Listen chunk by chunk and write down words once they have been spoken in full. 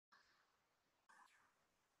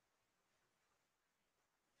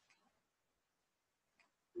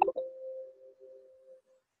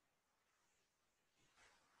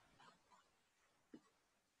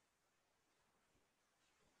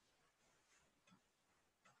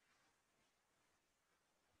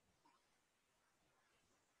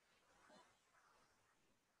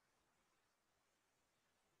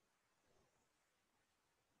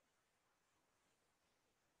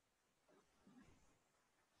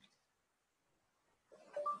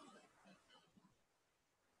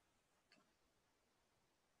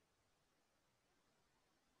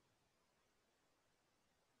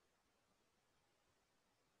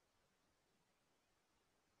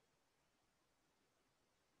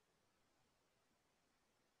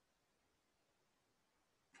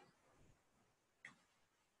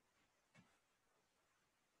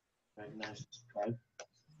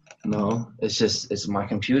No, it's my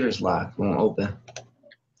computer's locked. Won't open.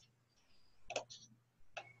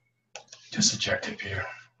 Just eject it, Peter.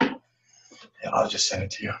 Yeah, I'll just send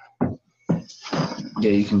it to you.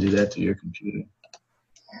 Yeah, you can do that through your computer.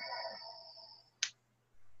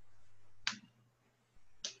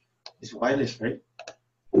 It's wireless, right?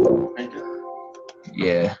 Right there.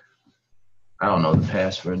 Yeah. I don't know the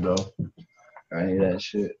password though. Or any of that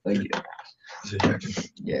shit. Like, Just eject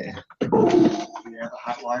it. yeah. Do you have a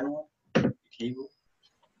hot wire one? The cable?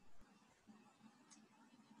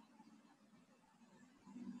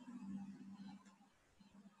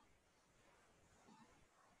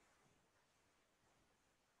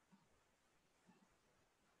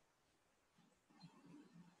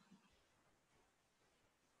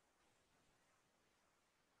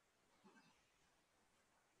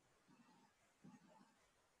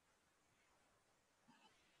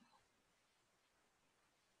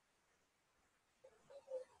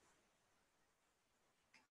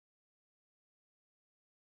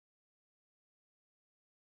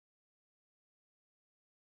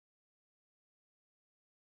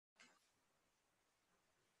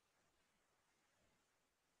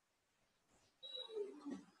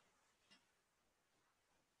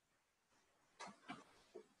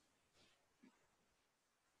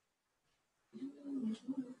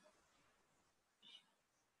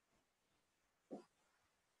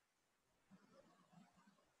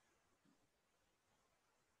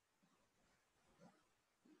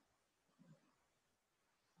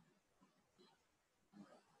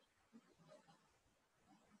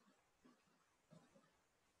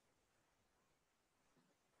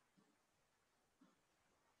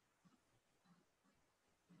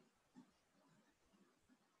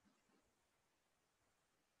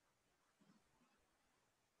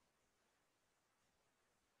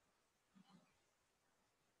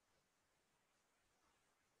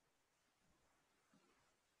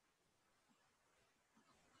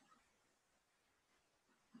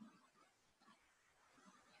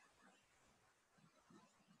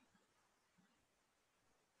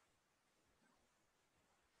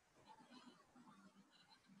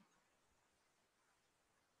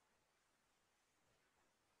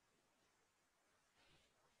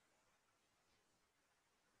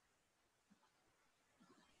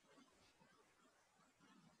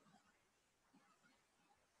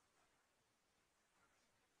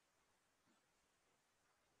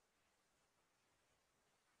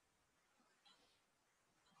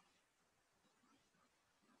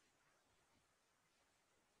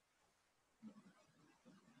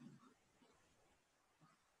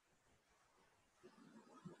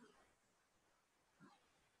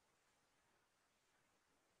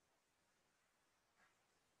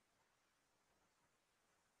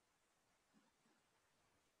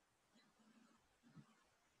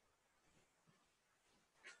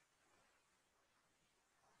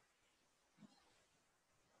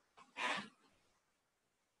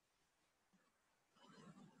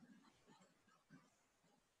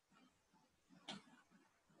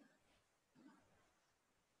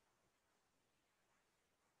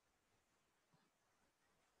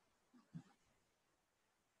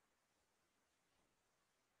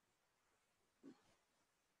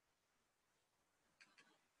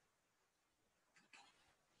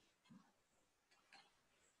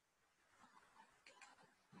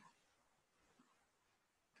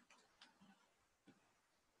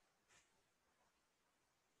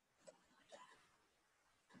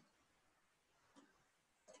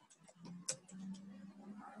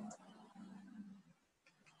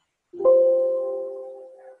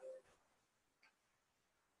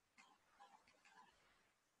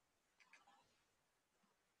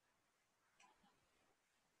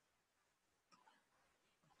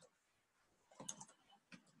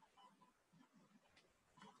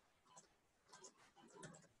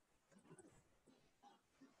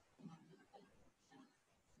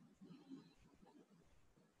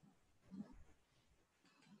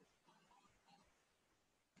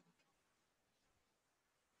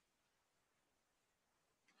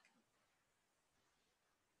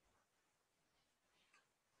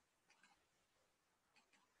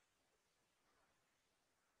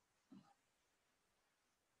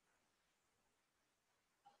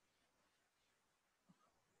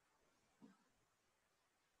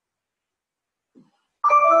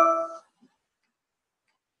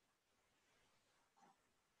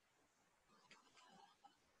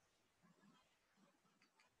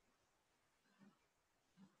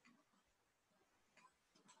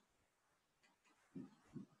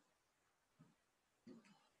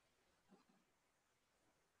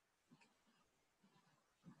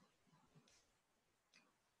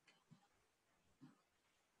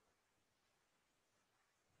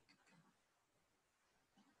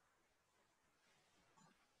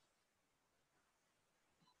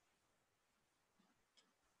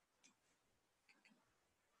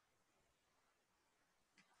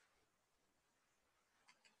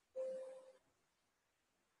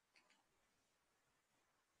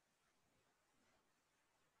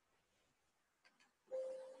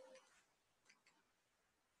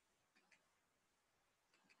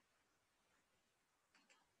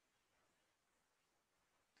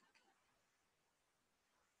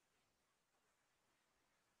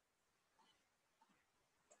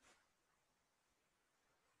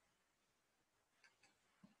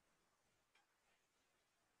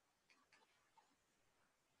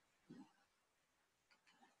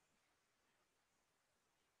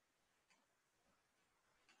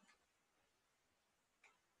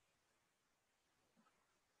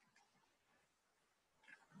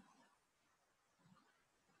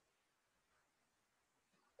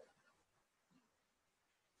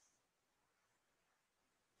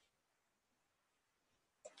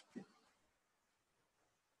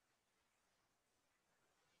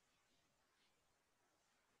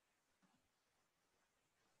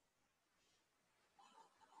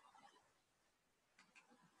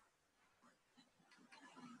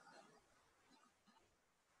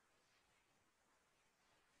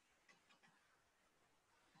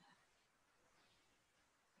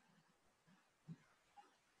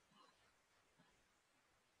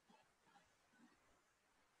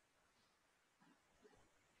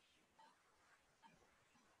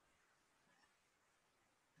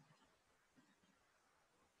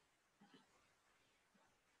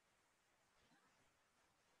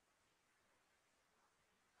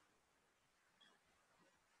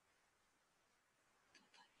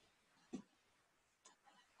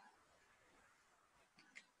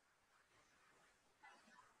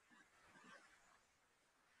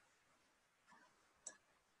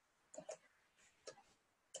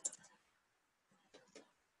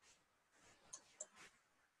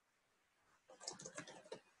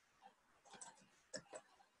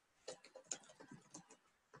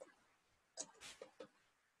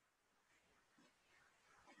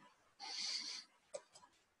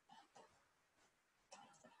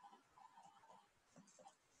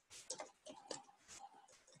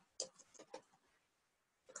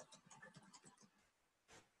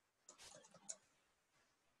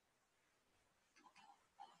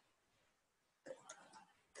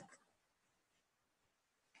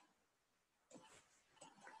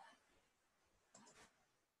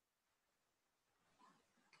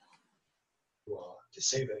 to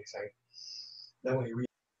save anything. Then when you read.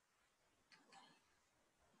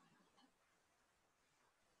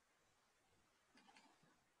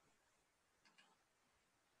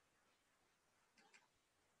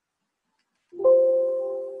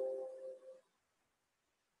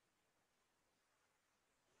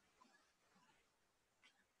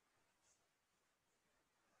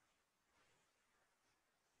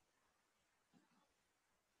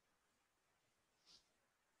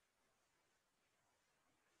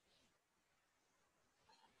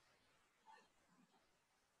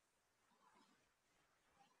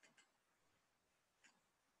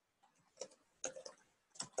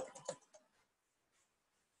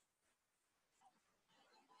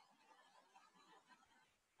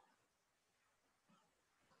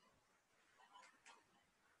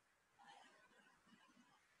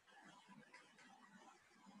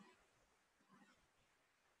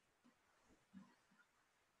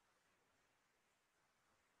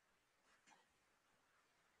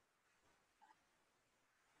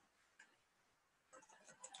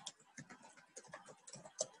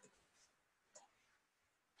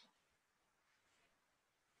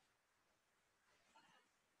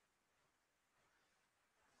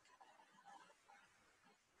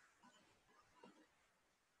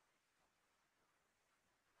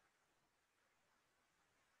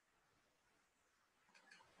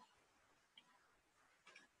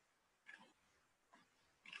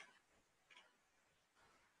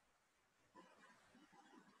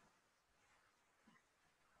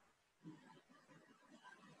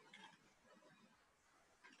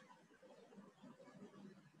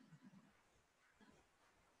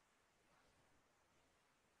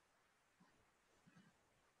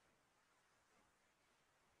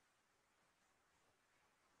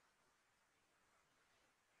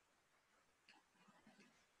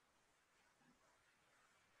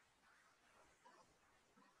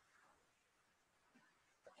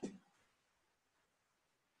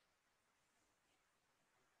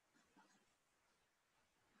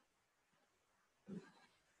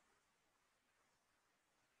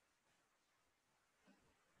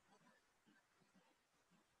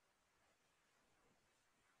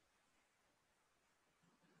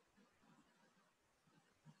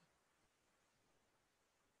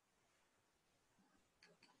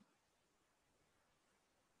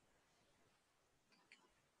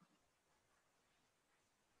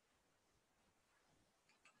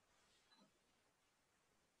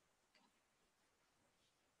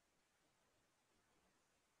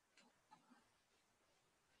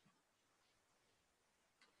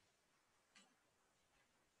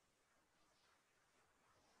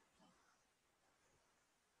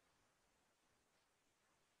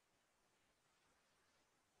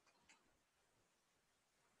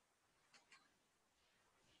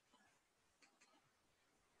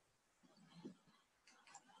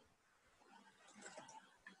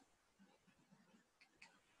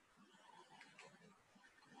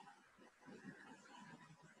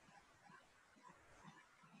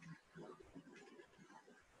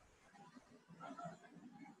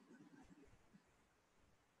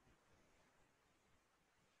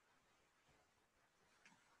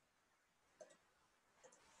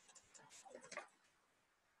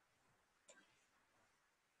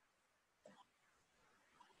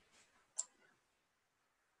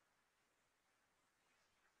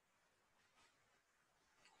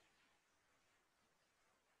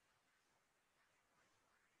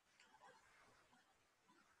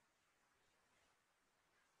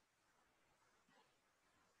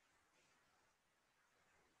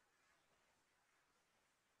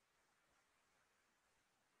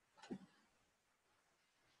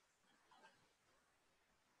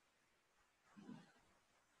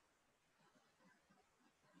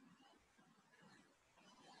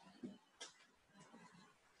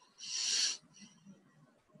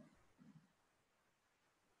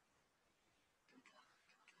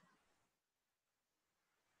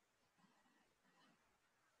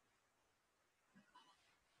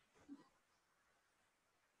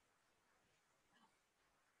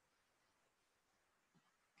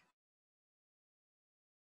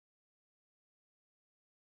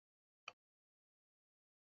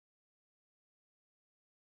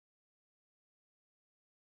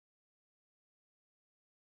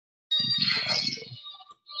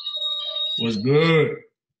 What's good?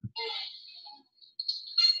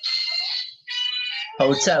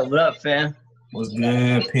 Hotel, what up, fam? What's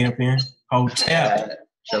good, pimpin'? Hotel.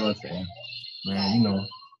 Chillin', fam. Man, you know,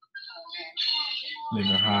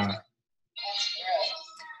 living high.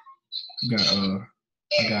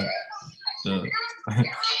 I got the,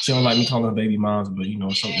 she don't like me calling her baby moms, but you know,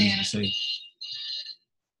 it's so easy to say.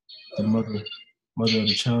 The mother of the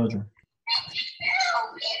children.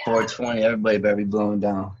 420. Everybody better be blowing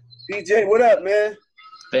down. PJ, what up, man?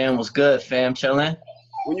 Fam, what's good, fam? Chilling?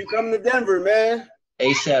 When you come to Denver, man?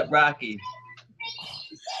 ASAP Rocky.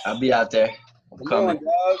 I'll be out there. I'm Come coming. on,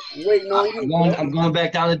 dog. I'm waiting on you. I'm going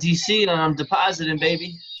back down to DC and I'm depositing,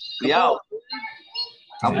 baby. Be out.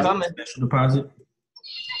 I'm coming. Special deposit. Of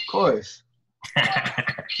course.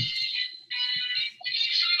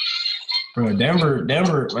 Bro, Denver,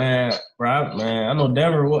 man, bro, man. I know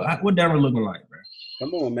Denver. What Denver looking like, bro?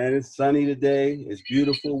 Come on, man. It's sunny today. It's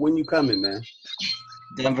beautiful. When you coming, man?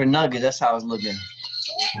 Denver Nugget. That's how it's looking.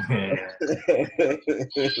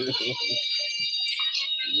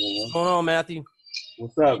 What's going on, Matthew?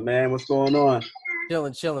 What's up, man? What's going on?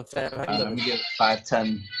 Chilling, fam. How you Let me living? give it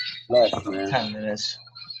 5-10 Bless, man. 10 minutes.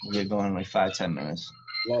 We'll get going in like 5-10 minutes.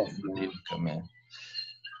 Bless, man. Come in.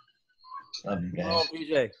 Love you What's going guys. on,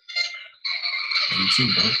 PJ? You too,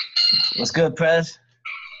 bro. What's good, Prez?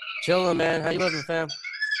 Chilling, man. How you living, fam?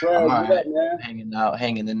 Bro, I'm what all right. up, man? Hanging out,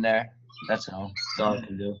 hanging in there. That's all. That's all I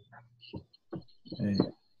can do. Hey,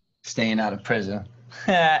 Staying out of prison.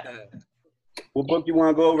 What book you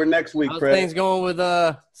want to go over next week, How's Fred? things going with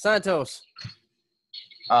Santos?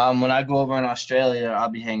 When I go over in Australia, I'll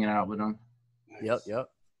be hanging out with him. Yep.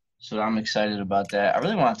 So I'm excited about that. I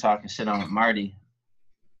really want to talk and sit down with Marty.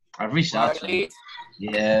 I've reached out to him.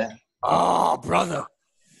 Yeah. Oh, brother.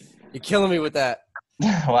 You're killing me with that.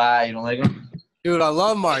 Why? You don't like him? Dude, I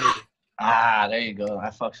love Marty. Ah, there you go. I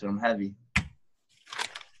fucks with him heavy.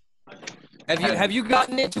 Have you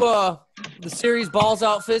gotten into the series Balls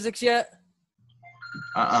Out Physics yet?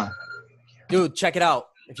 Dude, check it out.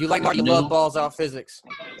 If you like Marty, you love Balls Out Physics.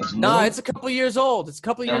 It's Nah, new? it's a couple years old. It's a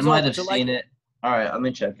couple I years might old. have but you'll seen like it. All right, let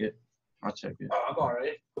me check it. I'll check it. I'm all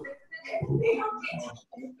right.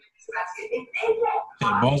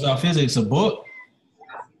 hey, Balls Out Physics, a book?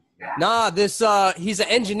 Nah, this he's an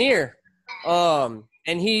engineer. And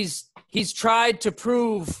he's tried to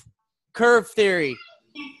prove curve theory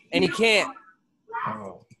and he can't.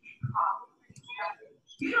 Oh.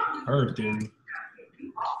 Herd theory.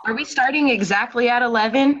 Are we starting exactly at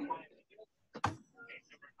 11?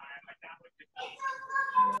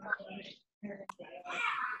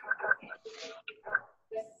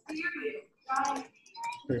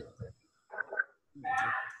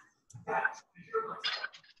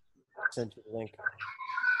 Send you the link. I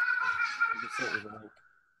just sent you the link.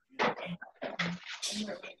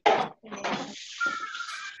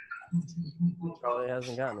 Probably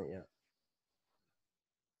hasn't gotten it yet.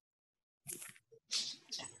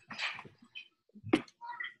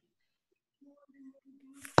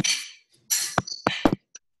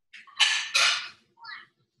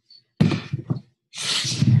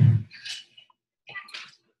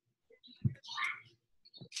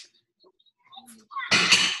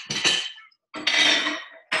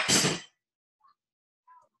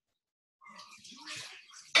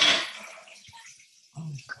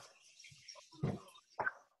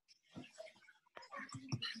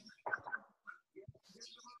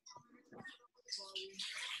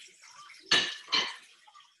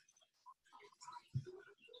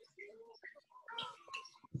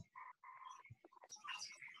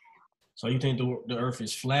 So you think the Earth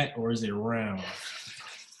is flat or is it round?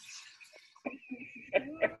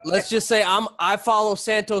 Let's just say I follow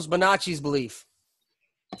Santos Bonacci's belief.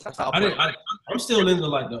 That's how I'll put it. I'm still into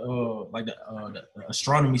the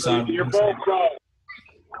astronomy side. You're both wrong.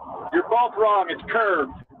 You're both wrong. It's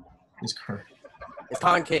curved. It's curved. It's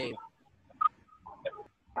concave.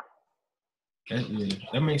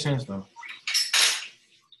 That makes sense though.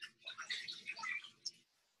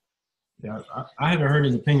 Yeah, I haven't heard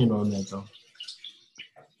his opinion on that though.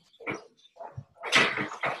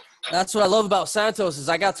 That's what I love about Santos is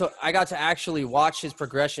I got to actually watch his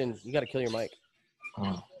progression. You got to kill your mic.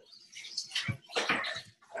 Oh.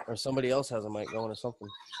 Or somebody else has a mic going or something.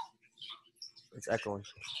 It's echoing.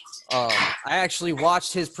 I actually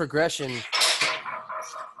watched his progression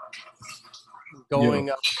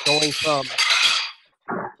going from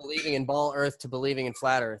believing in ball Earth to believing in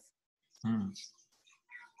flat Earth.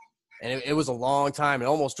 And it was a long time. It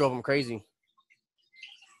almost drove him crazy.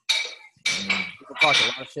 People talked a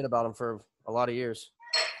lot of shit about him for a lot of years.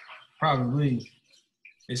 Probably.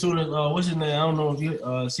 As soon as what's his name? I don't know if you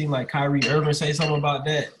seen like Kyrie Irving say something about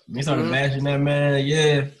that. They started bashing that man.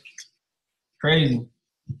 Yeah, crazy.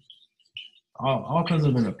 All because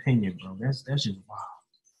of an opinion, bro. That's just wild.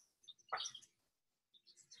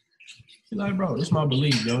 You're like, bro, this is my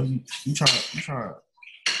belief, yo. You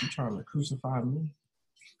trying to crucify me?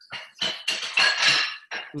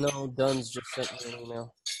 No, Dunn's just sent me an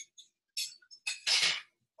email.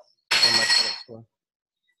 On my credit score.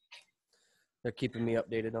 They're keeping me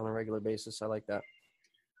updated on a regular basis. I like that.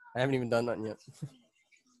 I haven't even done nothing yet.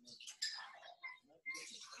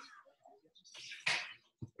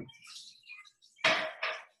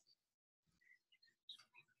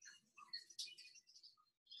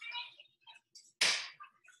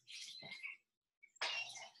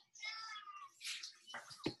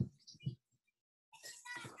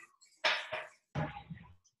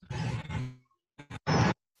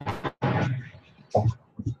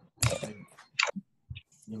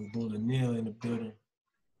 Young Bull and Neil in the building.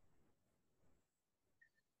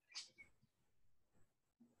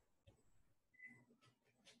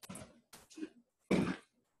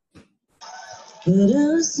 Hey,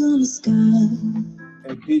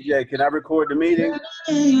 PJ, can I record the meeting?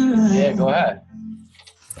 Yeah, go ahead.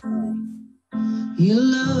 You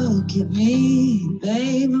look at me,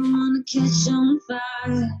 babe, I wanna catch on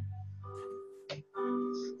fire.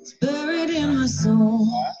 It's buried in my soul.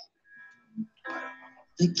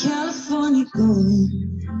 The California gold.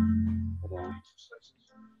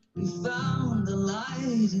 You found the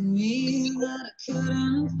light in me that I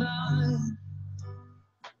couldn't find.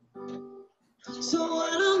 So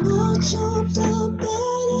when I'm all choked up and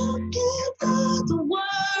I can't find the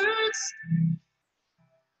words,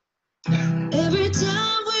 every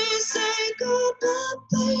time we say goodbye,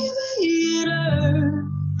 baby, it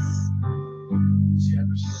hurts.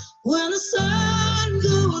 When the sun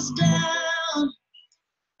goes down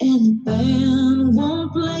and the band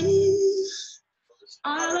won't play,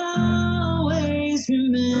 I'll always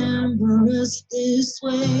remember us this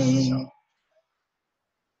way.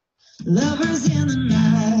 Lovers in the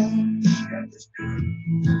night,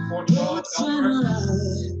 boats in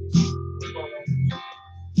light.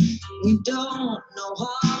 We don't know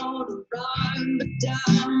how to rhyme, but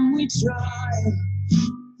damn, we try.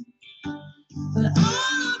 But all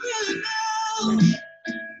I really know,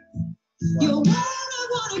 you're where I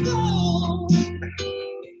wanna go.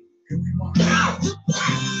 The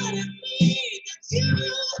part of me that's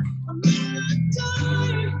you, I'm not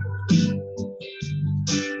tired.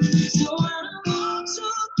 So when I want to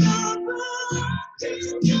cover,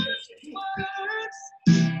 just words.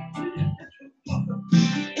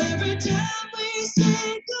 Every time we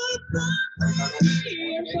say goodbye,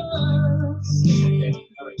 it hurts.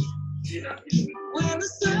 When the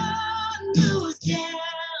sun goes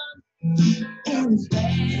down and the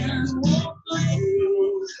band won't play,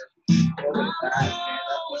 I'll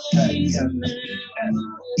always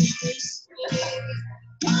remember this way.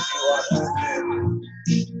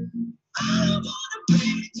 I don't wanna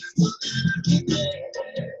be just a little bit.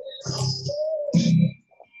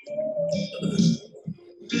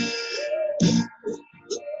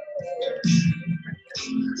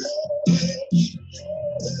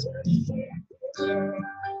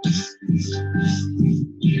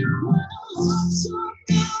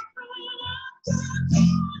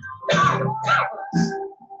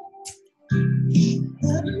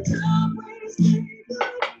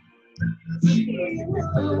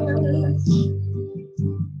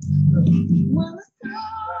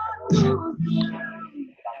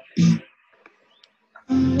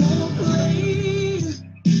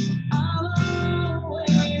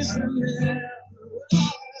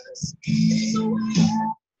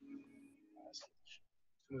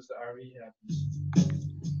 Who's the RE have?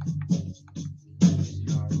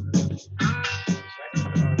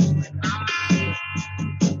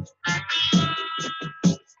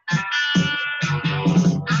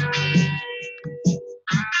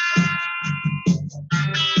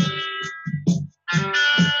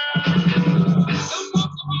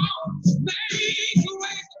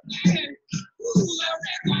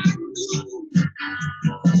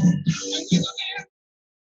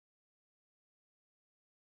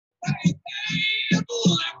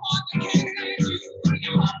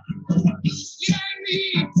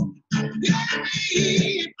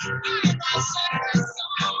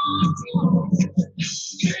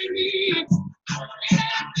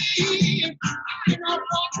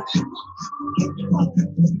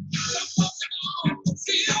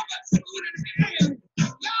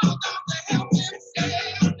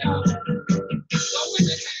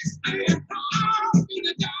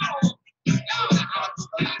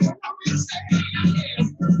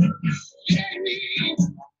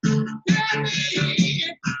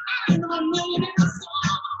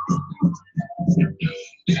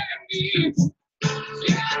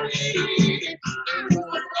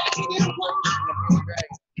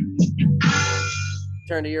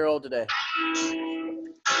 Turned a year old today.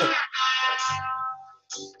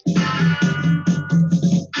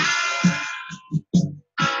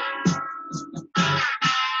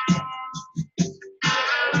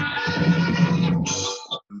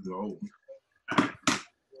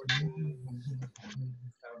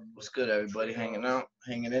 What's good, everybody? Hanging out,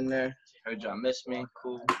 hanging in there. Heard y'all miss me.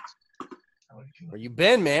 Cool. Where you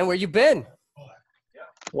been, man? Where you been?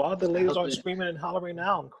 Well, the ladies aren't screaming and hollering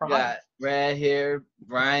now and crying. Got Brad here,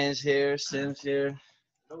 Brian's here, Sim's here.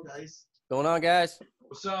 Hello, guys. Going on, guys?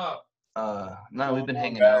 What's up? No, we've been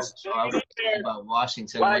hanging out. So I was thinking about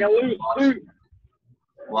Washington.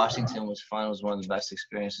 Washington was fun. It was one of the best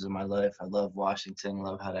experiences of my life. I love Washington. I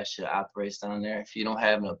love how that shit operates down there. If you don't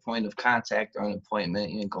have a point of contact or an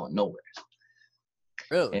appointment, you ain't going nowhere.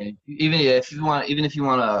 Really? And even if you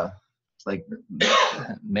want to like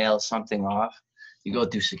mail something off, you go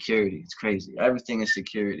through security. It's crazy. Everything is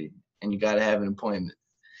security, and you got to have an appointment.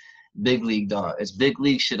 Big league, dog. It's big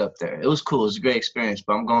league shit up there. It was cool. It was a great experience,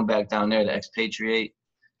 but I'm going back down there to expatriate.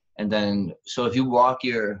 And then, so if you walk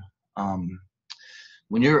your,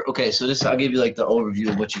 when you're, okay, so this, I'll give you like the overview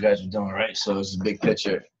of what you guys are doing, right? So it's a big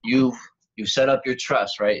picture. You set up your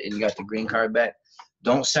trust, right? And you got the green card back.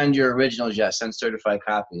 Don't send your originals yet. Send certified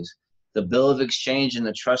copies. The bill of exchange in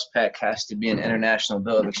the trust pack has to be an international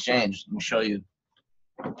bill of exchange. Let me show you.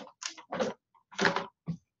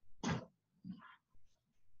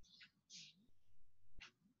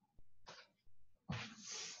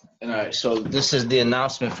 All right, so this is the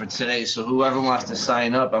announcement for today. So whoever wants to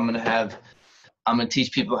sign up, I'm gonna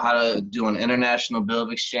teach people how to do an international bill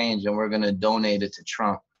of exchange, and we're gonna donate it to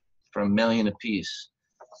Trump for $1 million apiece.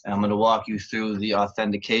 And I'm gonna walk you through the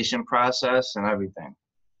authentication process and everything.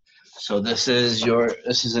 So this is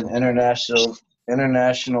an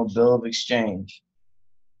international bill of exchange.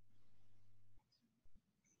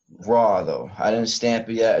 Raw though. I didn't stamp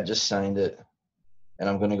it yet. I just signed it. And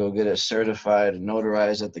I'm going to go get it certified and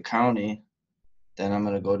notarized at the county. Then I'm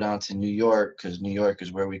going to go down to New York, because New York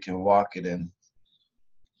is where we can walk it in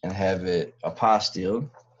and have it apostilled.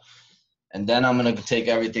 And then I'm going to take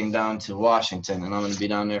everything down to Washington, and I'm going to be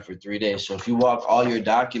down there for 3 days. So if you walk all your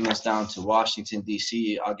documents down to Washington,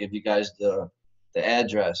 D.C., I'll give you guys the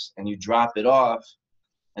address, and you drop it off.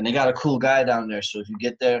 And they got a cool guy down there. So if you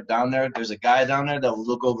get down there, there's a guy down there that will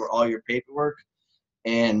look over all your paperwork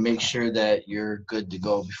and make sure that you're good to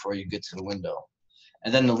go before you get to the window.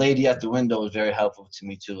 And then the lady at the window was very helpful to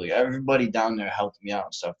me too. Like everybody down there helped me out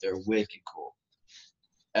and stuff. They're wicked cool.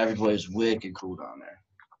 Everybody's wicked cool down there.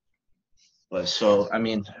 But so, I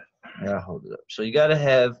mean, yeah, hold it up. So you gotta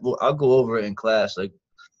have, well, I'll go over it in class, like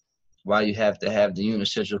why you have to have the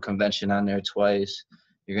Unicitral Convention on there twice.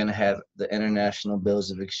 You're gonna have the international bills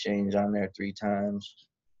of exchange on there 3 times.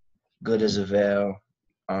 Good as a veil.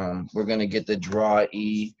 We're going to get the draw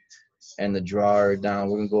E and the drawer down.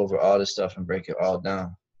 We're going to go over all this stuff and break it all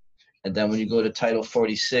down. And then when you go to Title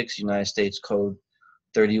 46, United States Code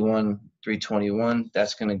 31321,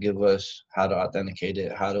 that's going to give us how to authenticate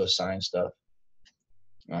it, how to assign stuff.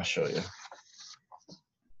 I'll show you.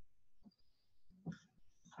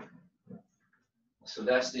 So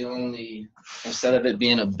that's the only, instead of it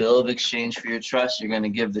being a bill of exchange for your trust, you're going to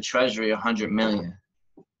give the Treasury $100 million.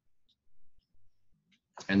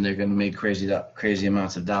 And they're going to make crazy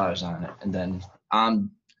amounts of dollars on it. And then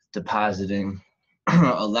I'm depositing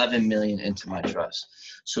 $11 million into my trust.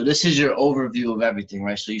 So this is your overview of everything,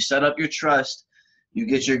 right? So you set up your trust, you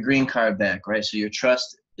get your green card back, right? So your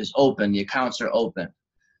trust is open, the accounts are open.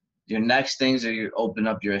 Your next things are you open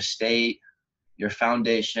up your estate, your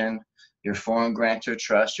foundation, your foreign grantor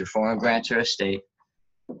trust, your foreign grantor estate.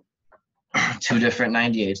 2 different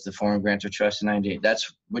 98s, the foreign grantor trust and 98.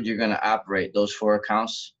 That's what you're going to operate. Those 4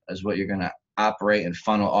 accounts is what you're going to operate and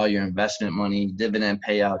funnel all your investment money, dividend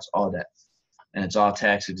payouts, all that. And it's all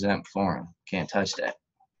tax exempt foreign. Can't touch that.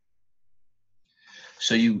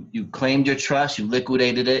 So you claimed your trust, you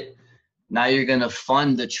liquidated it. Now you're going to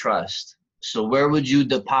fund the trust. So where would you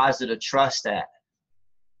deposit a trust at?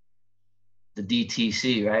 The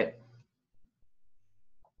DTC, right?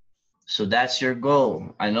 So that's your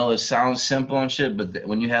goal. I know it sounds simple and shit, but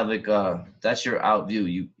when you have like that's your out view.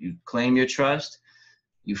 You claim your trust,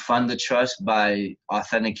 you fund the trust by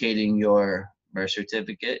authenticating your birth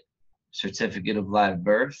certificate, certificate of live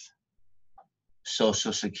birth,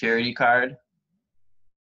 social security card,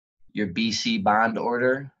 your BC bond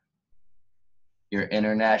order, your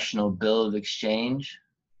international bill of exchange,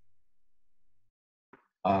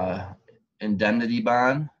 indemnity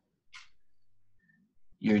bond,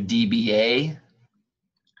 your DBA,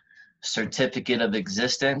 certificate of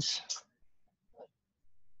existence,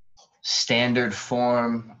 standard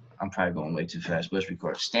form, I'm probably going way too fast, but let's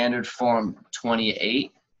record. Standard form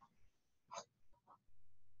 28.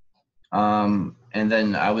 And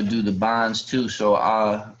then I would do the bonds too. So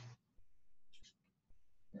I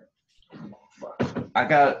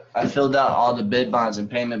filled out all the bid bonds and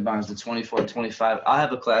payment bonds, the 24, 25. I'll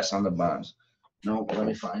have a class on the bonds. No, let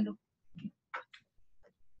me find them.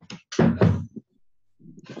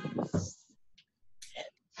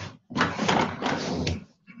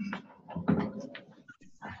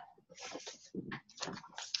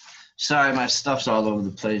 Sorry, my stuff's all over the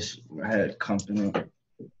place. I had company,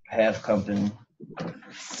 have company.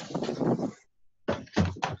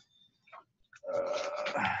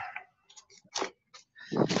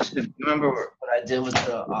 Remember what I did with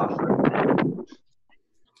the offer?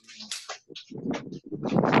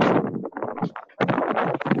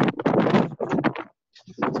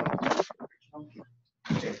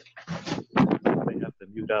 They have to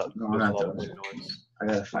mute out. No, not those. I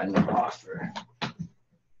gotta find the offer.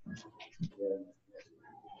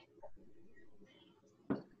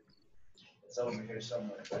 It's over here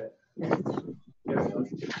somewhere, right? Here we go.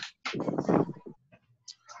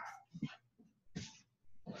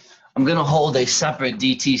 I'm gonna hold a separate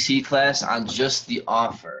DTC class on just the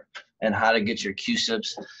offer and how to get your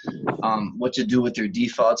QSIPs, what to do with your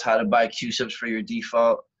defaults, how to buy QSIPs for your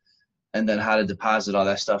default, and then how to deposit all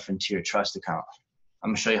that stuff into your trust account. I'm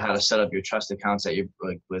gonna show you how to set up your trust accounts at your,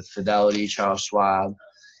 like with Fidelity, Charles Schwab.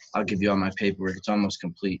 I'll give you all my paperwork. It's almost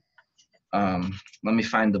complete. Let me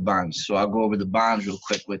find the bonds. So I'll go over the bonds real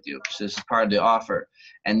quick with you. So this is part of the offer.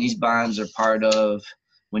 And these bonds are part of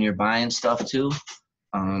when you're buying stuff too.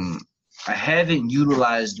 I haven't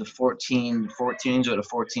utilized the 1414s or the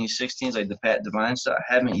 1416s, like the Pat Devine stuff.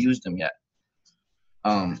 I haven't used them yet.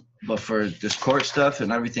 But for this court stuff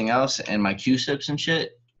and everything else and my QSIPs and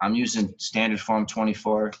shit, I'm using standard form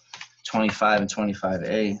 24, 25, and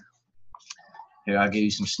 25A. Here, I'll give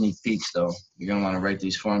you some sneak peeks though. You're gonna wanna write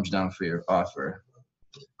these forms down for your offer.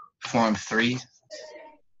 Form 3.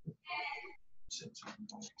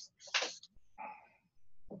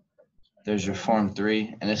 There's your form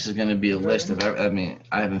 3, and this is gonna be a list of, I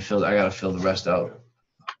gotta fill the rest out.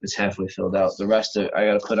 It's halfway filled out. The rest I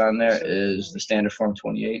gotta put on there is the standard form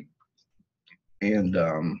 28 and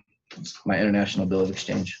my international bill of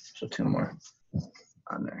exchange. So 2 more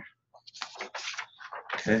on there.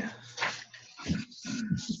 Okay.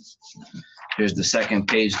 Here's the second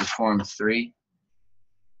page, the form 3.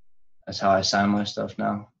 That's how I sign my stuff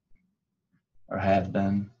now, or have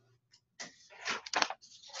been.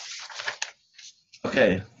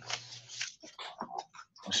 Okay.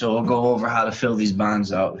 So we'll go over how to fill these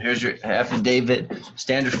bonds out. Here's your affidavit.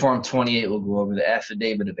 Standard form 28 will go over the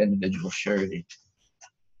affidavit of individual surety.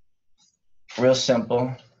 Real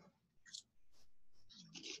simple.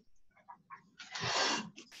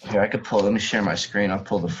 Here, I could pull, let me share my screen. I'll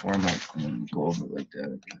pull the form up and go over it like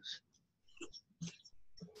that, I guess.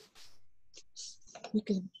 You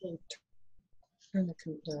can turn the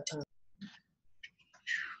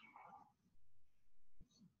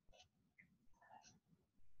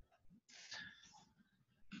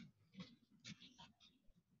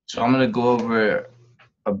So I'm gonna go over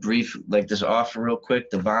a brief, like this offer real quick,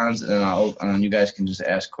 the bonds, and then you guys can just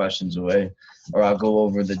ask questions away, or I'll go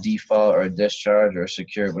over the default or a discharge or a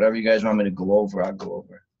secure, whatever you guys want me to go over, I'll go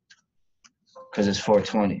over. Because it's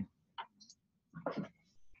 420.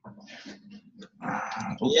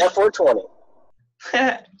 Yeah, 420.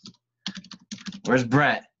 Where's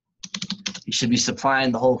Brett? He should be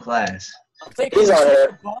supplying the whole class. He's on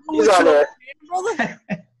there. He's on there.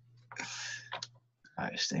 All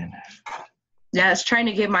right, stay in there. Yeah, I was trying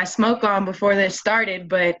to get my smoke on before this started,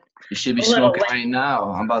 but You should be smoking right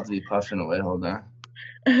now. I'm about to be puffing away. Hold on.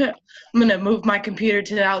 I'm gonna move my computer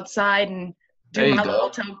to the outside and There do you my go. little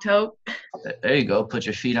toke. There you go. Put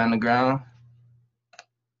your feet on the ground.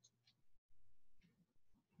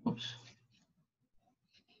 Oops.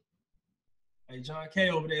 Hey, John K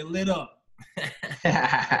over there lit up.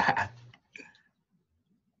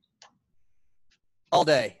 All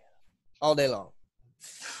day long.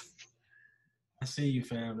 I see you,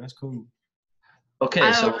 fam. That's cool. Okay,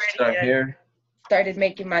 I so we'll already, start here. Started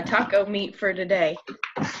making my taco meat for today.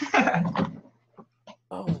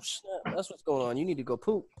 Oh snap! That's what's going on. You need to go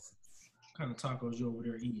poop. What kind of tacos you over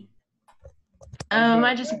there eating?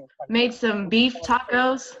 I just made some beef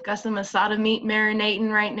tacos. Got some asada meat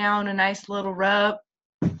marinating right now in a nice little rub.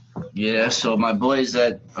 Yeah, so my boys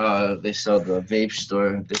that they sell the vape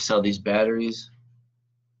store, they sell these batteries,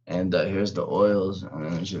 and here's the oils,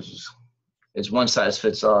 and it's one size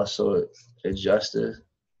fits all, so it adjusted.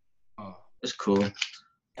 Oh. It's cool.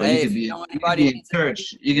 But Hey, you could be in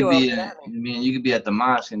church. You could be you could be at the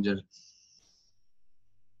mosque and just.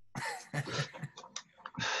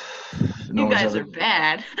 You guys are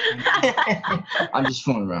bad. I'm just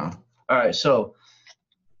fooling around. All right, so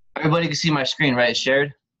everybody can see my screen, right? It's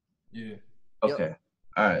shared? Yeah. Okay.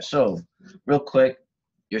 All right, so real quick,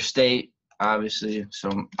 your state, obviously.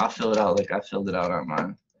 So I'll fill it out like I filled it out on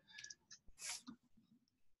mine.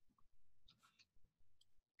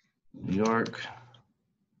 New York.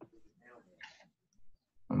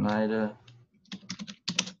 Oneida.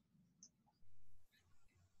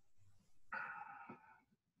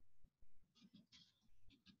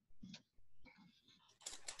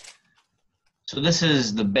 So this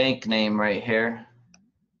is the bank name right here.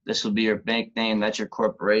 This will be your bank name. That's your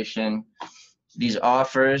corporation. These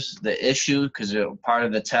offers, the issue, because part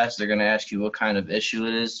of the test, they're going to ask you what kind of issue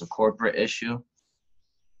it is, a corporate issue.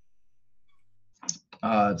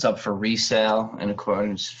 It's up for resale in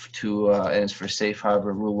accordance to, and it's for Safe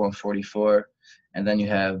Harbor Rule 144. And then you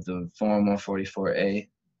have the Form 144A.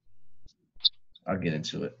 I'll get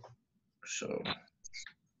into it. So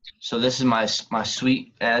this is my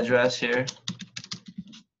suite address here,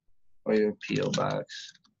 or your P.O.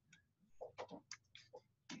 box.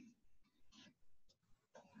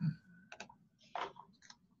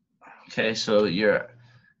 Okay, so your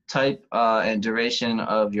type and duration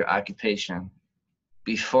of your occupation.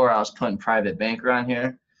 Before I was putting private banker on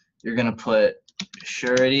here, you're gonna put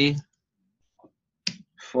surety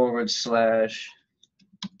 /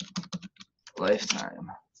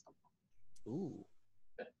 lifetime. Ooh.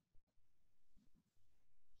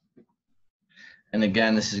 And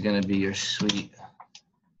again, this is gonna be your suite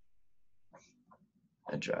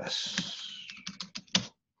address.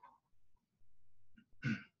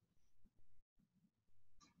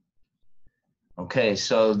 Okay,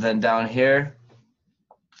 so then down here,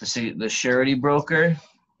 the surety broker.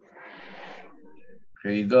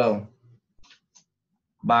 Here you go.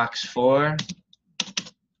 Box 4.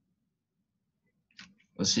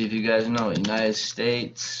 Let's see if you guys know. United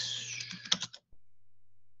States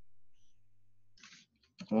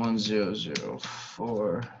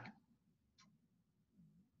 1004.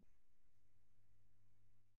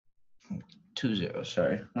 20,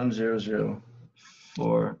 sorry.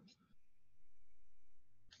 1004.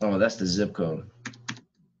 Oh, that's the zip code.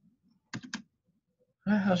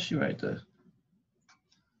 How the hell she write this?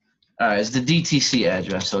 All right, it's the DTC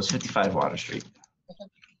address, so it's 55 Water Street.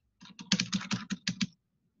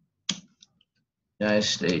 United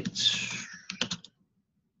States.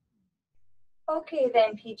 Okay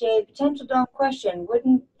then, PJ, potential dumb question.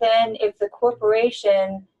 Wouldn't then, if the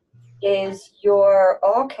corporation is your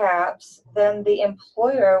all caps, then the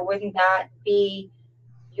employer, wouldn't that be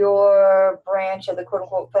your branch of the quote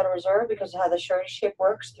unquote Federal Reserve because of how the suretyship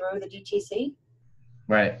works through the DTC?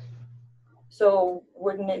 Right. So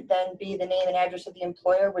wouldn't it then be the name and address of the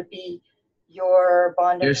employer would be your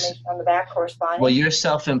bond information on the back corresponding? Well, you're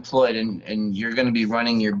self-employed and you're going to be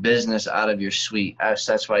running your business out of your suite.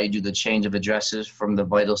 That's why you do the change of addresses from the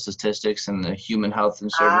vital statistics and the human health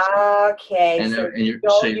and services. Okay, and so you're, you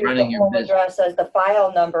don't so you're use running the your home business. address as the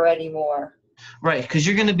file number anymore. Right, because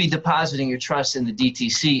you're going to be depositing your trust in the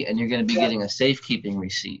DTC and you're going to be getting a safekeeping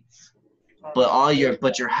receipt.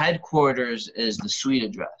 But your headquarters is the suite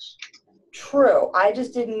address. True. I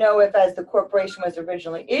just didn't know if, as the corporation was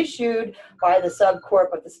originally issued by the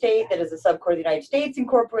subcorp of the state, that is the subcorp of the United States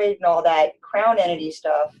Incorporated and all that crown entity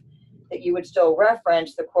stuff, that you would still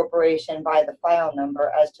reference the corporation by the file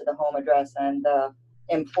number as to the home address and the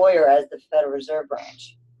employer as the Federal Reserve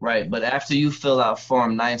branch. Right, but after you fill out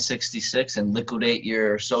Form 966 and liquidate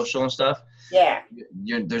your social and stuff, yeah,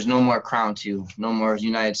 there's no more crown to you, no more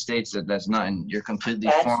United States. That's nothing. You're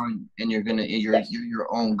completely foreign, and you're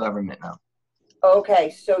your own government now. Okay,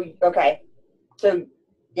 so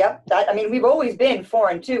yep. That, I mean, we've always been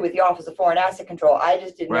foreign too with the Office of Foreign Asset Control. I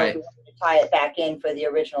just didn't know if we wanted to tie it back in for the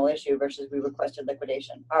original issue versus we requested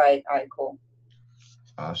liquidation. All right, cool.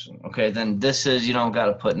 Awesome. Okay, then this is, you don't got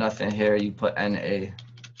to put nothing here. You put NA.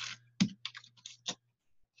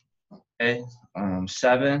 Okay,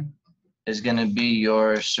 7 is going to be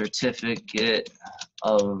your certificate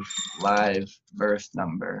of live birth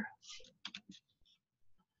number.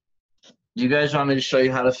 You guys want me to show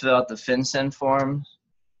you how to fill out the FinCEN form?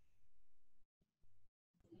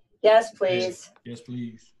 Yes, please. Yes,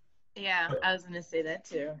 please. Yeah, I was going to say that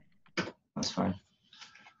too. That's fine.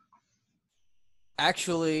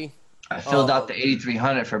 Actually, I filled out the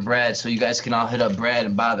 8300 for Brad, so you guys can all hit up Brad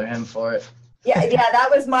and bother him for it. Yeah,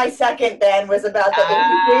 that was my second then, was about the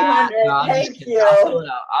 8300. No, Thank you.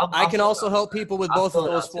 I can also help people with both of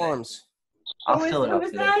those forms. I'll fill it out. Who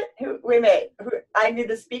was that? Wait a minute. I need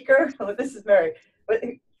the speaker? Oh, this is Mary.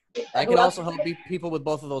 I can also help people with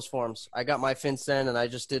both of those forms. I got my FinCEN and I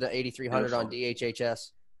just did an 8300 on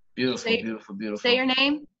DHHS. Beautiful. Say your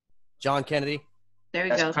name. John Kennedy. There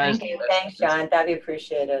we go. Thank you. Thanks, John. That'd be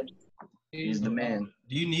appreciated. He's the man.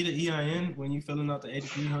 Do you need an EIN when you're filling out the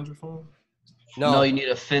 8300 form? No, you need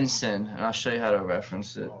a FinCEN, and I'll show you how to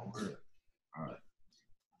reference it.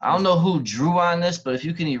 I don't know who drew on this, but if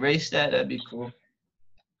you can erase that, that'd be cool.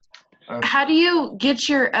 How do you get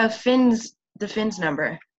your the FINS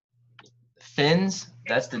number? FINS,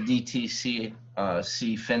 that's the DTC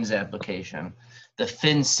FINS application. The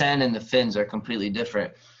FinCEN and the FINS are completely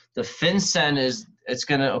different. The FinCEN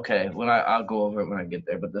I'll go over it when I get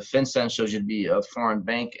there, but the FinCEN shows you to be a foreign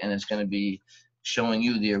bank, and it's going to be showing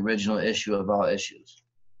you the original issue of all issues.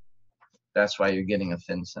 That's why you're getting a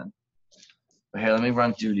FinCEN. But here, let me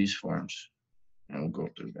run through these forms, and we'll go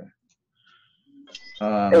through that.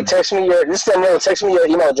 Hey, text me your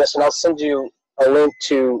email address, and I'll send you a link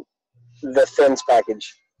to the FINS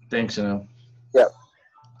package. Thanks, Anil. Yep.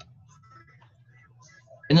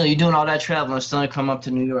 You're doing all that traveling, still gonna come up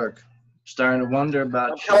to New York. Starting to wonder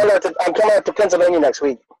about. I'm coming out to Pennsylvania next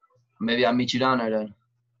week. Maybe I'll meet you down there then.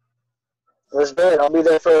 Let's do it. I'll be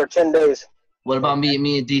there for 10 days. What about meeting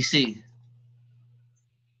me in DC?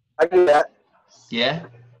 I can do that. Yeah?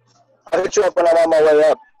 I'll hit you up when I'm on my way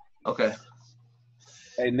up. Okay.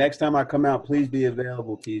 Hey, next time I come out, please be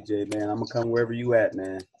available, TJ, man. I'm going to come wherever you at,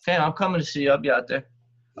 man. Okay, I'm coming to see you. I'll be out there.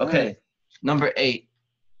 Okay, right. Number 8.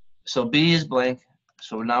 So B is blank.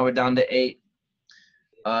 So now we're down to 8.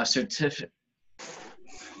 Certificate.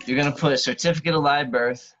 You're going to put certificate of live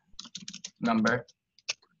birth number.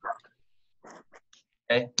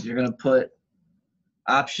 Okay, you're going to put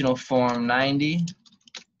optional form 90,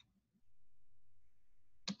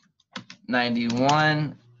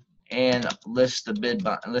 91, and list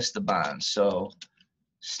the bonds. So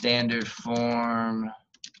standard form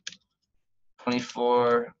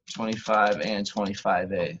 24, 25, and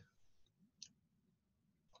 25A.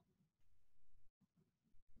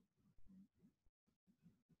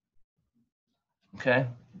 Okay,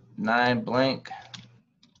 9 blank.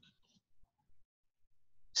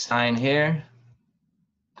 Sign here.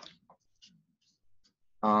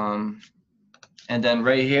 And then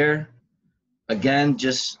right here, again,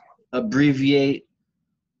 just abbreviate.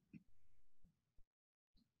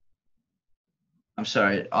 I'm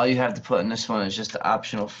sorry, all you have to put in this one is just the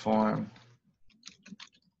optional form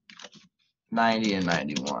 90 and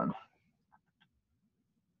 91.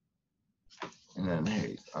 And then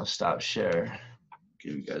here, I'll stop share.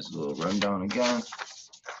 Give you guys a little rundown again.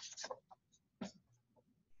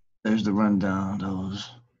 There's the rundown of those.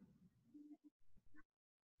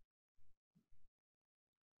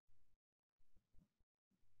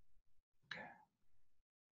 Okay.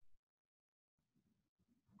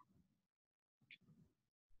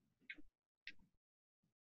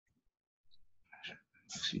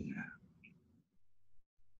 See that.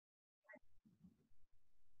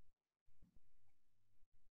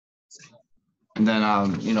 And then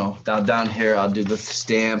down here, I'll do the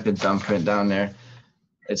stamp and thumbprint down there.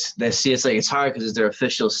 It's hard because it's their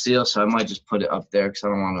official seal, so I might just put it up there because I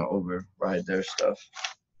don't want to override their stuff.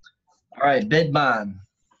 All right, bid bond.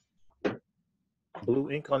 Blue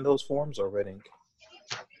ink on those forms or red ink?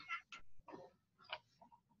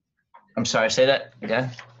 I'm sorry, say that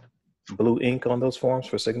again. Blue ink on those forms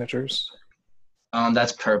for signatures?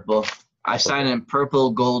 That's purple. I sign in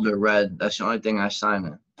purple, gold, or red. That's the only thing I sign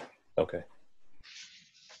in. Okay.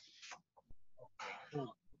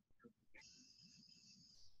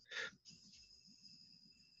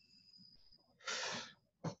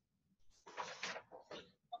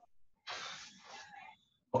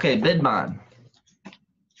 Okay, bid bond.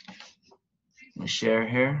 Let me share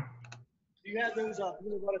here. Do you have those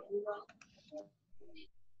peanut butter food?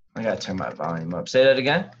 I gotta turn my volume up. Say that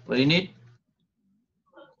again. What do you need?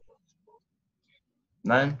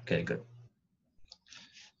 9? Okay, good.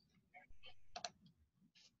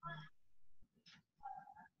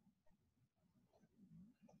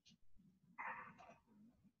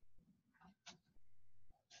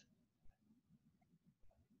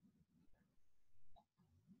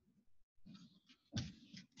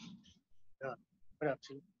 What up,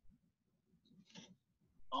 Chief?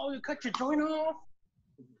 Oh, you cut your joint off?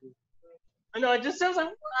 I know, it just sounds like,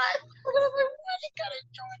 what? What? You cut a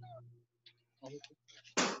joint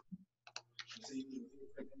off?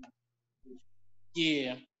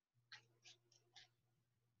 Yeah.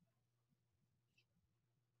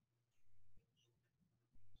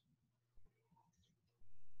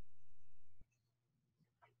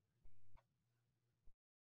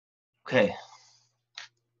 Okay.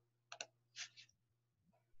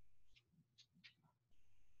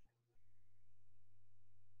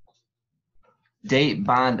 Date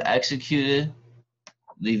bond executed.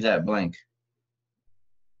 Leave that blank.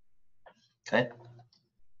 Okay.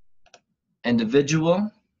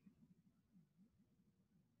 Individual.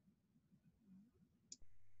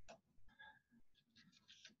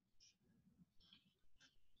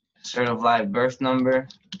 certified birth number,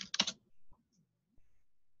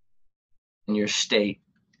 and your state.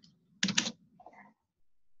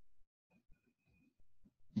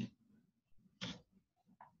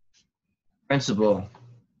 Principal,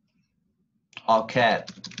 all cap.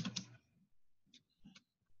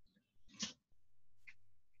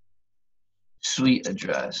 Suite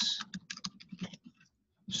address.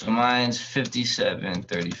 So mine's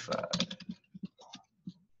 5735.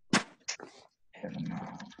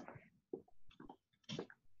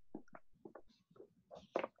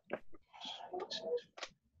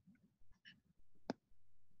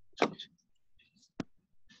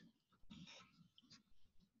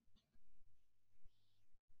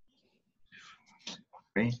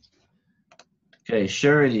 Okay,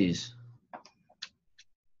 sureties.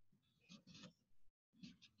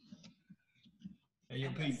 Hey, yo,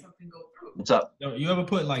 Pete. What's up? Yo, you ever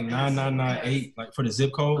put like 9998 like for the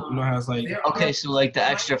zip code? You know how it's like. Okay, so like the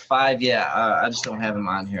extra 5, yeah. I just don't have them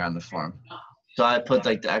on here on the form. So I put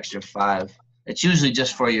like the extra 5. It's usually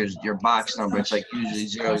just for your box number. It's like usually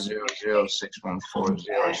 0006140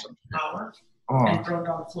 or something. And throw it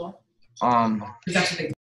on the floor.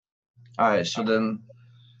 All right, so then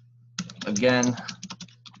again,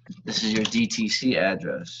 this is your DTC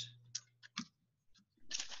address.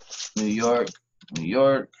 New York, New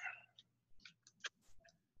York.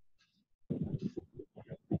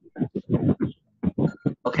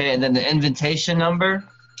 Okay, and then the invitation number.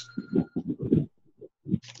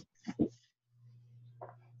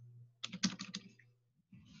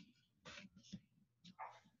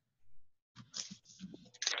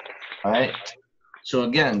 All right. So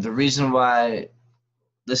again, the reason why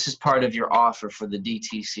this is part of your offer for the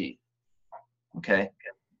DTC. Okay.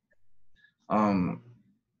 I'm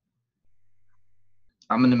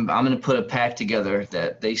gonna put a pack together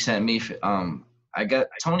that they sent me. I got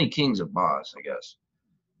Tony King's a boss, I guess.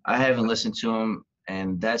 I haven't listened to him,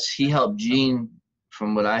 and he helped Gene,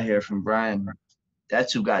 from what I hear from Brian.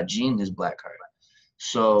 That's who got Gene his black card.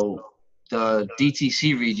 So the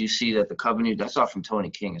DTC read, you see that the company, that's all from Tony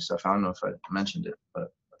King and stuff. I don't know if I mentioned it,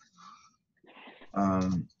 but all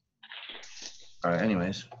right,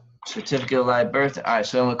 anyways. Certificate of live birth. All right,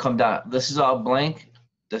 so I'm gonna come down. This is all blank.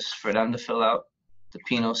 This is for them to fill out. The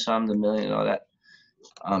penal sum, the million, all that.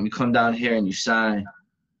 You come down here and you sign.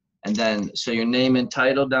 And then, so your name and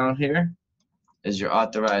title down here is your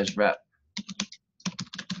authorized rep.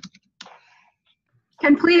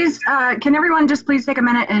 Can everyone just please take a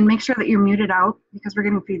minute and make sure that you're muted out because we're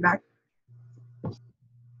getting feedback.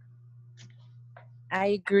 I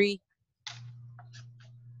agree.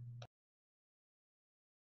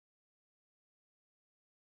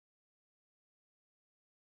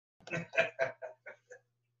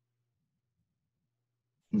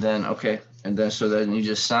 Then okay, and then so then you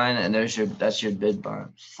just sign it, and that's your bid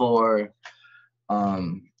bond for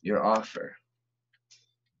your offer.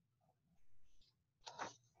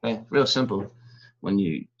 Okay, real simple. When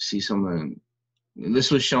you see someone, this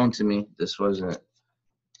was shown to me. This wasn't.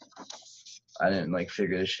 I didn't like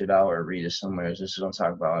figure this shit out or read it somewhere. This is what I'm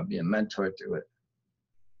talking about. I'm being mentored through it.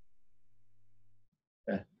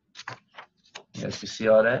 Okay, you guys can see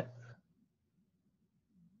all that.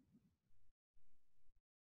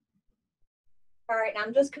 All right, now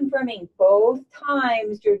I'm just confirming both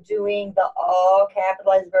times you're doing the all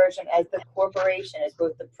capitalized version as the corporation, as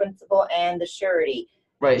both the principal and the surety.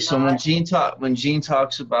 Right. So when Gene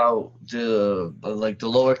talks about the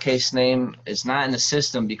lowercase name, it's not in the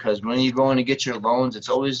system because when you're going to get your loans, it's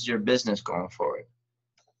always your business going forward.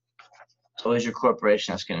 It's always your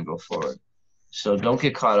corporation that's going to go forward. So don't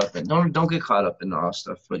get caught up in don't get caught up in all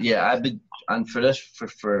stuff. But yeah, I've been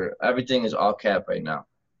for everything is all cap right now.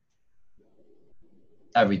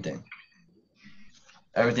 Everything's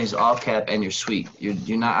all cap and your suite.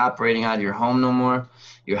 You're not operating out of your home no more.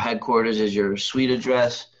 Your headquarters is your suite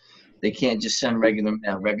address. They can't just send regular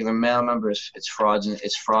mail. Regular mail, remember, it's frauds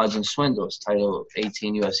and swindles. Title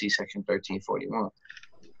 18 U.S.C. Section 1341.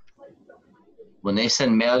 When they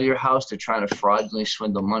send mail to your house, they're trying to fraudulently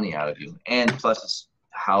swindle money out of you. And plus, it's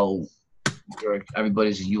how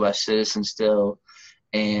everybody's a U.S. citizen still,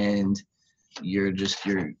 and you're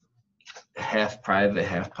half private,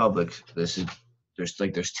 half public. There's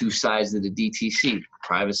two sides of the DTC,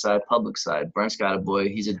 private side, public side. Brent's got a boy,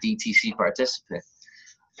 he's a DTC participant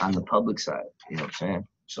on the public side, you know what I'm saying?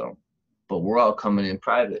 So, but we're all coming in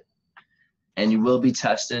private. And you will be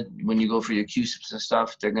tested when you go for your QSIPs and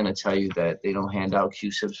stuff. They're going to tell you that they don't hand out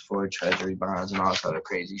QSIPs for treasury bonds and all this other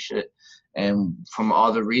crazy shit. And from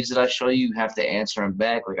all the reads that I show you, you have to answer them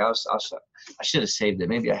back. Like I should have saved it.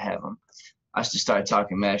 Maybe I have them. I should start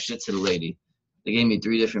talking mad shit to the lady. They gave me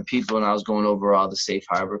 3 different people, and I was going over all the safe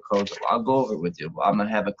harbor codes. I'll go over it with you. I'm gonna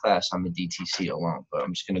have a class on the DTC alone, but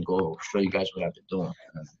I'm just gonna go show you guys what I've been doing,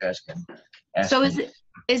 and you guys can ask So me.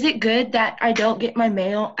 is it good that I don't get my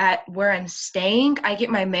mail at where I'm staying? I get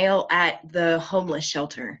my mail at the homeless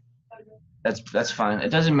shelter. That's fine. It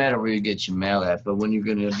doesn't matter where you get your mail at, but when you're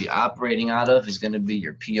going to be operating out of is going to be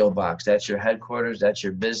your PO box. That's your headquarters. That's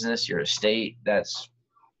your business, your estate.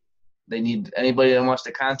 They need anybody that wants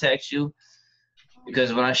to contact you.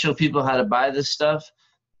 Because when I show people how to buy this stuff,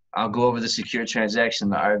 I'll go over the secure transaction,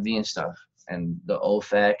 the RV and stuff, and the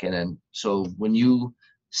OFAC, and then so when you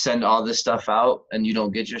send all this stuff out and you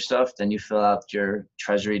don't get your stuff, then you fill out your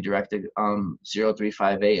Treasury Directive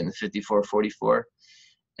 0358 and the 5444.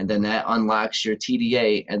 And then that unlocks your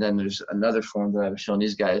TDA, and then there's another form that I've shown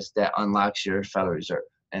these guys that unlocks your Federal Reserve.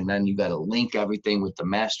 And then you got to link everything with the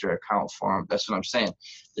master account form. That's what I'm saying.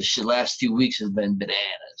 The last few weeks has been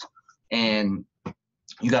bananas. And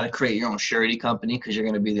you got to create your own surety company because you're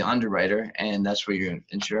going to be the underwriter, and that's where your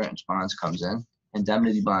insurance bonds comes in,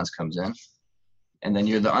 indemnity bonds comes in. And then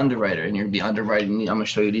you're the underwriter, and you're going to be underwriting. I'm going to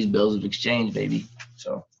show you these bills of exchange, baby.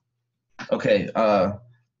 So, okay,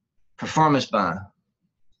 performance bond.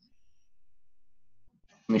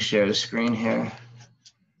 Let me share the screen here.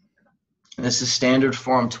 And this is standard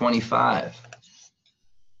form 25.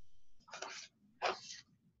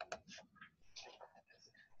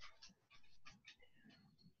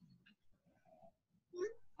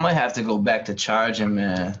 I might have to go back to charging,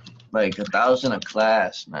 man. Like $1,000 a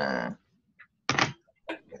class, man.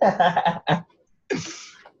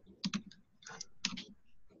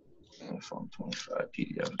 Form 25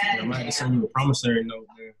 PDF. I might have to send you a promissory note,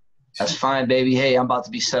 man. That's fine, baby. Hey, I'm about to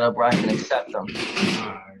be set up where I can accept them.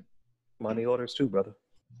 Money orders too, brother.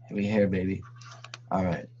 We here, baby. All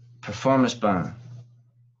right. Performance bond.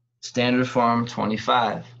 Standard form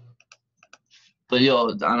 25. But yo,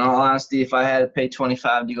 in all honesty, if I had to pay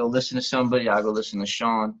 25 to go listen to somebody, I'll go listen to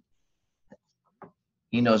Sean.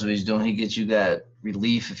 He knows what he's doing. He gets you that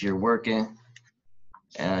relief if you're working.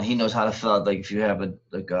 And he knows how to fill out, like if you have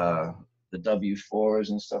the W-4s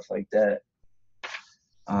and stuff like that.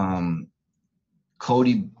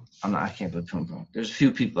 Cody, I can't put him. There's a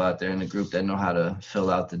few people out there in the group that know how to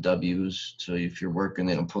fill out the W's. So if you're working,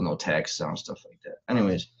 they don't pull no taxes on stuff like that.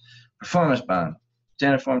 Anyways, performance bond,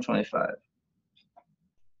 standard form 25.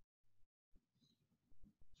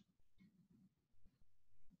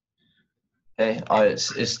 Okay, all right,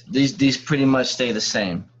 these pretty much stay the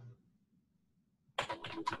same.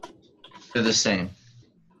 They're the same.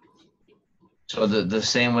 So the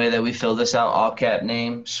same way that we fill this out, all cap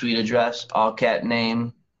name, suite address, all cap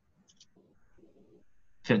name,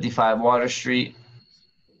 55 Water Street,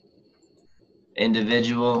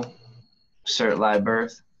 individual, cert live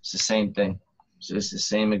birth. It's the same thing. So it's the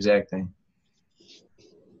same exact thing.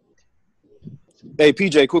 Hey,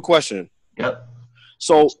 PJ, quick question. Yep.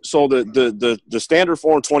 So the standard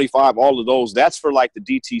form 25, all of those, that's for like the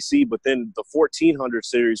DTC, but then the 1400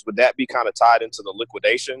 series, would that be kind of tied into the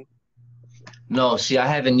liquidation? No, see, I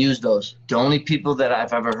haven't used those. The only people that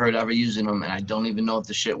I've ever heard ever using them, and I don't even know if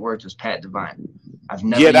the shit worked, was Pat Devine. I've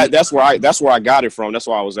never. Yeah, that's where I got it from. That's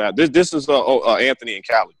where I was at. This is Anthony and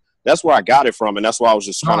Cali. That's where I got it from, and that's why I was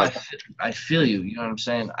just kind of. I feel you. You know what I'm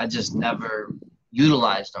saying? I just never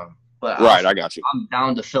utilized them. But right, I got you. I'm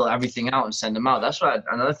down to fill everything out and send them out. That's why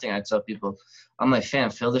another thing I tell people, I'm like, fam,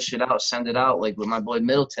 fill this shit out, send it out. Like with my boy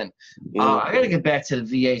Middleton, I gotta get back to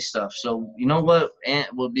the VA stuff. So you know what?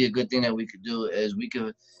 Would be a good thing that we could do is we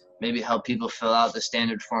could maybe help people fill out the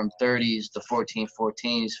standard form 30s, the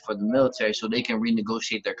 1414s for the military, so they can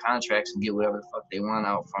renegotiate their contracts and get whatever the fuck they want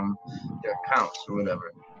out from their accounts or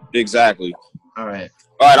whatever. Exactly. All right.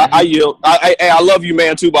 All right, I yield. I love you,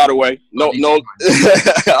 man, too, by the way. No. All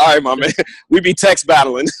right, my man. We be text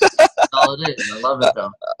battling. That's all it is. I love it,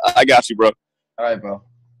 though. I got you, bro. All right, bro.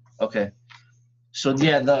 Okay. So,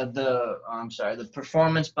 yeah, the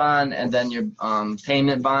performance bond and then your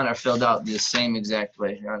payment bond are filled out the same exact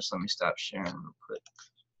way. Here, just let me stop sharing real quick.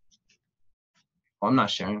 Oh, I'm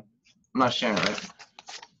not sharing. Right?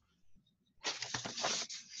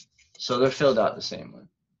 So they're filled out the same way.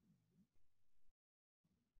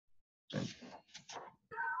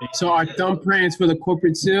 So our thumbprints for the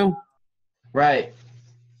corporate seal? Right.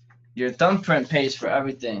 Your thumbprint pays for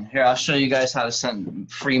everything. Here, I'll show you guys how to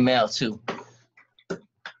send free mail too.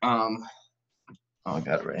 Oh, I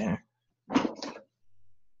got it right here.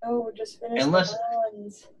 Oh, we're just finished Unless, the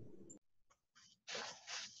ones.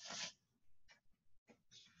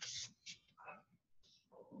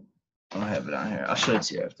 I don't have it on here. I'll show it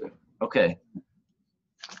to you after. Okay.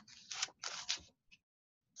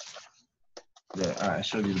 All right, I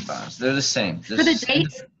showed you the bonds. They're the same. For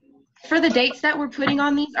the dates that we're putting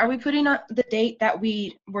on these, are we putting on the date that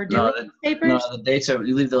we were doing these papers? No, the dates are,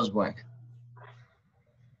 you leave those blank.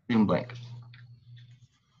 Leave them blank.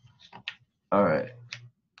 All right.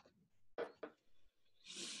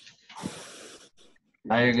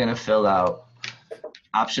 Now you're gonna fill out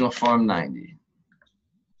optional form 90.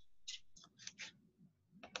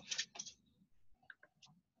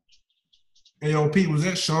 Hey, yo, Pete, was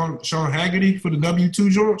that Sean Haggerty for the W-2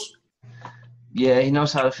 joints? Yeah, he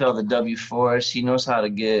knows how to fill the W-4s. He knows how to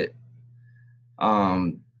get,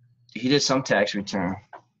 he did some tax return.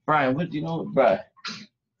 Brian, what do you know? Brian.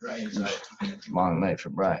 Long night for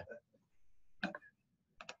Brian.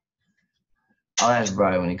 I'll ask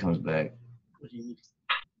Brian when he comes back.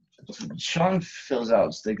 Sean fills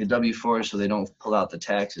out like the W-4 so they don't pull out the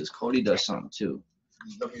taxes. Cody does something too.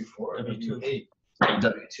 W4, W2A.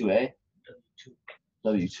 W-2A?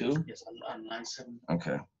 W-2? Yes, on line 7.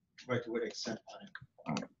 Okay. Right to where they sent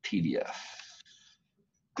on it. PDF.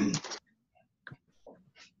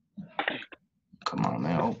 Come on,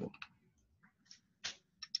 man, open.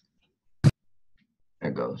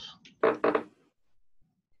 There it goes.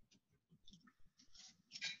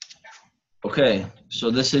 Okay, so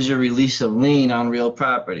this is your release of lien on real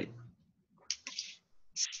property.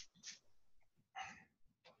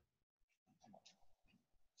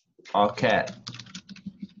 All cat.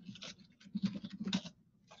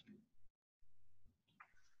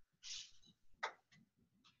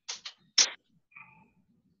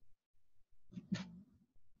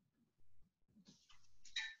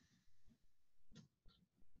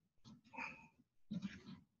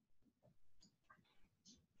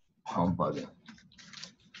 Humbugging.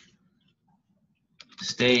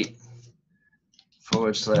 State /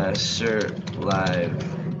 cert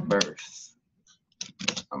live birth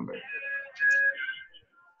number.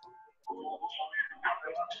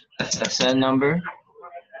 SSN number.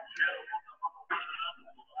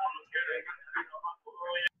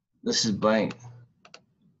 This is blank.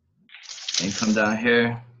 And you come down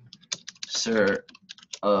here, cert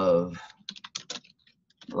of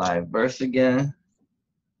live birth again.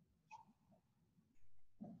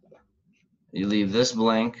 You leave this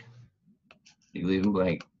blank. You leave them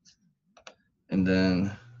blank. And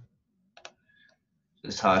then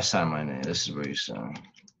this is how I sign my name. This is where you sign.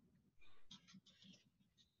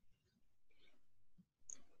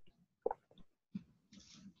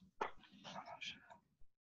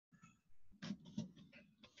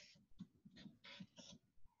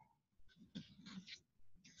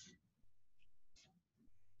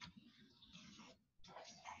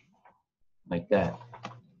 Like that.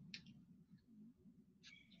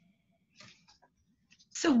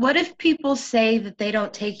 So what if people say that they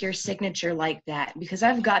don't take your signature like that? Because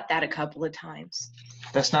I've got that a couple of times.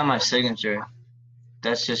 That's not my signature.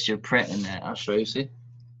 That's just your printing that. I'll show you, see?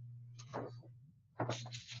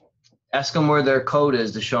 Ask them where their code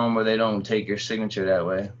is to show them where they don't take your signature that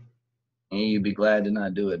way. And you'd be glad to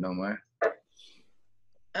not do it no more.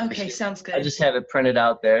 Okay, sounds good. I just have it printed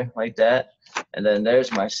out there like that. And then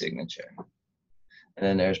there's my signature. And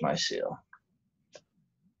then there's my seal.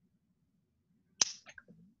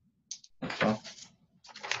 Okay.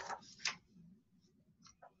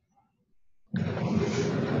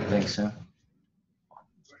 Thanks, sir.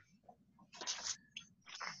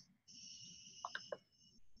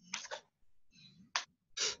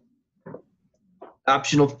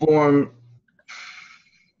 Optional form,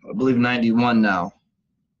 I believe 91 now.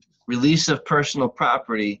 Release of personal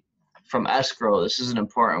property from escrow. This is an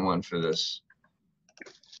important one for this.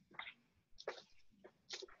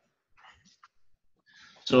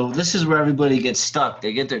 So this is where everybody gets stuck.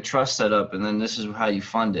 They get their trust set up, and then this is how you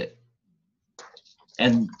fund it.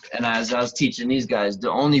 And as I was teaching these guys, the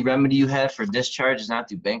only remedy you have for discharge is not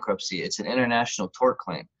through bankruptcy. It's an international tort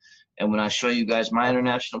claim. And when I show you guys my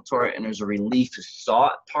international tort, and there's a relief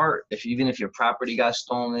sought part, even if your property got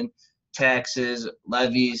stolen, taxes,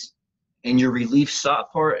 levies, and your relief sought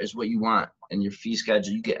part is what you want. And your fee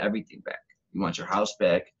schedule, you get everything back. You want your house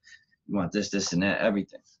back. You want this, and that,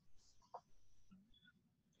 everything.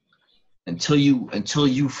 Until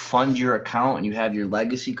you fund your account and you have your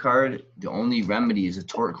legacy card, the only remedy is a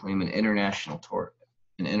tort claim, an international tort,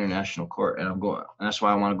 an international court. And that's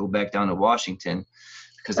why I want to go back down to Washington,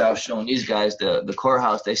 because I was showing these guys the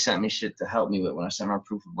courthouse. They sent me shit to help me with when I sent my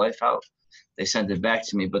proof of life out. They sent it back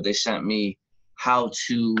to me, but they sent me how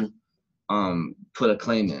to put a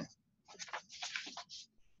claim in.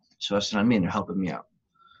 So that's what I mean. They're helping me out.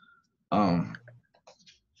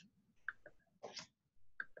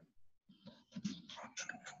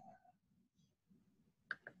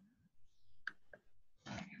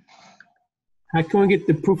 How can we get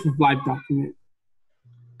the proof of life document?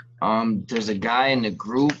 There's a guy in the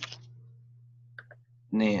group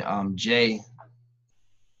named Jay.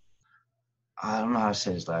 I don't know how to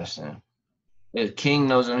say his last name. King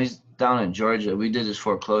knows him. He's down in Georgia. We did his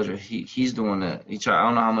foreclosure. He's the one that he charged. I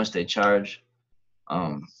don't know how much they charge.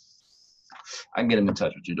 I can get him in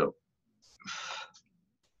touch with you though.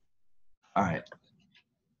 All right.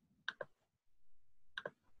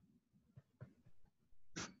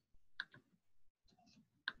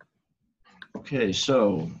 Okay,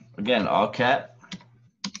 so again, all cap.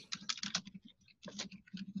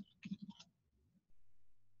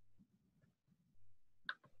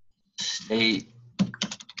 State.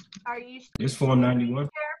 Are you It's 491.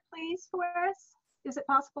 share, please, for us? Is it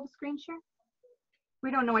possible to screen share?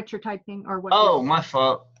 We don't know what you're typing or what. Oh, my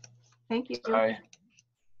fault. Thank you. Sorry.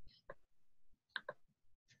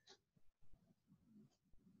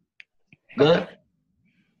 Good.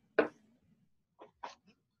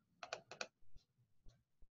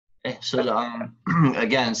 Okay, so the,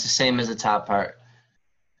 again, it's the same as the top part.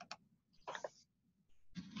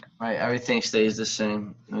 Right, everything stays the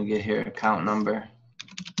same. We'll get here account number.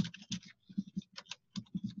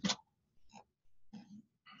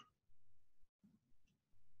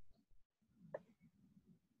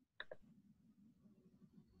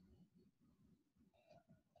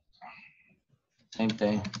 Same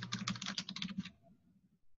thing.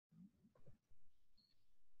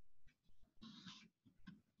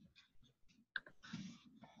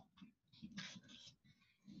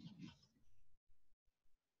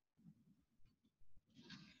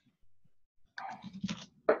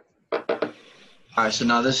 All right, so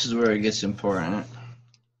now this is where it gets important.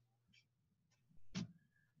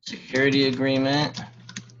 Security agreement.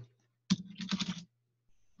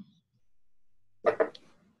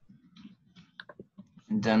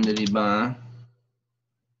 Indemnity bond.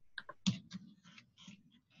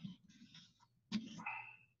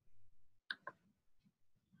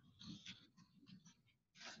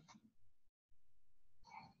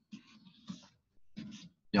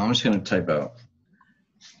 Yeah, I'm just gonna type out.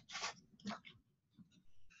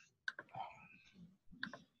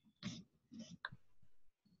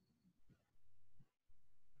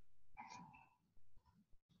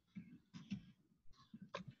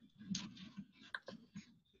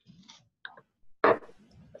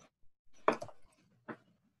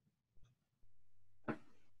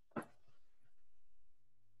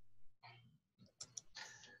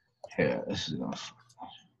 Here, this is enough.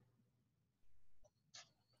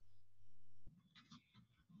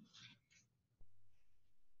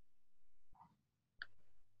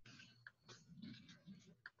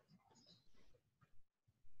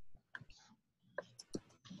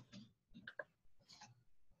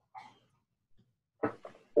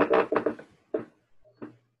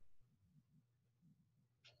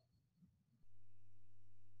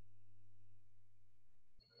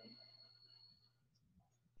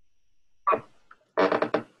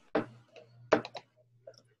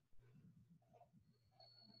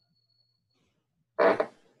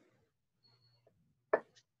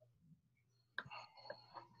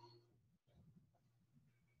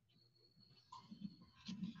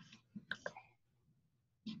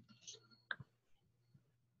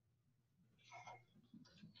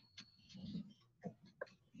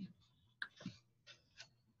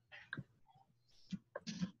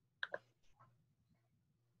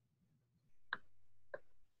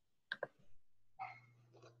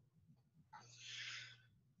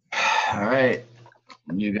 All right,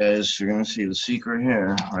 you guys are gonna see the secret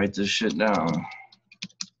here. Write this shit down.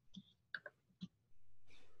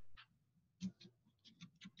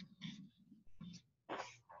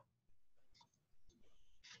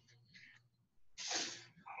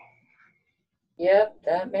 Yep,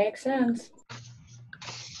 that makes sense.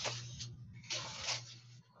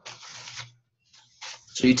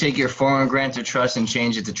 So you take your foreign grantor trust and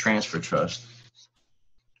change it to transfer trust.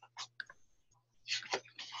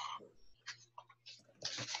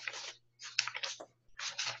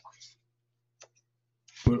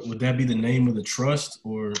 Would that be the name of the trust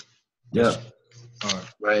or? Yeah. All right.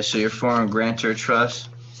 Right, so your foreign grantor trust.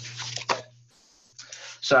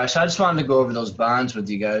 Sorry, so I just wanted to go over those bonds with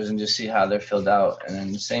you guys and just see how they're filled out. And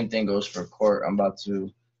then the same thing goes for court. I'm about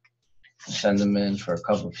to send them in for a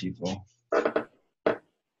couple people.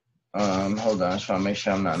 Hold on, I just want to make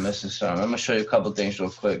sure I'm not missing something. I'm going to show you a couple things real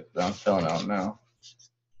quick that I'm filling out now.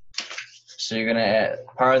 So you're going to add,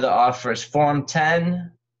 part of the offer is Form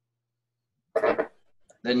 10.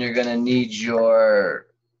 Then you're going to need your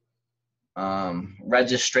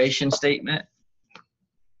registration statement,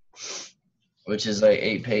 which is like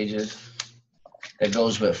 8 pages. That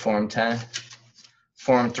goes with Form 10.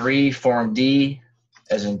 Form 3, Form D,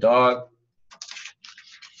 as in dog.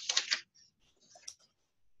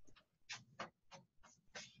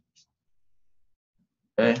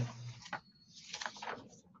 Okay.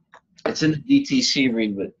 It's in the DTC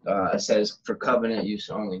read, but it says for covenant use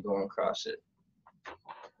only, going across it.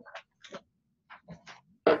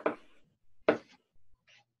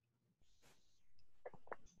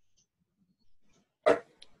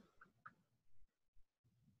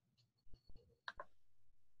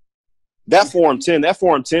 That Form 10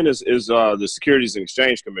 is the Securities and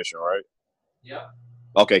Exchange Commission, right? Yeah.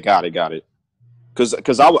 Okay, got it.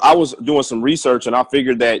 Because I was doing some research and I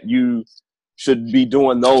figured that you should be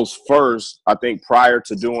doing those first, I think, prior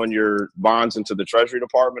to doing your bonds into the Treasury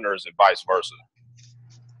Department, or is it vice versa?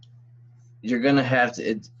 You're gonna have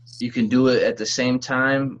to. You can do it at the same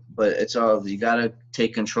time, but it's all you gotta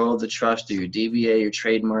take control of the trust, or your DBA, your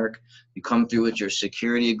trademark. You come through with your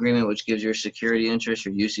security agreement, which gives your security interest,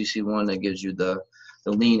 your UCC one that gives you the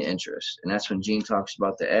lien interest, and that's when Gene talks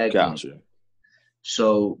about the ag. Gotcha.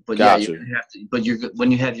 So, but gotcha. Yeah, you're gonna have to. But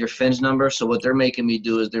when you have your FINS number, so what they're making me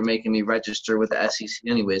do is they're making me register with the SEC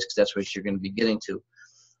anyways, because that's what you're gonna be getting to,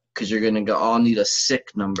 because you're gonna all need a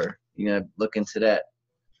SIC number. You're gonna look into that.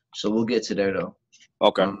 So we'll get to there though.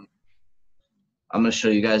 Okay. I'm gonna show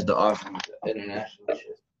you guys the offer international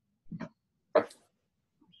shit.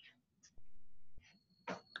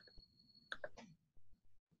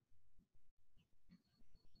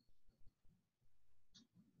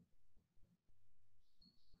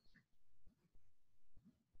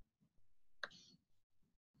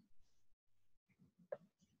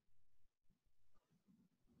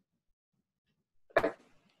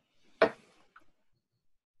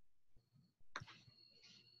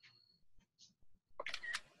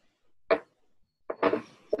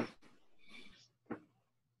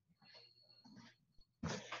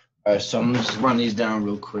 All right, so I'm gonna just run these down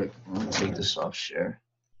real quick. I'm gonna take this off share.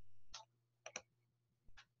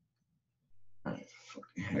 All right,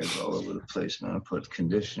 fucking hair's all over the place, man. I put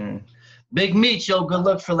conditioner. Big Meech, yo, good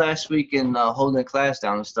luck for last week and holding class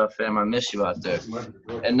down and stuff, fam. I miss you out there.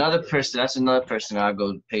 Another person, that's another person I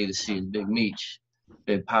go pay to see is Big Meech.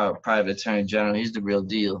 Big private attorney general. He's the real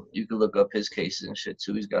deal. You can look up his cases and shit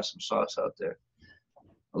too. He's got some sauce out there.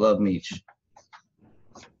 I love Meech.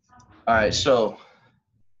 All right, so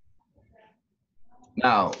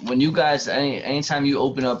now when you guys anytime you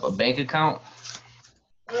open up a bank account,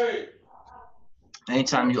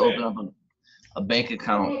 anytime you open up a bank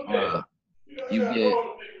account, you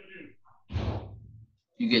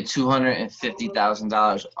get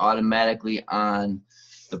 $250,000 automatically on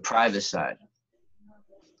the private side.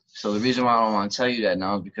 So the reason why I don't want to tell you that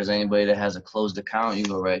now is because anybody that has a closed account, you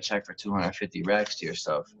go write a check for 250 racks to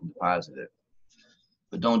yourself and deposit it.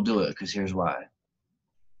 But don't do it, because here's why.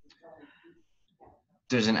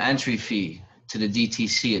 There's an entry fee to the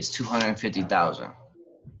DTC. It's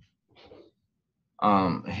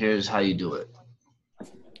 $250,000. Here's how you do it.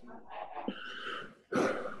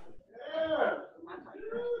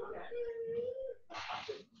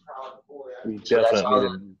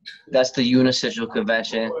 So that's the Unisexual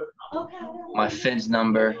Convention. My FINS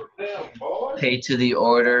number. Pay to the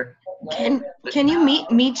order. Can you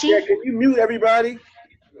meet you? Yeah, can you mute everybody?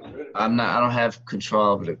 I don't have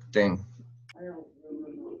control of the thing.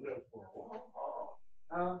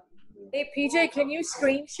 Hey PJ, can you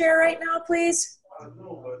screen share right now, please?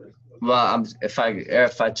 Well, if I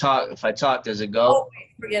talk, does it go? Oh,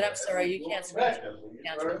 forget. I'm sorry. You can't screen share.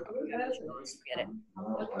 Forget it.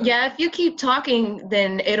 Yeah, if you keep talking,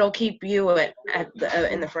 then it'll keep you in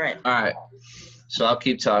the front. All right, so I'll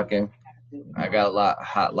keep talking. I got a lot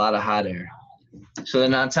of hot air. So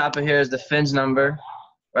then on top of here is the FINS number,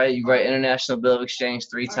 right? You write International Bill of Exchange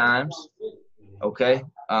 3 times, okay?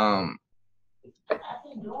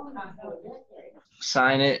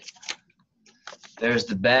 Sign it. There's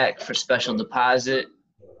the back for special deposit.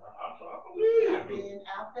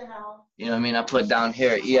 You know what I mean? I put down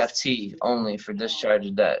here EFT only for discharge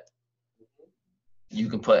of debt. You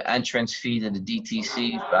can put entrance fee to the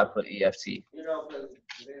DTC, but I put EFT.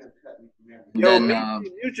 Yo, Then,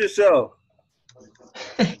 mute yourself.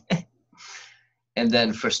 and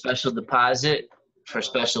then for special deposit, for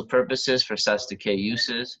special purposes, for such decay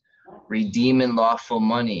uses, redeeming lawful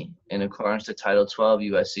money in accordance to Title 12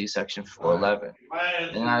 U.S.C. Section 411.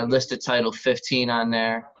 And I listed Title 15 on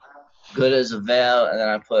there, good as avail, and then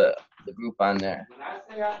I put the group on there.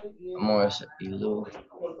 Morris,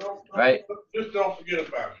 right? Just don't forget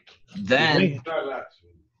about it.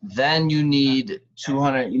 Then you need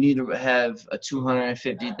 $200. You need to have a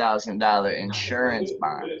 $250,000 insurance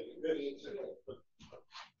bond.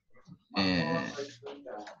 and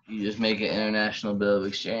you just make an international bill of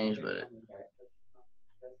exchange with it.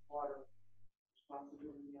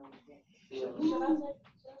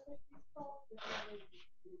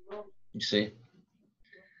 You see,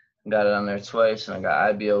 got it on there twice, and I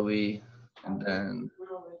got IBOE, and then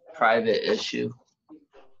private issue,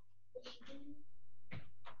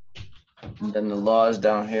 and then the laws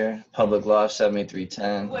down here: public law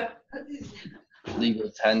 7310,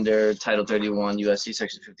 legal tender, Title 31, USC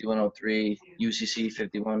Section 5103, UCC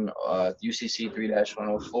 51, UCC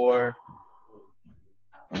 3-104.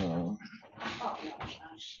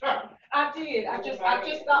 I did. I just thought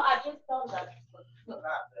that.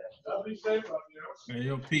 Hey,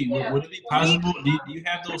 yo, Pete, would it be possible? Do you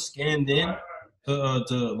have those scanned in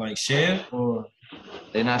to like share, or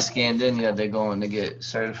they're not scanned in yet? They're going to get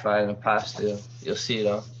certified in apostille. You'll see it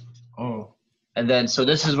all. Oh. And then, so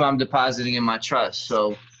this is what I'm depositing in my trust.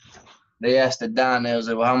 So they asked the Don, they was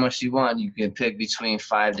like, well, how much do you want? You can pick between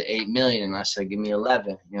 5 to 8 million. And I said, give me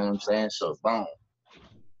 11. You know what I'm saying? So boom.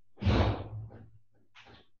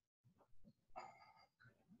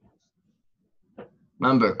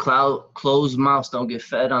 Remember, closed mouths don't get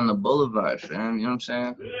fed on the boulevard, fam. You know what I'm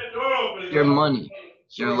saying? Your money.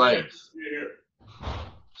 It's your life.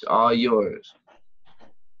 It's all yours.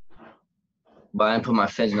 But I didn't put my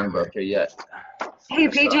FinCEN number up here yet. Hey,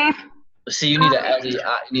 PJ. See, you need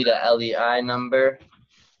a LEI number.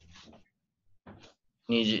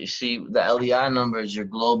 You see, the LEI number is your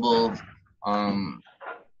global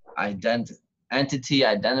entity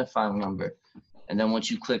identifying number. And then once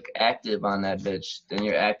you click active on that bitch, then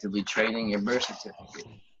you're actively trading your birth certificate.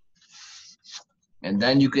 And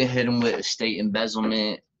then you can hit them with estate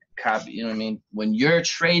embezzlement, copy, you know what I mean? When you're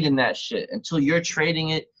trading that shit, until you're trading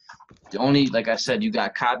it, the only, like I said, you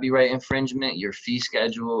got copyright infringement, your fee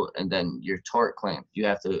schedule, and then your tort claim. You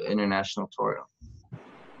have to international tort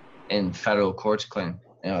and federal courts claim.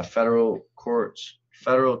 Federal tort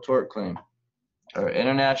claim, or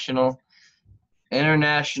international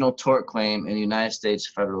tort claim in the United States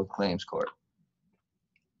Federal Claims Court.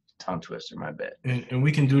 Tongue twister, my bad. And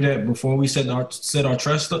we can do that before we set our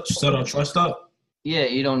trust up. Yeah,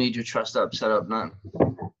 you don't need your trust up, set up none.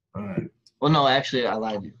 All right. Well, no, actually, I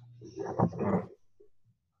lied to you.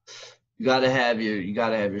 You gotta have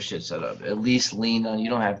your shit set up. At least leaned on. You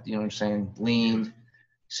don't have to, you know what I'm saying? Leaned,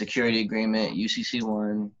 security agreement,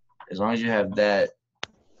 UCC1. As long as you have that,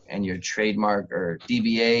 and your trademark or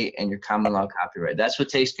DBA and your common law copyright. That's what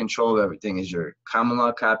takes control of everything, is your common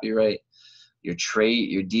law copyright, your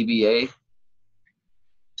DBA,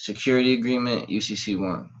 security agreement,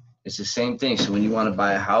 UCC1. It's the same thing. So when you want to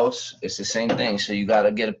buy a house, it's the same thing. So you got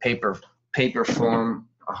to get a paper form,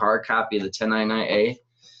 a hard copy of the 1099A.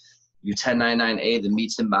 You 1099A the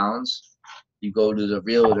meets and bounds. You go to the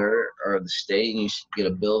realtor or the state and you get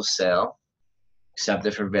a bill of sale. Accept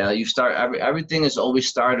it for value. You start everything is always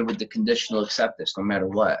started with the conditional acceptance, no matter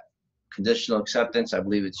what. Conditional acceptance, I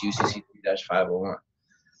believe it's UCC 3-501.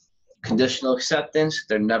 Conditional acceptance,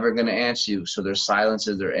 they're never going to answer you, so their silence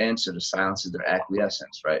is their answer. The silence is their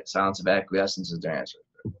acquiescence, right? Silence of acquiescence is their answer.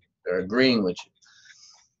 They're agreeing with you.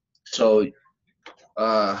 So,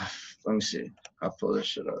 let me see. I'll pull this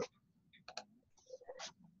shit up.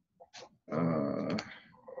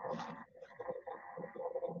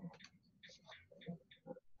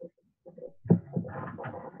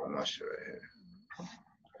 I'm not sure right here.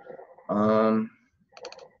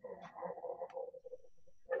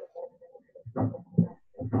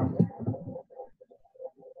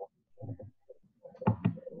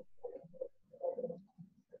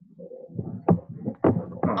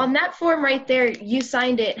 On that form right there, you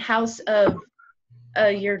signed it house of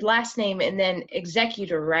your last name and then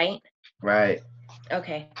executor, right? Right.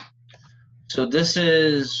 Okay. So this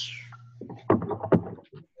is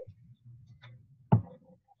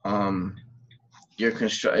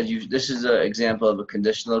this is an example of a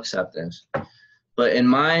conditional acceptance. But in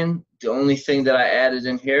mine, the only thing that I added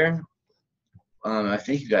in here, I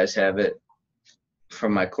think you guys have it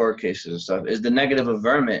from my court cases and stuff, is the negative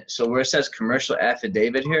averment. So where it says commercial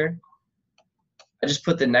affidavit here, I just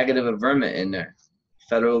put the negative averment in there.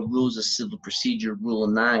 Federal Rules of Civil Procedure Rule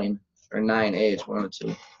 9 or 9A, it's one of the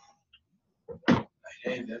two.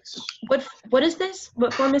 Hey, that's What is this?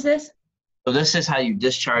 What form is this? So this is how you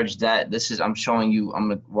discharge that. I'm showing you,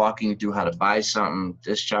 I'm walking you through how to buy something,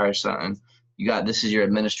 discharge something. This is your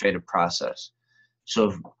administrative process.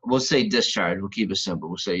 So we'll say discharge, we'll keep it simple.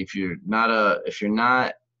 We'll say if you're not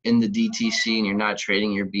in the DTC and you're not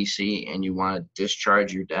trading your BC and you want to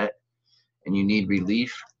discharge your debt and you need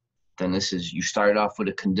relief, then you start off with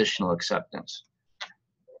a conditional acceptance.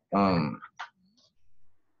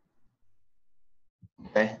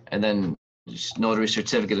 Okay, and then just notary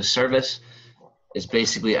certificate of service is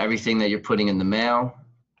basically everything that you're putting in the mail.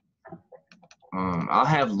 I'll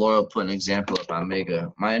have Laurel put an example up on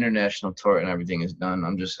Mega. My international tort and everything is done.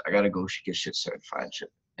 I gotta go get shit certified and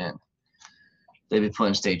shit. And they be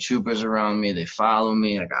putting state troopers around me. They follow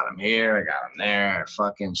me. I got them here. I got them there.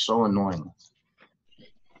 Fucking so annoying.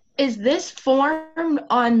 Is this form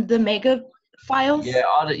on the Mega files? Yeah,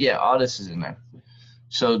 all this is in there.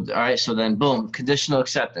 So, all right, so then boom, conditional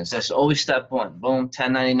acceptance. That's always step one. Boom,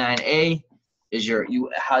 1099A is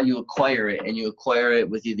how you acquire it, and you acquire it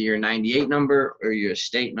with either your 98 number or your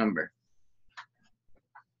state number.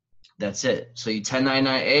 That's it. So you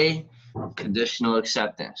 1099A, conditional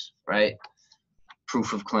acceptance, right?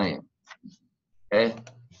 Proof of claim. Okay?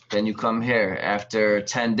 Then you come here after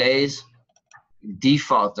 10 days,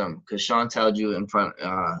 default them, because Sean told you in front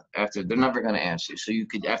after they're never going to answer you. So you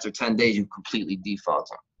could, after 10 days, you completely default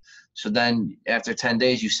them. So then after 10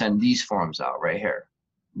 days, you send these forms out right here.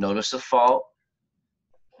 Notice of fault,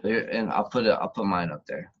 and I'll put mine up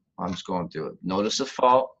there. I'm just going through it. Notice of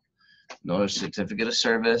fault, notice certificate of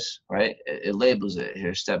service, right? It labels it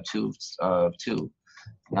here. Step 2 of 2.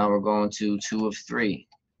 Now we're going to 2 of 3.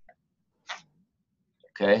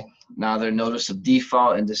 Okay. Now they're notice of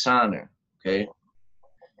default and dishonor. Okay.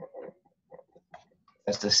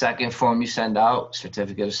 That's the second form you send out,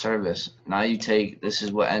 certificate of service. Now you take, this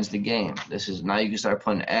is what ends the game. Now you can start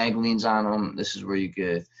putting ag liens on them. This is where you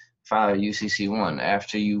could file a UCC1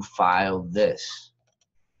 after you file this.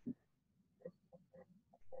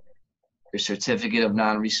 Your certificate of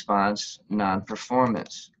non-response,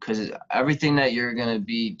 non-performance. Because everything that you're going to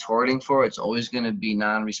be torting for, it's always going to be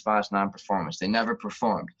non-response, non-performance. They never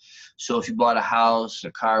performed. So if you bought a house,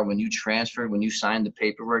 a car, when you transferred, when you signed the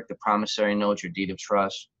paperwork, the promissory note, your deed of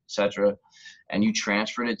trust, etc., and you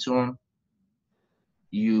transferred it to them,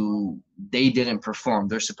 they didn't perform.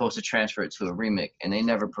 They're supposed to transfer it to a remake, and they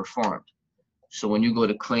never performed. So when you go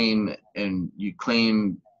to claim and you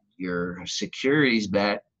claim your securities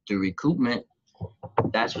back through recoupment,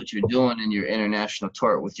 that's what you're doing in your international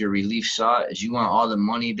tort with your relief sought, is you want all the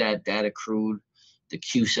money that accrued, the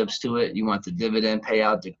Q-subs to it. You want the dividend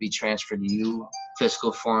payout to be transferred to you,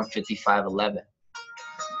 fiscal form 5511.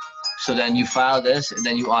 So then you file this, and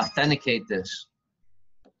then you authenticate this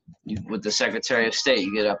with the Secretary of State.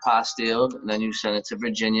 You get it apostilled, and then you send it to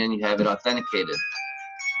Virginia, and you have it authenticated.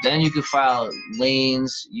 Then you can file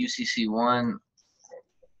liens, UCC1,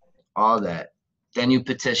 all that. Then you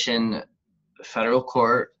petition the federal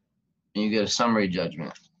court, and you get a summary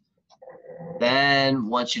judgment. Then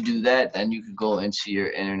once you do that, then you could go into your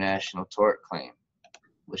international tort claim,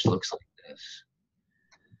 which looks like this.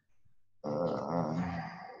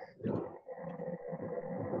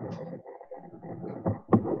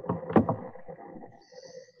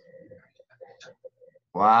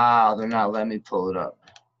 Wow, they're not letting me pull it up.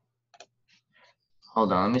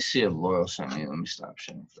 Hold on, let me see if Laurel sent me. Let me stop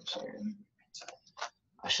sharing for a second.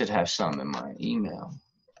 I should have some in my email.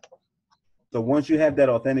 So once you have that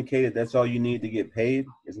authenticated, that's all you need to get paid,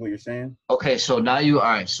 is what you're saying? Okay, so now all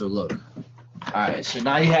right, so look. All right, so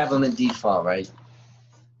now you have them in default, right?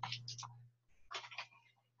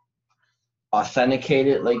 Authenticate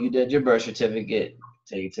it like you did your birth certificate.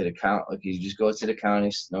 Take it to the county. Like you just go to the county,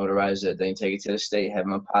 notarize it, then you take it to the state, have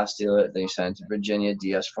them apostille it, then you send it to Virginia,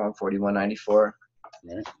 DS Form 4194.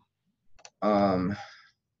 Right.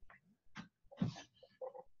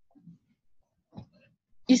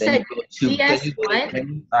 You said DS what?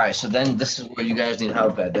 All right, so then this is where you guys need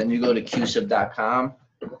help at. Then you go to QSIP.com,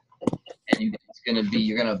 and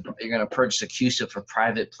you're gonna purchase a QSIP for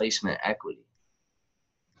private placement equity.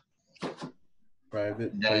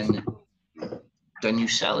 Private. Then you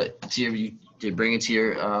sell it to you bring it to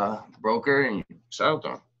your broker and you sell it to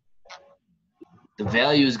them. The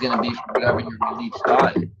value is gonna be for whatever your relief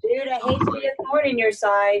thought. Dude, I hate to be a thorn in your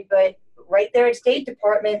side, but right there at State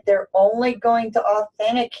Department, they're only going to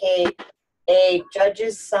authenticate a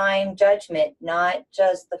judge's signed judgment, not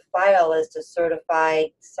just the file as a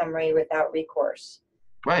certified summary without recourse.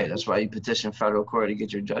 Right, that's why you petition federal court to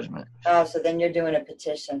get your judgment. Oh, so then you're doing a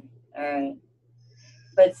petition. All right.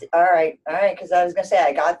 But all right, because I was gonna say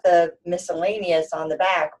I got the miscellaneous on the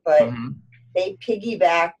back, but they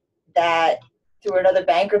piggyback that through another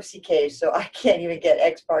bankruptcy case, so I can't even get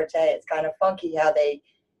ex parte. It's kind of funky how they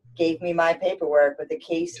gave me my paperwork with the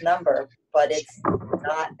case number, but it's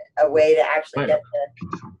not a way to actually get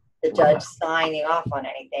the judge signing off on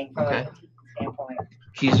anything from a standpoint.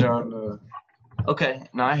 Keys are on the. Okay,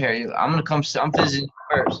 no, I hear you. I'm visiting you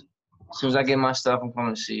first. As soon as I get my stuff, I'm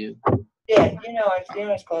coming to see you. Yeah,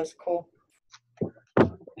 it's close. Cool.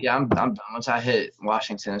 Yeah, I'm done. Once I hit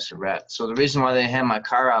Washington, it's a wrap. So the reason why they didn't hand my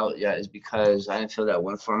car out yet is because I didn't fill that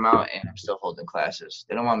one form out, and I'm still holding classes.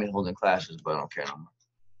 They don't want me holding classes, but I don't care no more.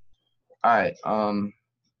 All right.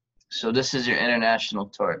 So this is your international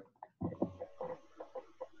tort.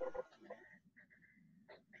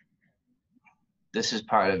 This is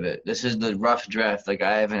part of it. This is the rough draft. Like,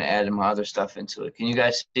 I haven't added my other stuff into it. Can you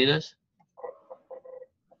guys see this?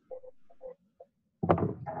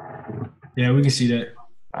 Yeah, we can see that.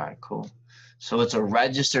 All right, cool. So it's a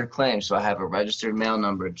registered claim. So I have a registered mail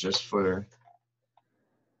number just for,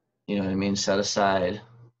 you know what I mean, set aside.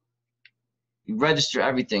 You register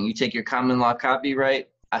everything. You take your common law copyright.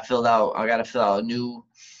 I got to fill out a new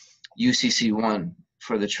UCC1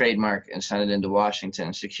 for the trademark and send it into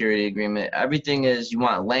Washington. Security agreement. Everything is, you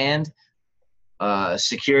want land,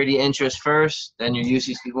 security interest first, then your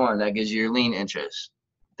UCC1. That gives you your lien interest.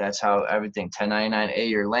 That's how everything, 1099A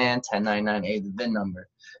your land, 1099A the VIN number.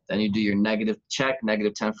 Then you do your negative check,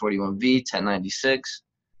 negative 1041V, 1096.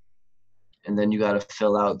 And then you got to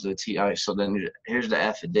fill out the TI. So then here's the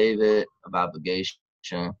affidavit of obligation.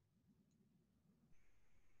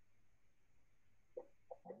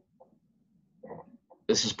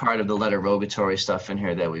 This is part of the letter rogatory stuff in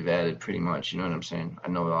here that we've added pretty much. You know what I'm saying? I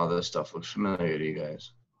know all this stuff looks familiar to you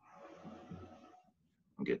guys.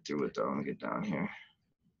 I'll get through it though. Let me get down here.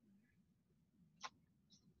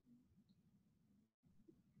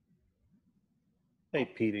 Hey,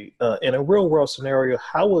 Petey, in a real world scenario,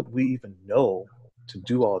 how would we even know to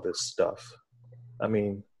do all this stuff? I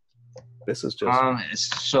mean, this is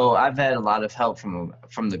just. So I've had a lot of help from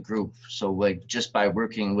the group. So like just by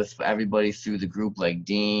working with everybody through the group, like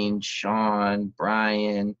Dean, Sean,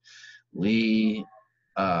 Brian, Lee,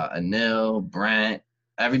 Anil, Brent,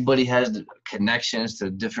 everybody has connections to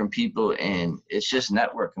different people, and it's just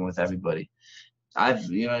networking with everybody.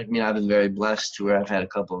 You know what I mean? I've been very blessed to where I've had a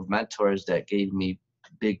couple of mentors that gave me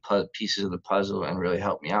big pieces of the puzzle and really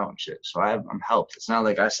helped me out and shit. So I'm helped. It's not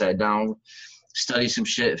like I sat down, studied some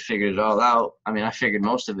shit, figured it all out. I mean, I figured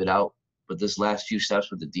most of it out, but this last few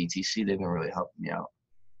steps with the DTC, they've been really helping me out.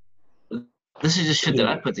 This is just shit that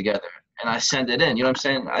I put together, and I send it in. You know what I'm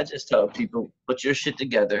saying? I just tell people, put your shit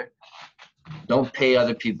together. Don't pay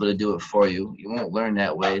other people to do it for you. You won't learn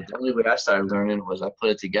that way. The only way I started learning was I put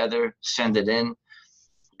it together, send it in,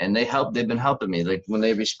 and they've been helping me. Like when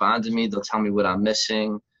they respond to me, they'll tell me what I'm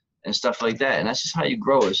missing and stuff like that. And that's just how you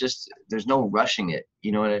grow. It's just, there's no rushing it.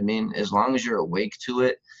 You know what I mean? As long as you're awake to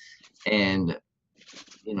it. And,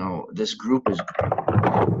 you know, this group is a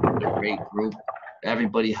great group.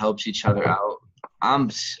 Everybody helps each other out. I'm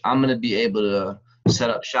going to be able to set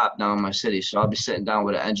up shop now in my city. So I'll be sitting down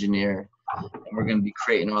with an engineer, and we're going to be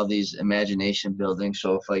creating all these imagination buildings.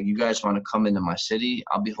 So if like you guys want to come into my city,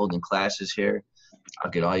 I'll be holding classes here.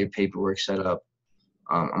 I'll get all your paperwork set up.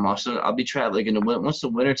 I'll be traveling. Once the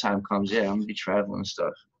winter time comes, yeah, I'm gonna be traveling and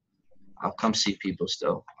stuff. I'll come see people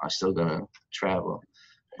still. I'm still gonna travel,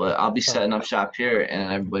 but I'll be setting up shop here,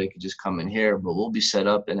 and everybody can just come in here. But we'll be set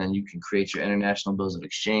up, and then you can create your international bills of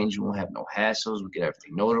exchange. You won't have no hassles. We'll get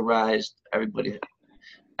everything notarized.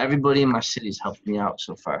 Everybody in my city's helped me out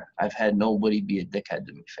so far. I've had nobody be a dickhead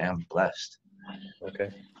to me, fam. I'm blessed.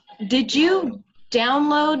 Okay. Did you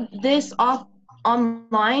download this off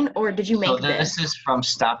online, or did you make this? This is from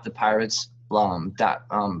stopthepirates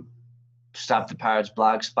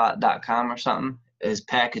blogspot.com or something. His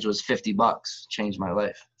package was $50. Changed my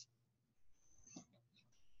life.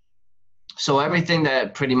 So everything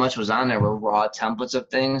that pretty much was on there were raw templates of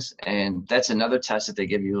things, and that's another test that they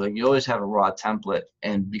give you. Like you always have a raw template,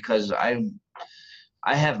 and because I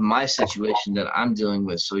have my situation that I'm dealing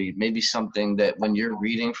with, so maybe something that when you're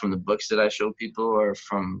reading from the books that I show people or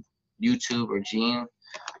from YouTube or Gene,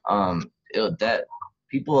 that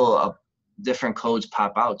people different codes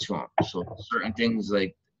pop out to them. So certain things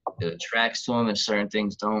like it attracts to them, and certain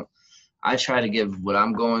things don't. I try to give what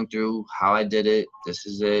I'm going through, how I did it. This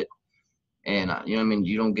is it, and you know what I mean.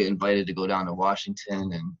 You don't get invited to go down to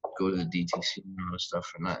Washington and go to the DTC and all this stuff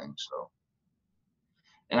for nothing. So,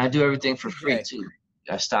 and I do everything for free too.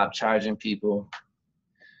 I stopped charging people.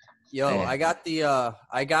 Yo, I got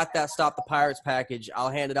that Stop the Pirates package. I'll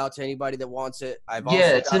hand it out to anybody that wants it.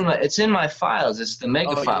 It's in my files. It's the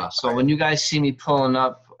mega file. So when you guys see me pulling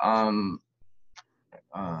up,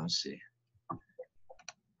 let's see,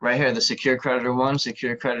 right here, the Secure Creditor 1,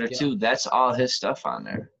 Secure Creditor 2. That's all his stuff on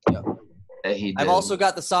there. Yep. That he did. I've also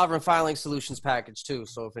got the Sovereign Filing Solutions package too.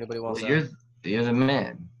 So if anybody wants that, you're the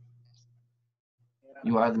man.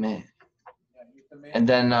 You are the man. And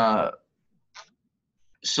then.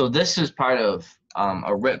 So this is part of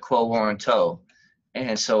a writ quo warranto.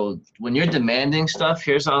 And so when you're demanding stuff,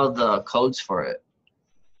 here's all the codes for it.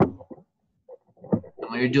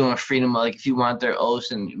 when you're doing a freedom, like if you want their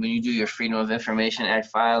oaths and when you do your Freedom of Information Act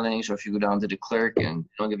filings, or if you go down to the clerk and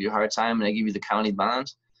don't give you a hard time and they give you the county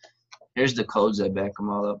bonds, here's the codes that back them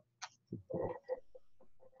all up.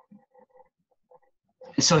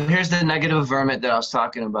 And so here's the negative vermin that I was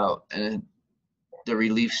talking about and the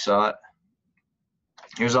relief sought.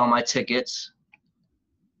 Here's all my tickets.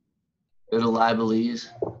 Go to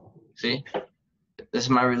liabilities. See? This is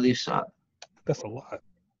my relief sought. That's a lot.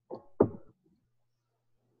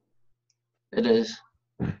 It is.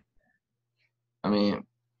 I mean,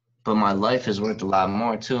 but my life is worth a lot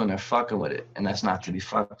more too, and they're fucking with it, and that's not to be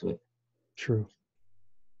fucked with. True.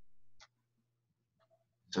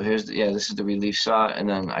 So here's this is the relief sought, and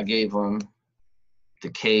then I gave them the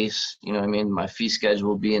case. You know what I mean? My fee schedule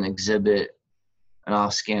will be an exhibit, and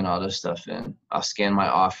I'll scan all this stuff in. I'll scan my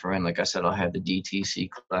offer in. Like I said, I'll have the DTC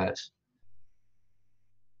class.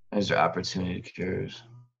 There's their opportunity cures.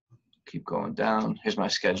 Keep going down. Here's my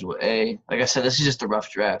Schedule A. Like I said, this is just a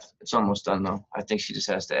rough draft. It's almost done, though. I think she just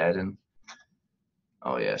has to add in.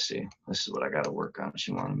 Oh, yeah, see. This is what I got to work on.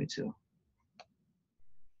 She wanted me to.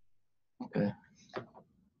 Okay.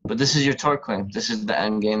 But this is your tort claim. This is the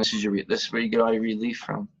end game. This is where you get all your relief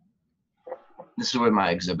from. This is where my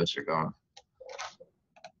exhibits are going.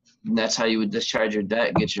 And that's how you would discharge your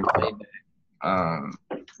debt, get your money back.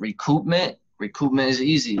 Recoupment. Recoupment is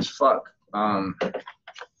easy as fuck.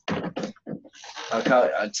 I'll call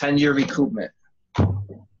it a 10-year recoupment.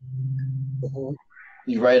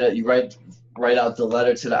 You write out the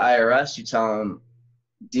letter to the IRS. You tell them,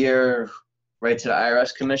 dear, write to the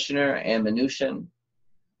IRS commissioner and Mnuchin.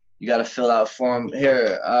 You got to fill out form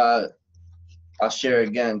here. I'll share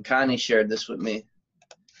again. Connie shared this with me.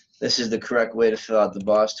 This is the correct way to fill out the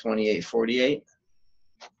boss 2848.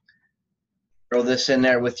 Throw this in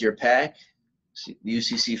there with your PAC,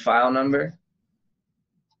 UCC file number.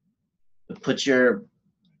 Put your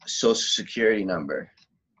social security number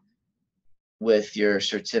with your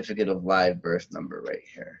certificate of live birth number right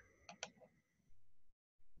here.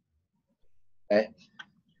 Okay.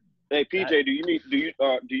 Hey PJ, do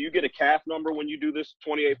you get a CAF number when you do this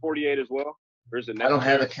 2848 as well, or is it necessary? I don't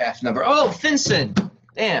have a CAF number. Oh, FinCEN.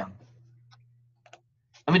 Damn.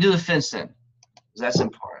 Let me do the FinCEN. That's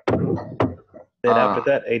important. Then after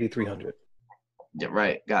that, 8300. Yeah,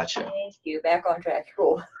 right. Gotcha. Thank you. Back on track.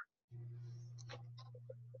 Cool.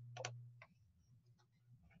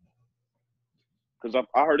 Because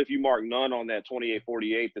I heard if you mark none on that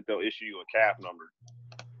 2848, that they'll issue you a CAF number.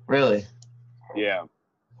 Really? Yeah.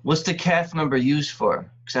 What's the CAF number used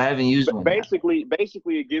for? Because I haven't used one. Basically,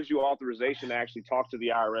 it gives you authorization to actually talk to the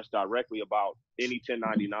IRS directly about any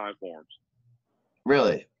 1099 forms.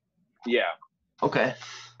 Really? Yeah. Okay.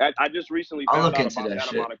 I just recently found out about that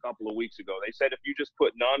shit. amount a couple of weeks ago. They said if you just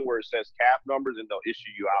put none where it says CAF numbers, then they'll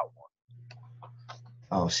issue you out one.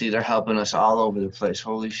 Oh, see, they're helping us all over the place.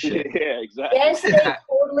 Holy shit. Yeah, exactly. Yes, they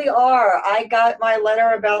totally are. I got my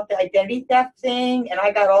letter about the identity theft thing, and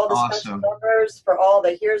I got all the special numbers for all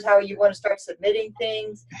the, here's how you want to start submitting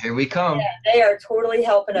things. Here we come. Yeah, they are totally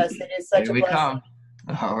helping us. It is such a blessing. Come.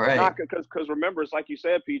 All right. Because remember, it's like you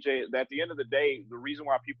said, PJ, at the end of the day, the reason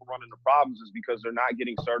why people run into problems is because they're not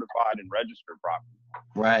getting certified and registered properly.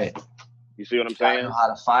 Right. You see what I'm I saying? know how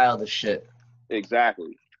to file the shit.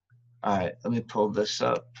 Exactly. All right, let me pull this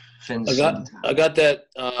up. I got that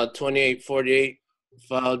 2848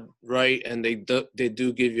 filed right, and they do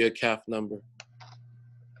give you a CAF number.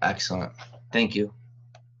 Excellent. Thank you.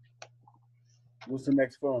 What's the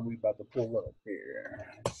next phone we about to pull up here?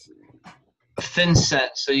 Let's see. FinCEN.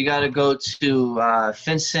 So you got to go to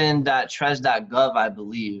fincen.tres.gov, I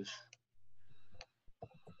believe.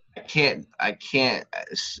 I can't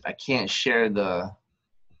share the.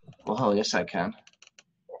 Well, hell, yes, I can.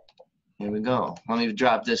 Here we go. Let me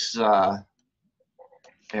drop this. Here,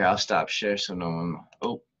 I'll stop share so no one.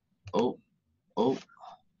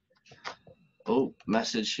 Oh,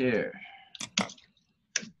 message here.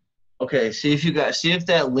 Okay, see if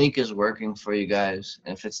that link is working for you guys.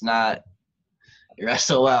 If it's not, you're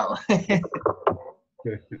SOL.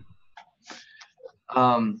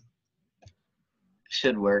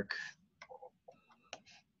 Should work.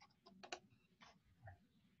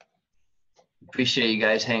 Appreciate you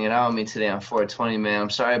guys hanging out with me today on 420, man. I'm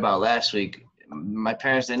sorry about last week. My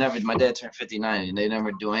parents, my dad turned 59, and they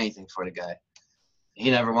never do anything for the guy. He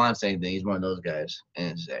never wants anything. He's one of those guys.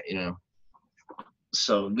 And,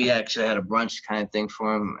 so we actually had a brunch kind of thing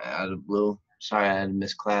for him out of the blue. Sorry I had to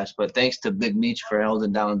miss class, but thanks to Big Meech for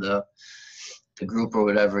holding down the group or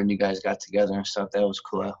whatever, and you guys got together and stuff. That was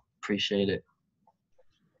cool. I appreciate it.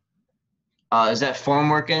 Is that form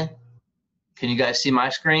working? Can you guys see my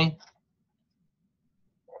screen?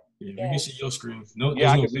 Yeah, we can see your screen. No,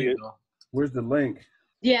 Yeah, I there's can no see link it. though. Where's the link?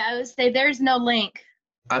 Yeah, I would say there's no link.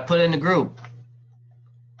 I put it in the group.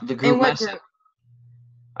 The group In what message. group?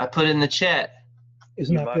 I put it in the chat. It's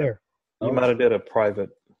You not might there. You might have did a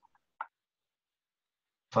private.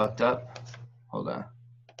 Fucked up. Hold on.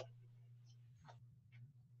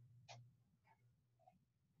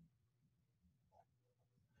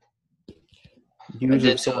 I Usually did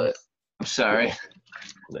if do someone. it. I'm sorry.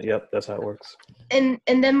 Yep, that's how it works. And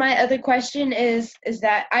then my other question is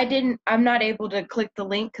that I'm not able to click the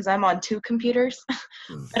link because I'm on 2 computers,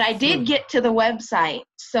 but I did get to the website,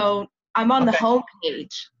 so I'm on the home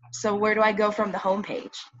page. So where do I go from the home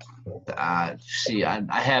page? See, I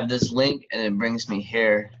have this link and it brings me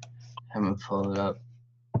here. I'm gonna pull it up.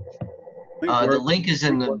 The link is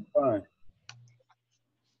in the.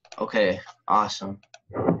 Okay, awesome.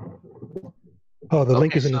 Oh, the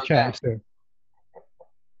link is in the chat. It's there.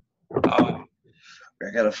 Oh,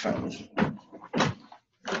 I gotta find this.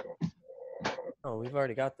 Oh, we've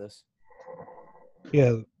already got this.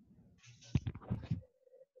 Yeah.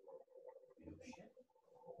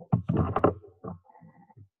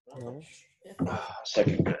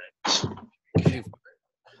 Second.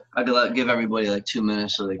 I could give everybody like 2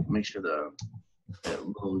 minutes so they can make sure it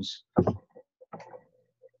loads.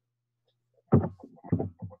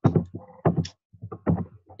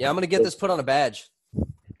 Yeah, I'm gonna get this put on a badge.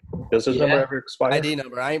 Does this number ever expire? ID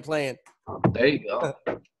number. I ain't playing. There you go.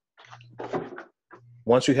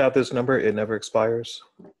 Once you have this number, it never expires.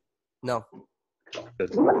 No.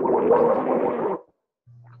 Good.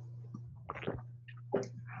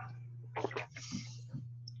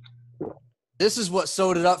 This is what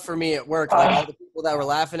sewed it up for me at work. Like all the people that were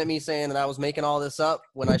laughing at me saying that I was making all this up,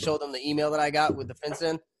 when I showed them the email that I got with the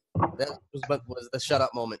FinCEN, that was the shut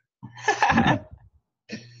up moment.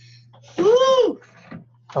 Woo!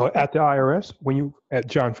 Oh, at the IRS when you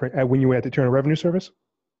when you were at the Internal Revenue Service.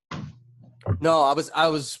 No, I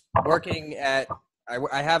was working at.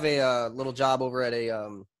 I have a little job over at a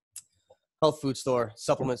health food store,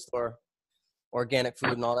 supplement store, organic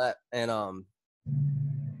food and all that. And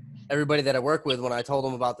everybody that I work with, when I told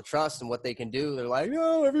them about the trust and what they can do, they're like,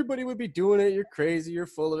 "No, everybody would be doing it. You're crazy. You're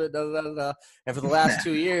full of it." Da, da, da, da. And for the last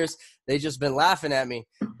 2 years, they just been laughing at me.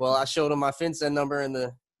 Well, I showed them my FinCEN number and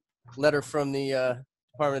the letter from the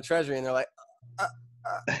Department of Treasury, and they're like,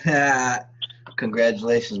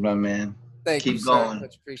 Congratulations, my man. Thank you, Keep sir. going.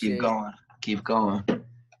 Much appreciated. Keep going. Keep going.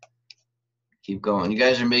 Keep going. You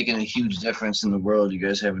guys are making a huge difference in the world. You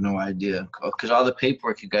guys have no idea. Because all the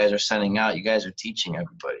paperwork you guys are sending out, you guys are teaching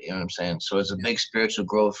everybody. You know what I'm saying? So it's a big spiritual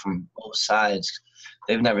growth from both sides.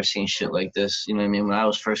 They've never seen shit like this. You know what I mean? When I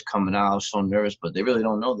was first coming out, I was so nervous, but they really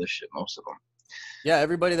don't know this shit, most of them. Yeah,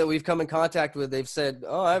 everybody that we've come in contact with, they've said,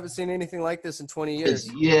 "Oh, I haven't seen anything like this in 20 years."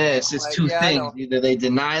 It's like, two yeah, things. Either they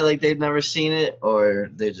deny like they've never seen it,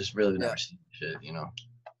 or they just really never seen shit, you know?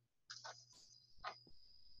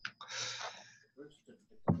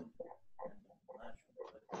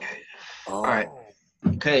 All right.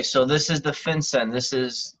 Okay, so this is the FinCEN. This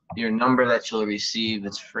is your number that you'll receive.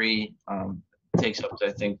 It's free. It takes up to,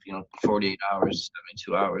 I think, 48 hours,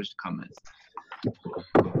 72 hours to come in.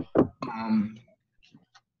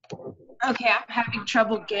 Okay, I'm having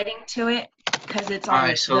trouble getting to it because it's on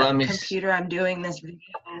the computer I'm doing this video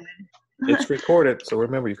on. It's recorded, so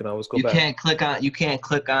remember, you can always go back. You can't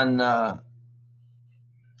click on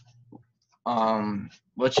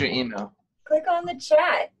what's your email? Click on the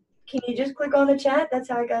chat. Can you just click on the chat? That's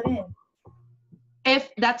how I got in. If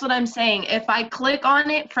that's what I'm saying, if I click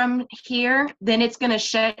on it from here, then it's gonna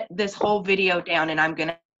shut this whole video down, and I'm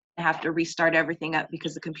gonna have to restart everything up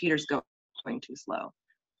because the computer's going too slow.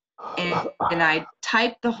 And I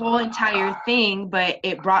typed the whole entire thing, but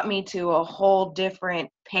it brought me to a whole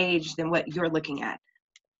different page than what you're looking at.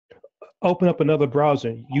 Open up another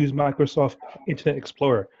browser. Use Microsoft Internet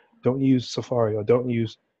Explorer. Don't use Safari or don't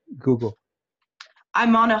use Google.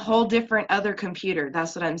 I'm on a whole different other computer.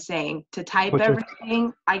 That's what I'm saying. To type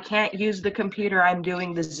everything, I can't use the computer I'm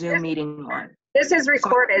doing the Zoom meeting on. This is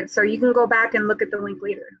recorded, so you can go back and look at the link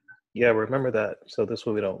later. Yeah, remember that. So this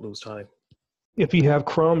way we don't lose time. If you have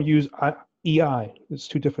Chrome, use EI. It's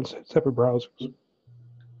two different separate browsers.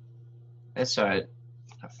 That's all right.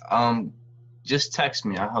 Just text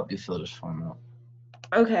me. I'll help you fill this form out.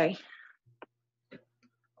 Okay.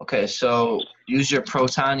 Okay, so use your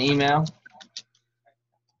Proton email.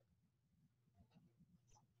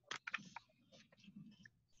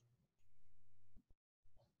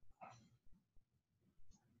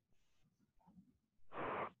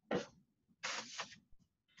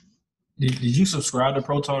 Did you subscribe to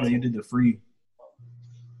Proton or you did the free?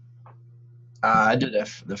 I did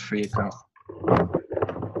the free account.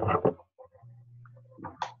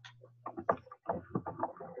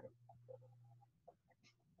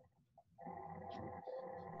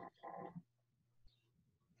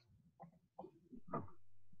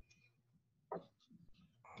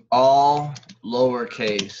 All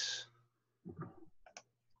lowercase.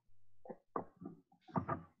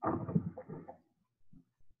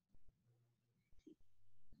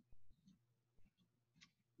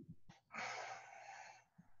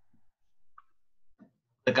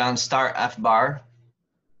 Click on Start F bar.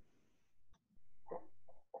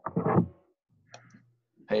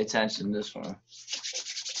 Pay attention to this one.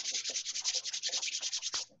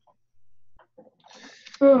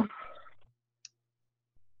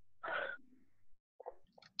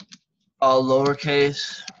 All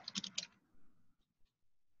lowercase.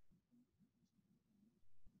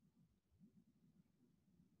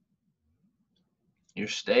 Your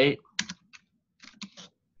state.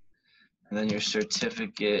 And then your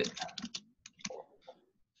certificate.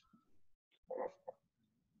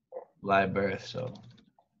 Live birth, so.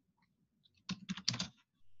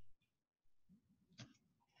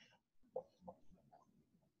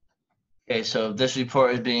 Okay, so if this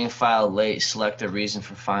report is being filed late, select the reason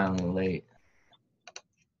for filing late.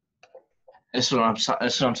 This is what I'm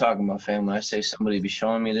talking about, family. I say somebody be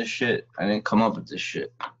showing me this shit. I didn't come up with this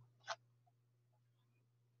shit.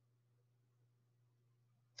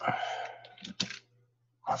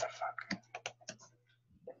 Motherfucker.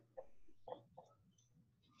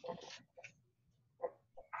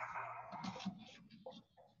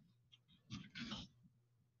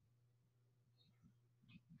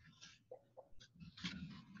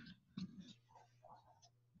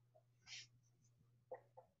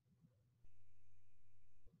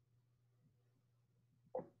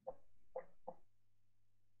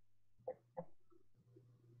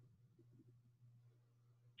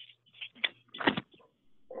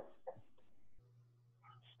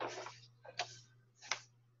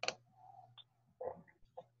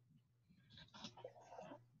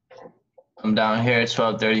 I'm down here at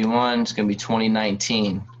 1231. It's going to be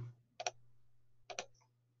 2019.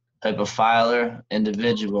 Type of filer,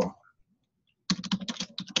 individual.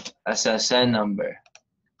 SSN number.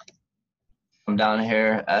 I'm down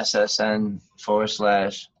here,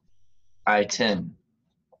 SSN/I10.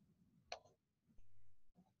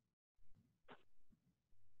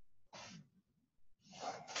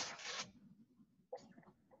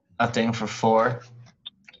 Nothing for 4.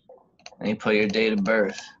 And you put your date of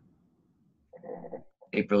birth.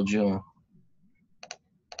 April, June.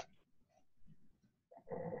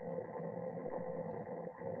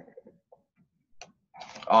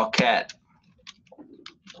 All cat.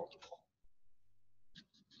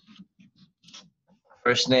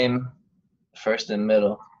 First name, first and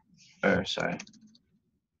middle. Sorry.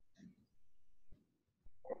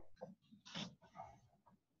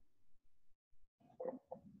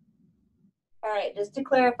 All right, just to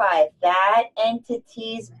clarify, that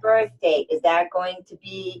entity's birth date, is that going to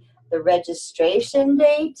be the registration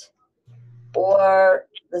date or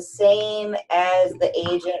the same as the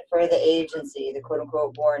agent for the agency, the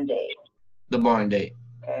quote-unquote born date? The born date.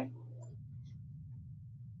 Okay.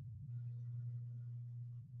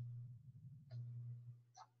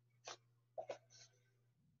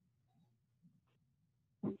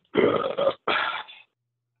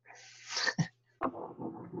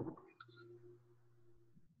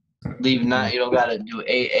 Leave not, you don't gotta do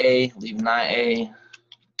AA, leave not A.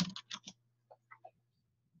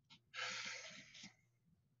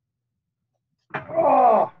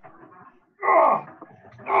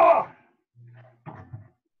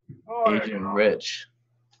 Agent Rich.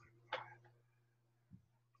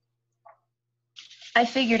 I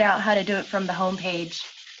figured out how to do it from the home page.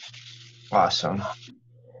 Awesome.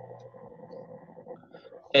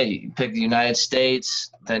 Hey, you pick the United States,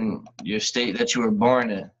 then your state that you were born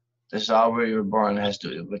in. This is all where you were born. It has to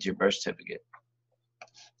do with your birth certificate.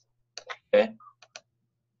 Okay?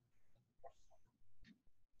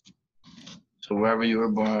 So wherever you were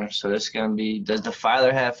born. So this is going to be, does the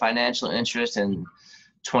filer have financial interest in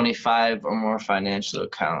 25 or more financial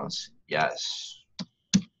accounts? Yes.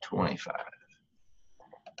 25.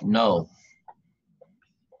 No.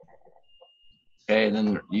 Okay,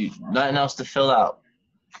 then you nothing else to fill out.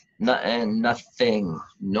 Nothing, no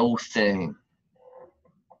thing.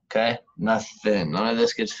 Okay, nothing. None of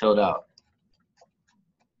this gets filled out.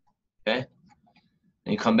 Okay,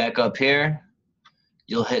 and you come back up here.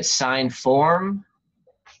 You'll hit sign form,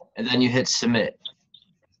 and then you hit submit.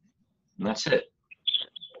 And that's it.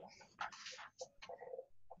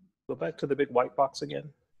 Go back to the big white box again.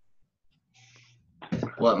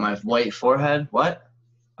 What, my white forehead? What?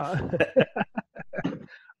 I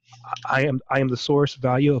am the source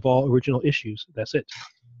value of all original issues. That's it.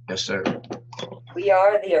 Yes, sir. We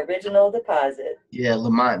are the original deposit. Yeah,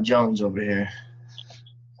 Lamont Jones over here.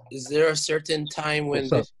 Is there a certain time when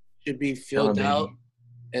What's up? this should be filled Hello, out? baby.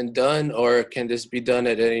 and done, or can this be done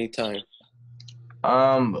at any time?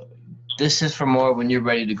 This is for more when you're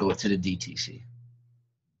ready to go to the DTC.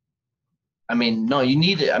 I mean, no, you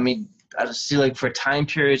need it. I mean, I just see like for time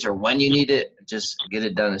periods or when you need it, just get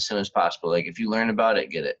it done as soon as possible. Like if you learn about it,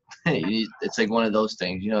 get it. It's like one of those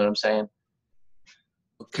things. You know what I'm saying?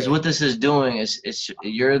 Because what this is doing is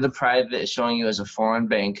you're the private. It's showing you as a foreign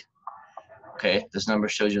bank. Okay, this number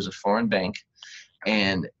shows you as a foreign bank,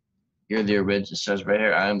 and you're the original. It says right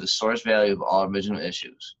here, I am the source value of all original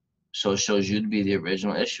issues. So it shows you to be the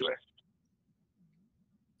original issuer.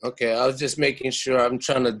 Okay, I was just making sure. I'm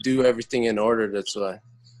trying to do everything in order. That's why.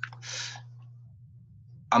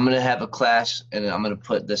 I'm gonna have a class, and I'm gonna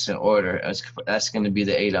put this in order. That's gonna be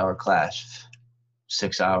the 8-hour class,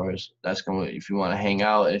 6 hours. That's gonna, if you want to hang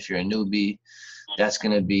out, if you're a newbie, that's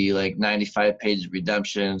gonna be like 95 pages of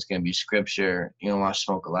redemption. It's gonna be scripture. You don't want to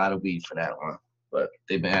smoke a lot of weed for that one, but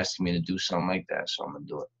they've been asking me to do something like that, so I'm gonna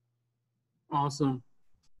do it. Awesome.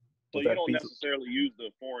 So you don't necessarily use the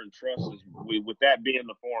foreign trusts. With that being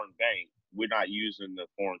the foreign bank, we're not using the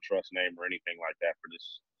foreign trust name or anything like that for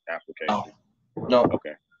this application. No.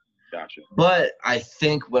 Okay. Gotcha. But I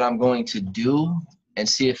think what I'm going to do and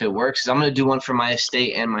see if it works is I'm going to do one for my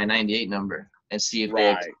estate and my 98 number and see if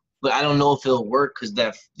they. But I don't know if it'll work because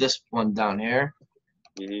this one down here,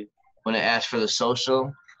 when it asks for the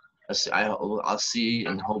social, I'll see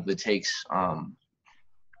and hope it takes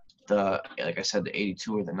like I said, the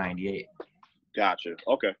 82 or the 98. Gotcha.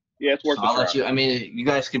 Okay. Yeah, it's worth So a I'll try. let you. I mean, you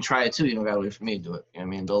guys can try it too. You don't got to wait for me to do it. You know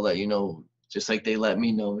what I mean, they'll let you know, just like they let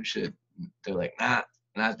me know. They're like, nah,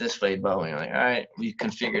 not this way, Bo. And you're like, all right, we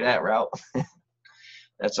can figure that route.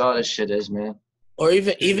 That's all this shit is, man. Or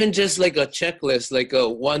even just like a checklist, like a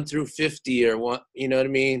 1 through 50 or one. You know what I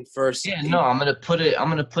mean? First. Yeah, no, I'm gonna put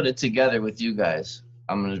it together with you guys.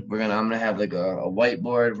 I'm gonna have like a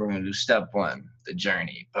whiteboard. We're gonna do step 1, the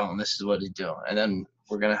journey. Boom, this is what it's doing, and then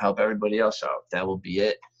we're gonna help everybody else out. That will be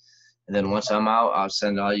it. And then once I'm out, I'll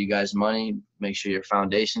send all you guys money. Make sure your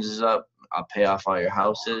foundations is up. I'll pay off all your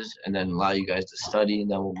houses, and then allow you guys to study.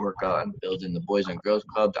 And then we'll work on building the Boys and Girls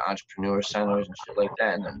Club, the entrepreneur centers, and shit like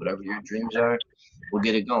that. And then whatever your dreams are, we'll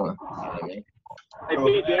get it going. You know what I mean? Hey,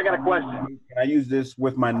 PJ, I got a question. Can I use this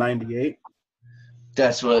with my 98?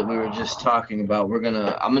 That's what we were just talking about.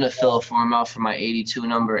 I'm gonna fill a form out for my 82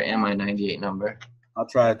 number and my 98 number. I'll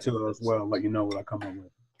try it too as well. Let you know what I come up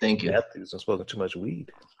with. Thank you. Matthew's smoking too much weed.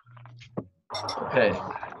 Okay.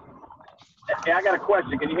 Hey, I got a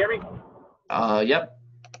question. Can you hear me? Yep.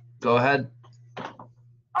 Go ahead.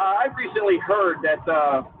 I've recently heard that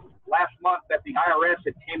last month that the IRS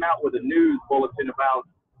had came out with a news bulletin about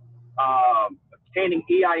obtaining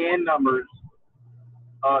EIN numbers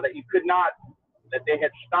that you could not, that they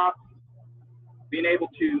had stopped being able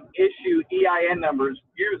to issue EIN numbers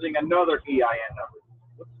using another EIN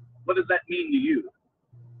number. What does that mean to you?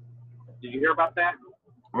 Did you hear about that?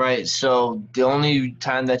 Right. So the only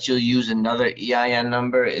time that you'll use another EIN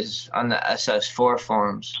number is on the SS4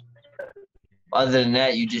 forms. Other than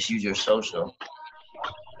that, you just use your social.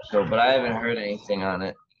 So, but I haven't heard anything on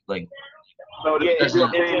it. Like, so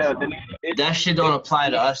that shit don't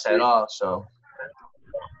apply to us at all. So.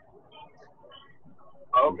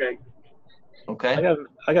 Okay. Okay.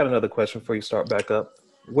 I got another question before you start back up.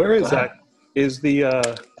 Where is that? Is the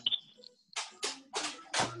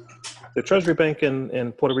Treasury Bank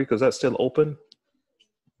in Puerto Rico, is that still open?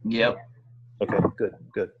 Yep. Okay,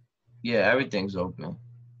 good. Yeah, everything's open. All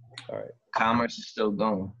right. Commerce is still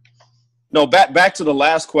going. No, back to the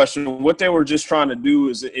last question. What they were just trying to do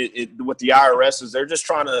is what the IRS is, they're just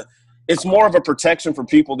trying to, it's more of a protection for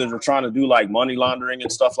people that are trying to do like money laundering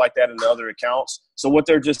and stuff like that in the other accounts. So what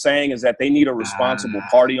they're just saying is that they need a responsible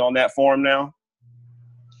party on that form now.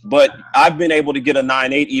 But I've been able to get a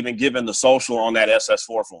 9-8 even given the social on that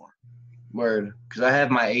SS4 form. Word. Because I have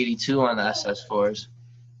my 82 on the SS4s.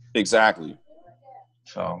 Exactly.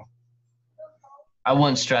 So I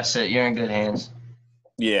wouldn't stress it. You're in good hands.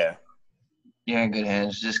 Yeah. You're in good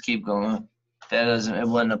hands. Just keep going. It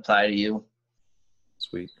wouldn't apply to you.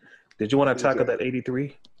 Sweet. Did you want to tackle that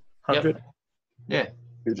 8300? Yep. Yeah.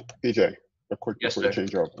 PJ, a quick yes, before you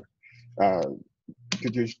change over.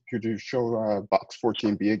 Could you show box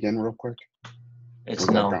 14B again real quick? It's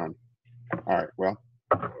no. Gone? All right. Well,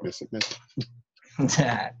 miss it.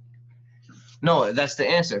 No, that's the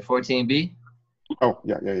answer. 14B. Oh,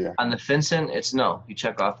 yeah. On the FinCEN, it's no. You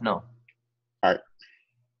check off no. All right.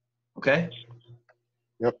 Okay.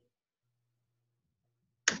 Yep.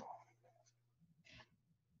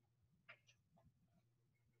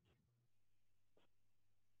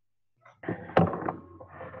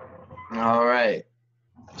 All right.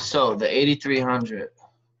 So the 8300.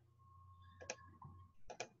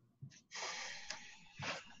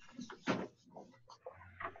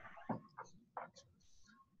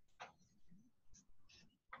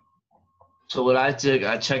 So what I did,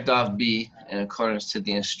 I checked off B in accordance to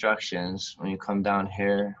the instructions. When you come down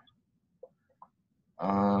here,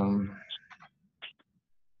 come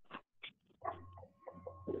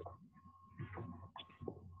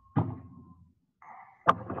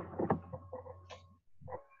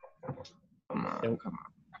on.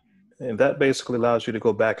 And that basically allows you to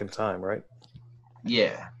go back in time, right?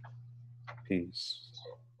 Yeah. Peace.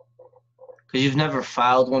 Because you've never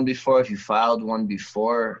filed one before. If you filed one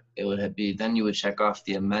before, it would be, then you would check off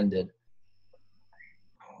the amended.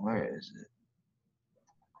 Where is it?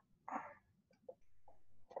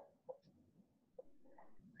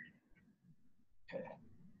 Okay.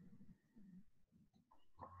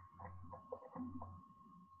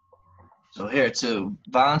 So here too,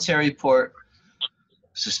 voluntary report,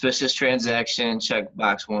 suspicious transaction, check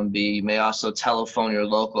box 1B. You may also telephone your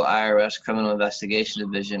local IRS Criminal Investigation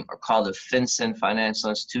Division or call the FinCEN Financial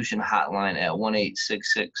Institution hotline at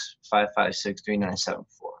 1-866-556-3974.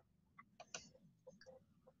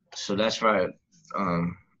 So that's right.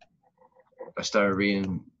 I started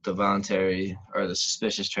reading the voluntary or the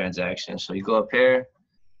suspicious transaction. So you go up here,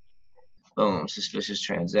 boom, suspicious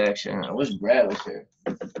transaction. I wish Brad was here.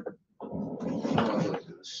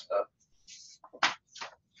 Stuff.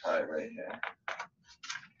 All right here.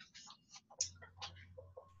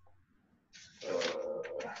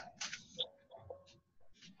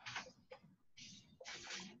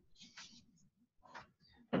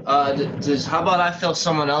 How about I fill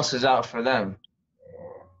someone else's out for them?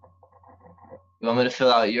 You want me to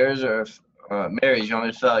fill out yours, or Mary's? You want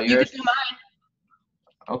me to fill out You yours? can do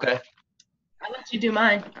mine. Okay. I'll let you do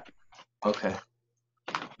mine. Okay.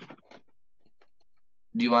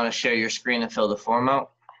 Do you want to share your screen and fill the form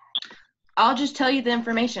out? I'll just tell you the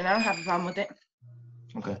information. I don't have a problem with it.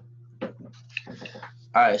 Okay.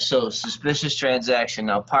 All right, so suspicious transaction.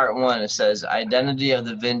 Now, part 1, it says identity of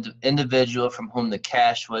the individual from whom the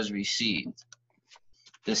cash was received.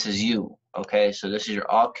 This is you, okay? So this is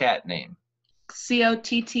your all-cap name.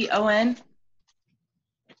 Cotton.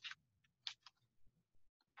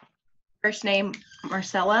 First name,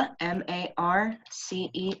 Marcella, Marcella.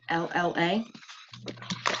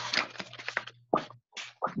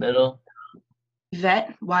 Middle.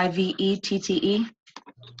 Yvette, Yvette.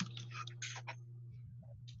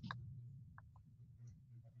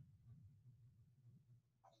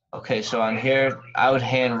 Okay, so on here, I would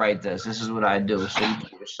handwrite this. This is what I do. So you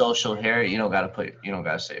put your social here. You don't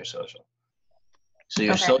gotta say your social. So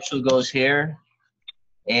your social goes here,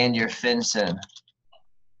 and your FinCEN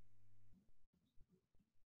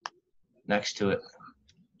next to it.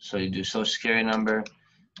 So you do social security number,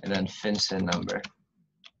 and then FinCEN number.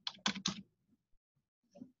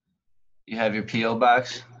 You have your PO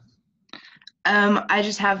box. I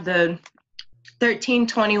just have the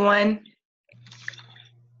 1321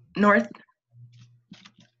 North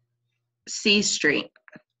C Street.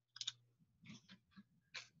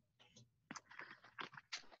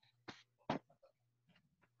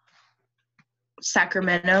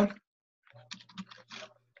 Sacramento,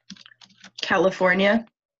 California,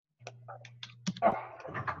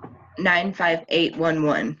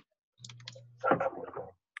 95811.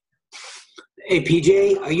 Hey,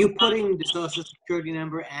 PJ, are you putting the social security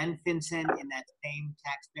number and FinCEN in that same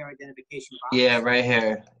taxpayer identification box? Yeah, right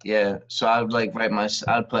here. Yeah. So I would like write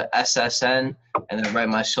I'd put SSN and then write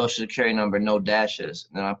my social security number, no dashes.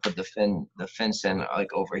 And then I put the FinCEN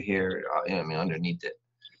like over here, you know what I mean, underneath it.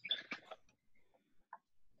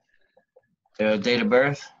 Date of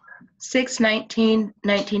birth?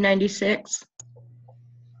 6/19/1996.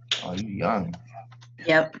 Oh, you young.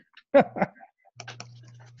 Yep.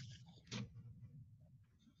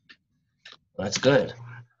 That's good.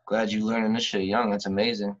 Glad you learning this shit young. That's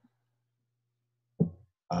amazing.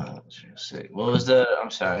 Let's see. What was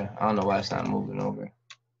I'm sorry. I don't know why it's not moving over.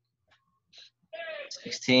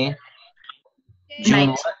 16?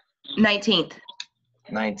 June what? 19th.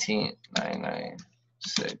 19th.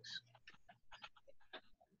 996.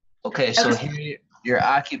 Okay, so here your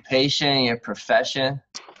occupation, your profession.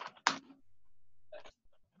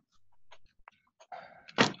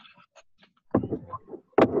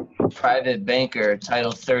 Private banker,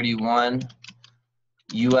 Title 31,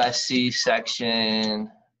 USC Section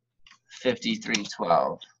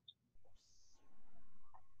 5312.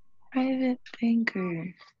 Private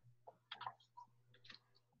banker.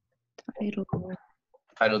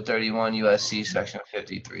 Title 31, USC Section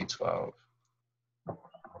 5312.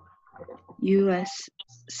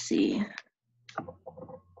 USC.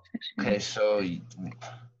 Okay, so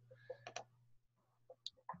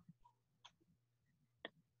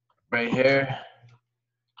right here,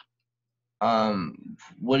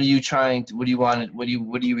 what are you trying to, what do you want, what are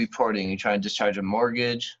you reporting? You trying to discharge a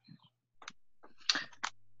mortgage?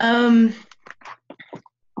 Well,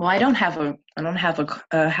 I don't have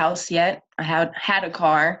a house yet. I had a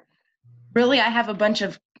car. Really, I have a bunch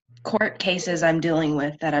of court cases I'm dealing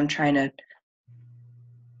with that I'm trying to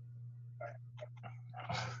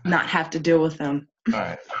not have to deal with them. All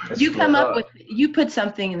right. You come up with, you put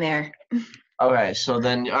something in there. All right. So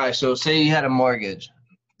then, all right. So say you had a mortgage.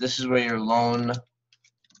 This is where your loan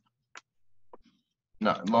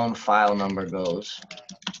file number goes.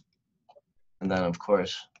 And then, of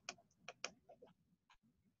course,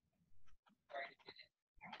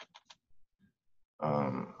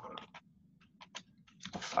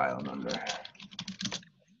 file number.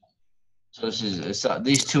 So this is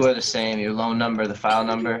these two are the same. Your loan number, the file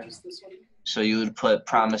number. So you would put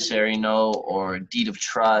promissory note or deed of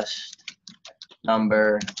trust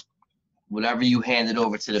number, whatever you handed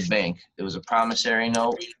over to the bank. It was a promissory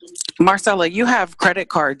note. Marcella, you have credit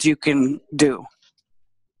cards you can do.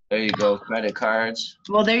 There you go, credit cards.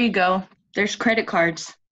 Well, there you go. There's credit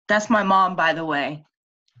cards. That's my mom, by the way.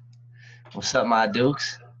 What's up, my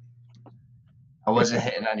dukes? I wasn't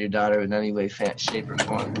hitting on your daughter in any way, shape, or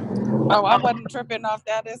form. Oh, I wasn't tripping off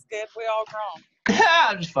that. It's good. We all grown.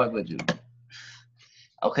 I'm just fucking with you.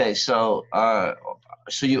 Okay, so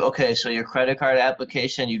so your credit card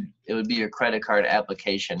application, it would be your credit card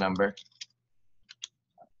application number.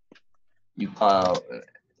 You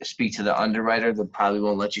speak to the underwriter. They probably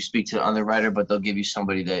won't let you speak to the underwriter, but they'll give you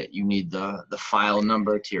somebody that you need the file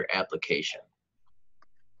number to your application.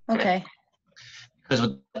 Okay. Because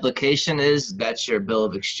what the application is, that's your bill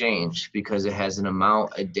of exchange, because it has an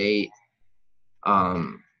amount, a date, a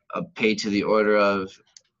paid to the order of,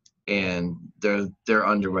 and their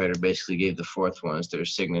underwriter basically gave the fourth one as their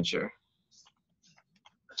signature.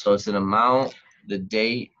 So it's an amount, the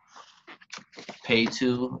date, paid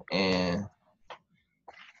to, and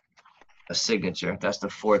a signature. That's the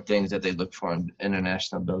four things that they look for in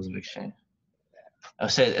international bills of exchange. I'll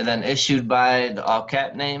say, and then issued by the all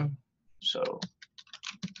cap name. So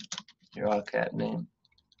your all cap name.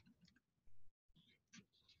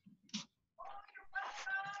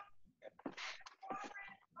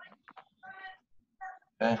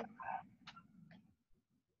 Okay.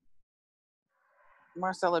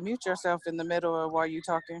 Marcella, mute yourself in the middle of while you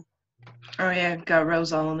talking. Oh yeah, got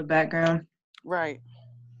Rose all in the background. Right.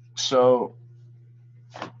 So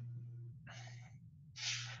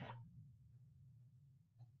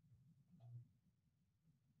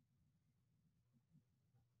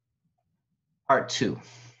part 2.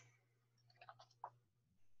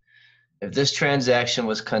 If this transaction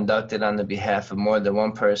was conducted on the behalf of more than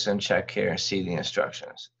one person, check here and see the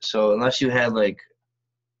instructions. So unless you had, like,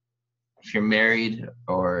 if you're married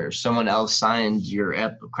or someone else signed your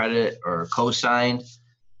credit or co-signed,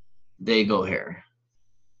 they go here.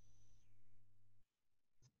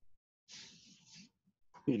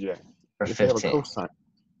 PJ, Or if you have a 15.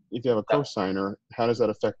 if you have a co-signer, how does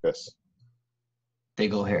that affect this? They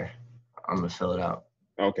go here. I'm gonna fill it out.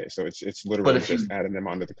 Okay, so it's literally if just you- adding them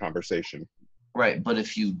onto the conversation. Right, but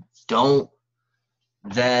if you don't,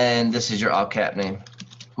 then this is your all cap name.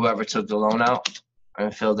 Whoever took the loan out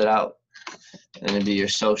and filled it out, and it'd be your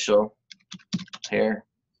social here.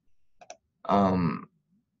 And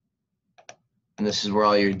this is where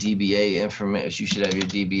all your DBA information. You should have your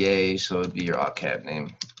DBA, so it'd be your all cap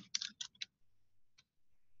name.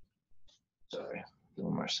 Sorry,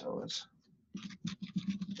 little Marcellus.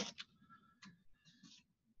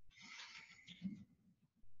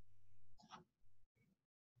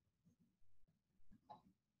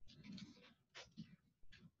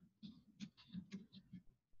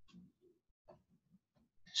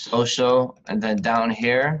 Social, and then down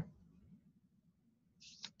here,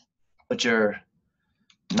 put your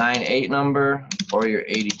 98 number or your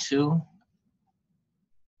 82.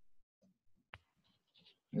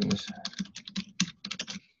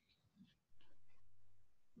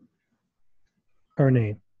 Her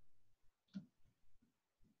name.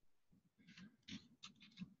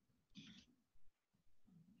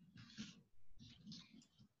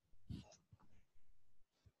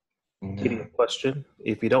 Idiot question.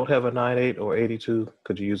 If you don't have a 98 or 82,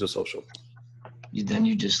 could you use a social? Then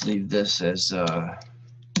you just leave this as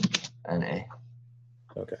NA.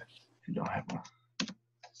 Okay. If you don't have one.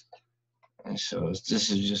 And so this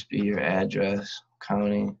would just be your address,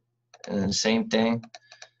 county, and then same thing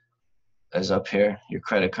as up here, your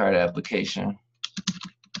credit card application.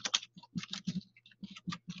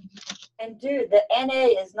 And dude, the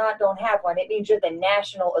NA is not don't have one. It means you're the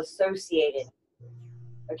national associated.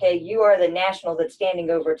 Okay, you are the national that's standing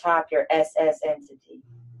over top your SS entity.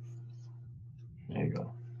 There you go.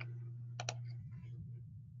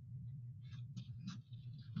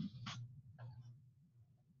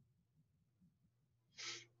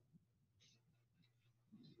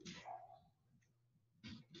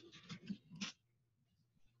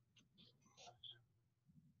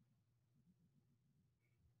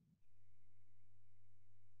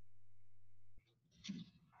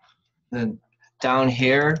 Then down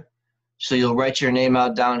here, so you'll write your name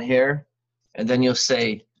out down here, and then you'll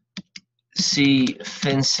say, see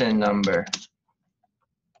FinCEN number.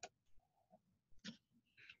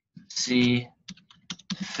 See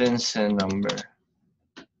FinCEN number.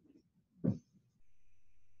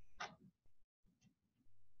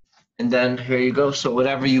 And then here you go. So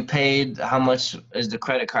whatever you paid, how much is the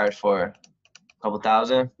credit card for? A couple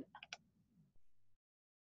thousand?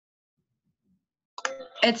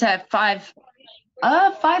 It's at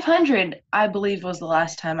 500, I believe was the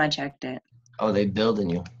last time I checked it. Oh, they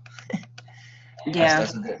building you. Yeah.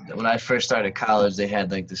 When I first started college, they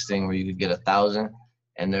had like this thing where you could get 1,000,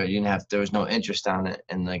 and there was no interest on it,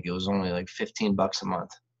 and like it was only like $15 a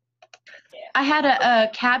month. I had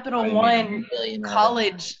a Capital One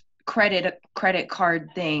college credit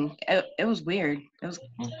card thing. It was weird. It was.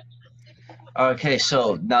 Okay,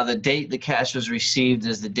 so now the date the cash was received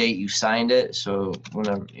is the date you signed it. So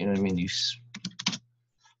whenever, you know what I mean, you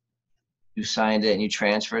signed it and you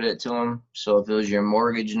transferred it to them. So if it was your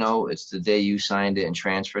mortgage note, it's the day you signed it and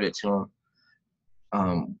transferred it to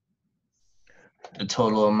them. The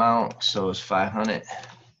total amount, so it's 500.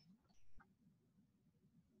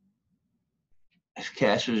 If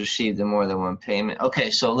cash was received in more than one payment.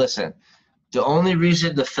 Okay, so listen. The only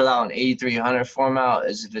reason to fill out an 8300 form out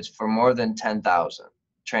is if it's for more than 10,000.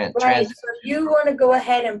 Right. So if you want to go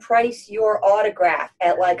ahead and price your autograph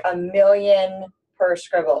at like $1 million per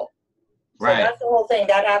scribble. So right. That's the whole thing.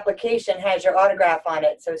 That application has your autograph on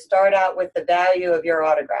it. So start out with the value of your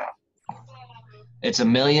autograph. It's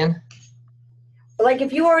 $1 million? Like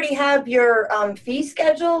if you already have your fee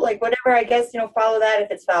schedule, like whatever, I guess, follow that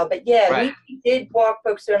if it's filed. But yeah, right. we did walk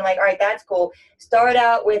folks through and like, all right, that's cool. Start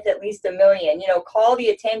out with at least $1 million. Call the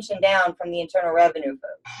attention down from the Internal Revenue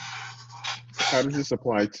folks. How does this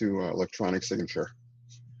apply to electronic signature?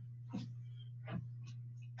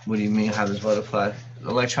 What do you mean? How does what apply?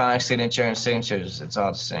 Electronic signature and signatures, it's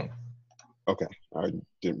all the same. Okay, I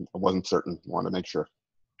wasn't certain. Wanted to make sure.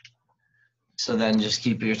 So then just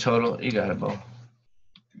keep your total. You got it, Bo.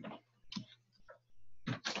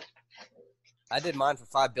 I did mine for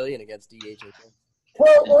 $5 billion against DHA.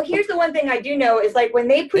 Well, here's the one thing I do know is like when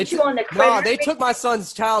they put you on the credit. No, they took my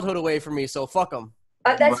son's childhood away from me, so fuck them.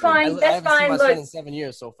 That's fine. I haven't seen my son Look, in 7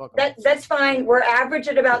 years, so fuck them. That's fine. We're average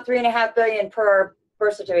at about $3.5 billion per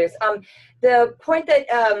birth certificates. The point that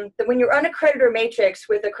when you're on a creditor matrix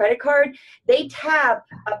with a credit card, they tap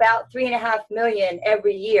about $3.5 million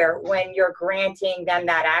every year when you're granting them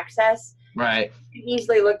that access. Right. You can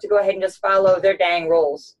easily look to go ahead and just follow their dang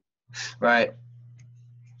rules. Right.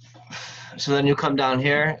 So then you come down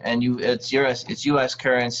here and it's US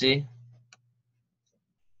currency.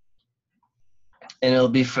 And it'll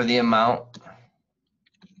be for the amount.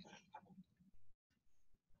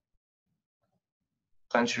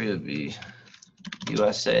 Country would be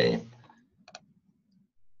USA.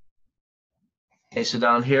 Okay, so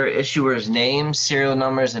down here, issuer's names, serial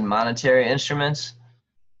numbers, and monetary instruments.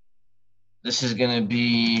 This is going to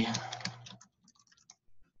be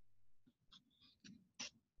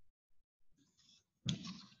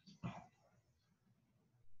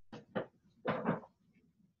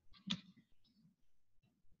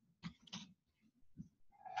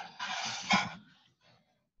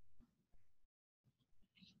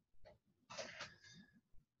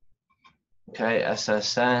okay,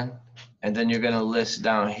 SSN, and then you're going to list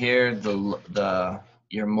down here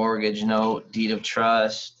your mortgage note, deed of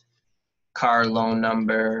trust, car loan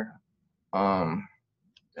number.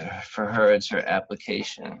 For her, it's her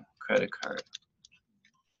application, credit card.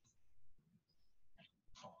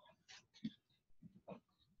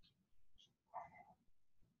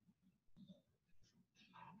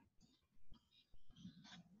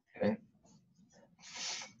 Okay.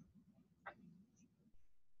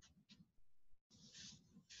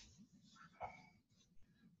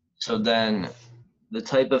 So then the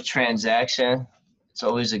type of transaction, it's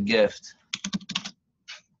always a gift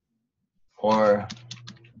or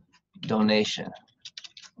donation.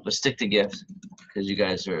 But stick to gift because you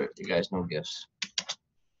guys know gifts.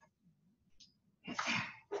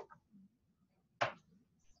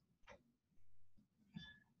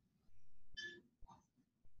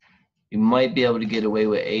 You might be able to get away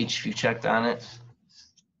with H if you checked on it.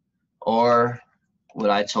 Or what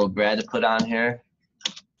I told Brad to put on here.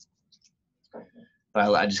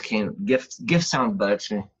 But I just can't. Gift sounds better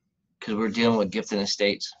to me because we're dealing with gift in the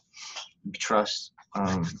States. Trust.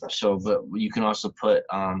 But you can also put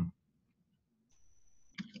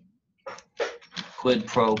quid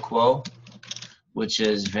pro quo, which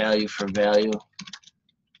is value for value,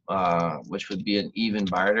 which would be an even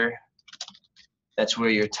barter. That's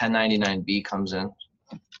where your 1099B comes in.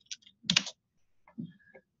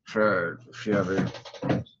 for if you ever.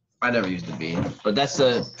 I never used the B, but that's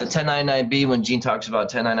the 1099B when Gene talks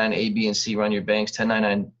about 1099A, B, and C run your banks.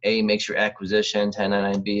 1099A makes your acquisition.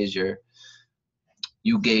 1099B is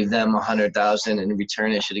you gave them 100,000 in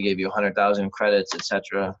return. It should have gave you 100,000 credits,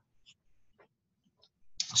 etc.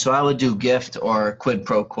 So I would do gift or quid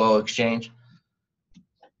pro quo exchange,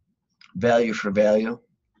 value for value,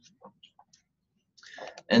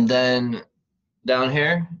 and then down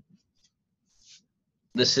here.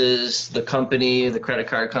 This is the company, the credit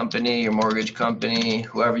card company, your mortgage company,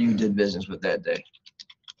 whoever you did business with that day.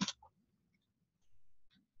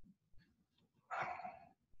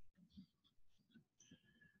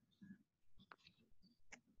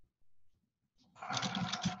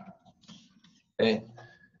 Okay.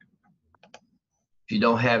 If you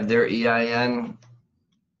don't have their EIN,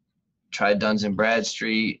 try Duns and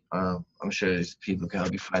Bradstreet. I'm sure people can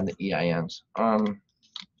help you find the EINs.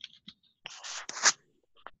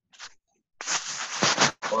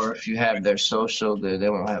 Or if you have their social, they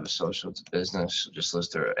won't have a social. It's a business. So just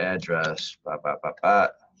list their address.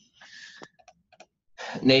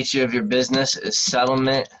 Nature of your business is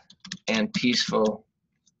settlement and peaceful.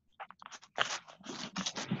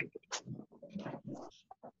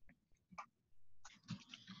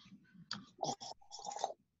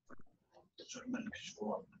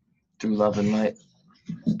 Through love and light.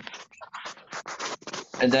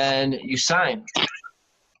 And then you sign.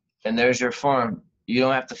 And there's your form. You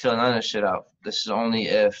don't have to fill none of this shit out. This is only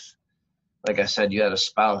if, like I said, you had a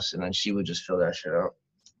spouse and then she would just fill that shit out.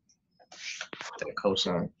 That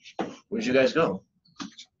cosign. Where'd you guys go?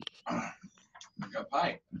 I got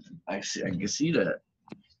pie. I can see that.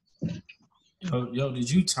 Yo, did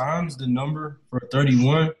you times the number for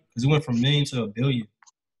 31? Because it went from million to a billion.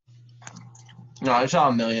 No, it's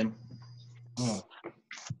all a million. Oh.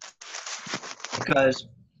 Because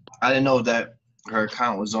I didn't know that her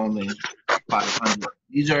account was only 500.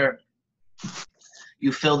 These are,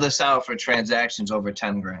 you fill this out for transactions over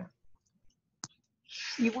 10 grand.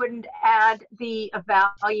 You wouldn't add the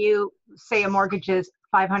value, say a mortgage is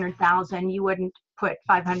 500,000. You wouldn't put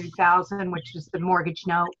 500,000, which is the mortgage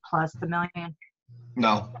note plus the million.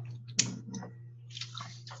 No.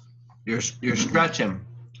 You're stretching.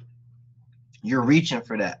 You're reaching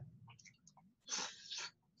for that.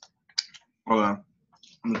 Hold on.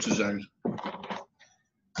 I'm 2 seconds.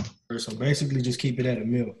 So basically just keep it at a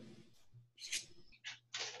mil.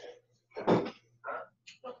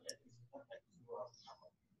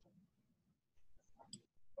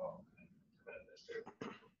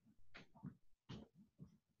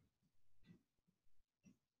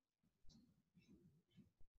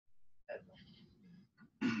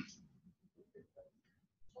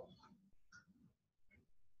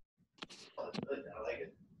 I like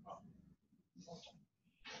it.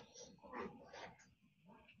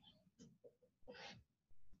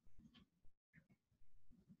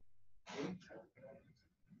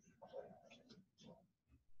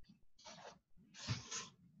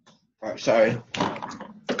 All right, sorry.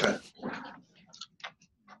 Okay.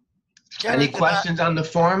 Any questions on the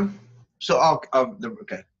form? So,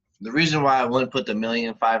 okay. The reason why I wouldn't put the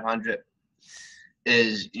 1,500,000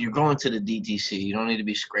 is you're going to the DTC. You don't need to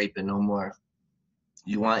be scraping no more.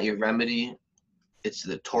 You want your remedy. It's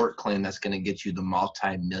the tort claim that's going to get you the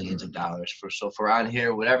multi-millions of dollars. For on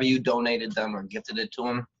here, whatever you donated them or gifted it to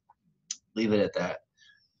them, leave it at that.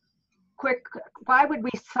 Quick, why would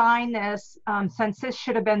we sign this since this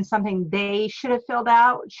should have been something they should have filled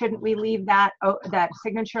out? Shouldn't we leave that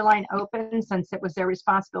signature line open since it was their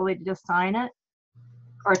responsibility to sign it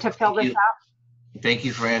or to fill this out? Thank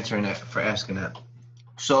you for answering that, for asking that.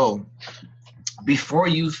 So before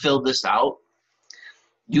you fill this out,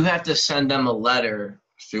 you have to send them a letter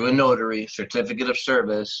through a notary, certificate of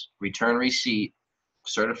service, return receipt,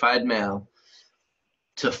 certified mail,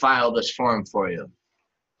 to file this form for you.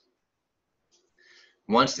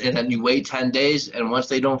 And then you wait 10 days, and once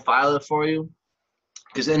they don't file it for you,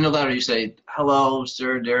 because in the letter you say, hello,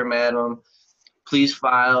 sir, dear madam, please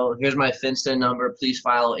file, here's my FinCEN number, please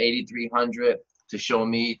file 8300 to show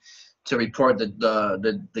me, to report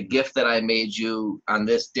the gift that I made you on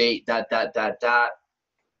this date, ...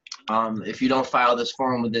 If you don't file this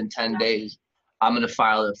form within 10 days, I'm going to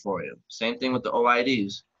file it for you. Same thing with the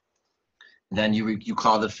OIDs. Then you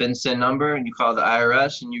call the FinCEN number and you call the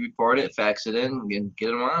IRS and you report it, fax it in, and get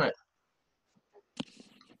them on it.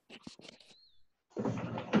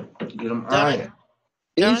 Get them on it.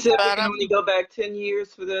 You said we can only go back 10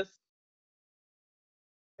 years for this?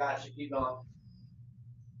 Gotcha, keep going.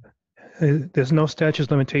 There's no statute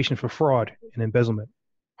of limitation for fraud and embezzlement.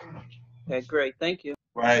 Okay, great. Thank you.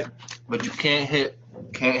 Right. But you can't hit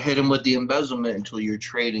him with the embezzlement until you're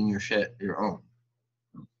trading your shit your own.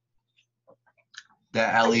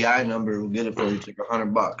 That LEI number will get it for you. It's like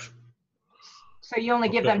 $100. So you only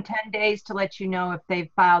give them 10 days to let you know if they've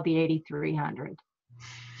filed the 8,300.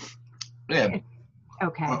 Yeah.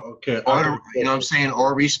 Okay. Okay. Or, you know what I'm saying?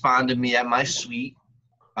 Or respond to me at my suite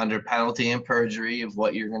under penalty and perjury of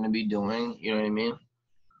what you're going to be doing. You know what I mean?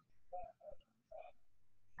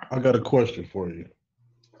 I got a question for you.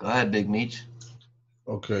 Go ahead, Big Meech.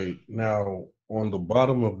 Okay. Now, on the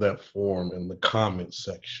bottom of that form in the comment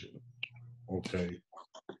section, okay,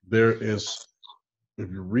 there is, if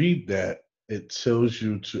you read that, it tells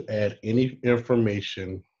you to add any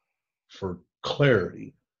information for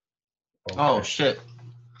clarity. Okay. Oh, shit.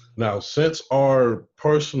 Now, since our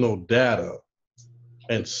personal data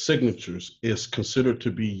and signatures is considered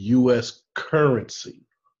to be U.S. currency,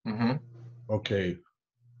 Mm-hmm. okay,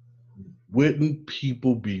 wouldn't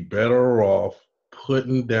people be better off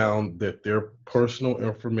putting down that their personal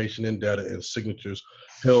information and data and signatures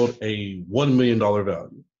held a $1 million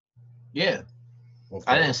value? Yeah. Okay.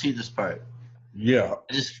 I didn't see this part. Yeah.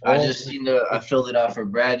 I just seen I filled it out for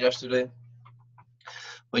Brad yesterday.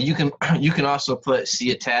 But you can also put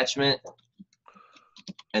see attachment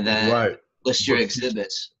and then list your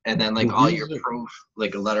exhibits and then like all your proof,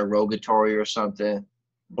 like a letter rogatory or something.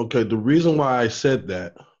 Okay, the reason why I said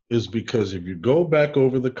that is because if you go back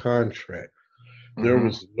over the contract, there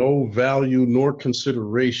was no value nor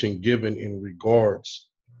consideration given in regards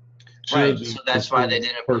to Right, the so that's why they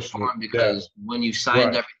consumer's didn't personal perform, because data. when you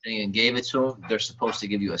signed Right. everything and gave it to them, they're supposed to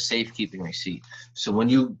give you a safekeeping receipt. So when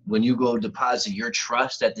you go deposit your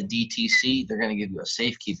trust at the DTC, they're going to give you a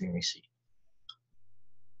safekeeping receipt.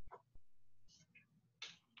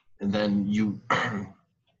 And then you,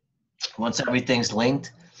 once everything's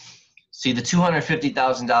linked, see the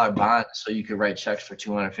 $250,000 bond, so you can write checks for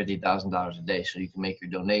 $250,000 a day, so you can make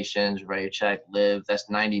your donations, write your check, live. That's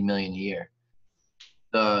 $90 million a year.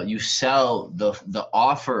 You sell the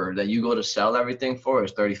offer that you go to sell everything for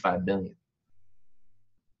is $35 billion.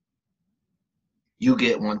 You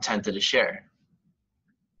get 1/10 of the share,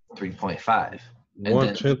 3.5.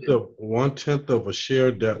 One tenth of a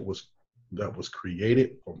share that was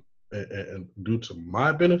created from and due to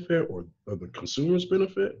my benefit or the consumer's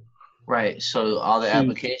benefit. Right. So all the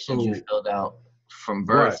applications you filled out from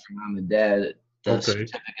birth, from mom and dad, the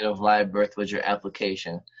certificate of live birth was your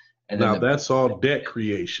application. And now then that's all debt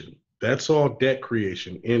creation. That's all debt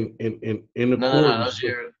creation in no, accordance.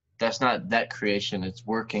 that's not debt creation. It's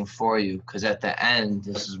working for you, because at the end,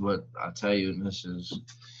 this is what I'll tell you. And this is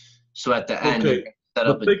so at the end. Okay,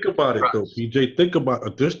 but think about it though, PJ. Think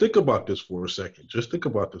about this for a second. Just think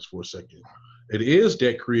about this for a second. It is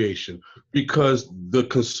debt creation because the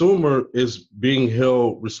consumer is being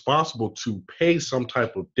held responsible to pay some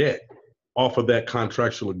type of debt off of that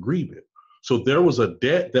contractual agreement. So there was a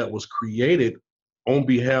debt that was created on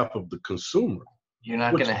behalf of the consumer. You're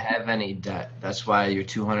not going to have any debt. That's why you're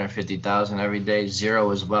 $250,000 every day. Zero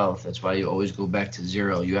is wealth. That's why you always go back to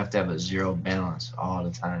zero. You have to have a zero balance all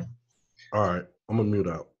the time. All right, I'm gonna mute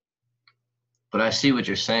out. But I see what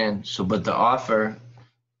you're saying. So, but the offer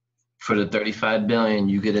for the $35 billion,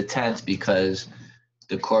 you get a 10th because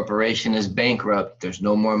the corporation is bankrupt. There's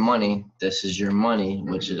no more money. This is your money,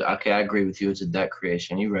 which is okay. I agree with you. It's a debt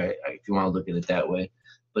creation. You're right. If you want to look at it that way,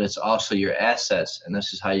 but it's also your assets, and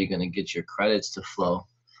this is how you're going to get your credits to flow.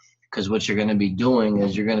 Because what you're going to be doing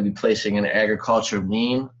is you're going to be placing an agriculture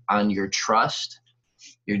lien on your trust.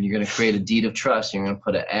 You're going to create a deed of trust. You're going to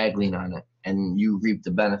put an ag lien on it, and you reap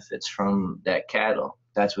the benefits from that cattle.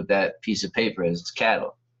 That's what that piece of paper is. It's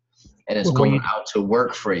cattle. And it's going out to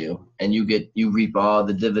work for you, and you reap all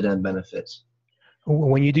the dividend benefits.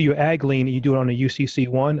 When you do your ag lien, you do it on a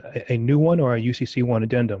UCC1, a new one, or a UCC1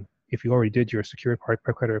 addendum, if you already did your secured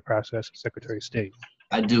creditor process, Secretary of State.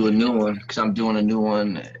 I do a new one because I'm doing a new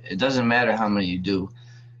one. It doesn't matter how many you do.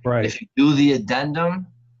 Right. If you do the addendum,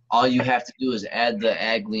 all you have to do is add the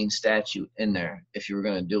ag lien statute in there if you were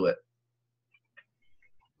going to do it.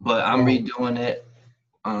 But I'm redoing it.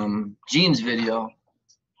 Gene's video,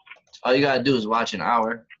 all you got to do is watch an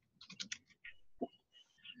hour.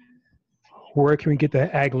 Where can we get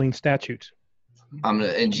the ag lien statutes?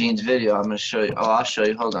 In Gene's video, I'm going to show you. Oh, I'll show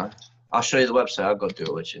you. Hold on. I'll show you the website. I'll go through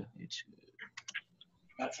it with you.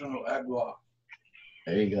 National Ag Law.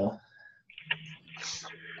 There you go.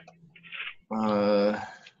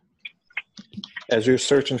 As you're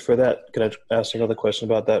searching for that, can I ask another question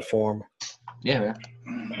about that form? Yeah,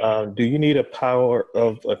 man. Do you need a power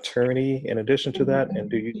of attorney in addition to that? And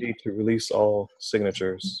do you need to release all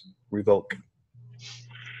signatures, revoke,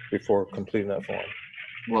 before completing that form?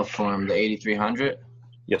 What form? The 8300?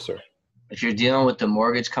 Yes, sir. If you're dealing with the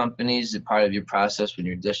mortgage companies, part of your process when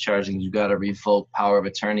you're discharging, you got to revoke power of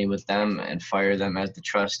attorney with them and fire them as the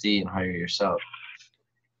trustee and hire yourself.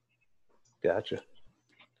 Gotcha.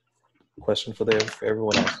 Question for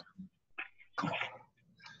everyone else.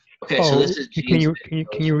 Okay, so this is can you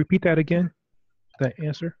repeat that again? That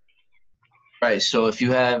answer. Right. So if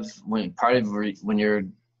you have when you're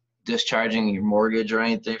discharging your mortgage or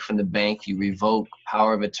anything from the bank, you revoke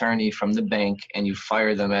power of attorney from the bank and you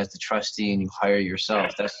fire them as the trustee and you hire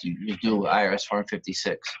yourself. That's you do IRS Form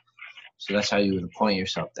 56. So that's how you would appoint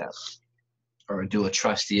yourself that, or do a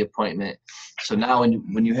trustee appointment. So now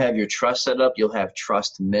when you have your trust set up, you'll have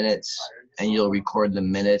trust minutes and you'll record the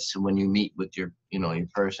minutes when you meet with your your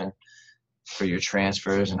person for your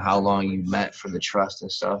transfers and how long you met for the trust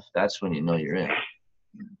and stuff. That's when you know you're in.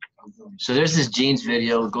 So there's this Gene's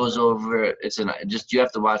video. It goes over. You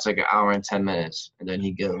have to watch like an hour and 10 minutes, and then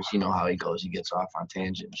he goes. You know how he goes. He gets off on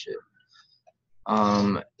tangent and shit.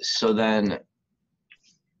 So then,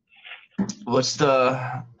 what's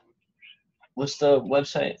the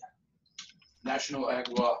website? National Ag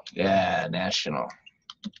Law. Yeah,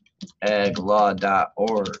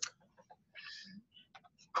 nationalaglaw.org.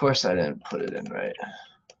 Of course, I didn't put it in right.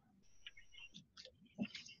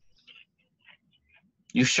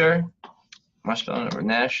 You sure? Am I spelling it?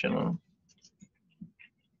 National.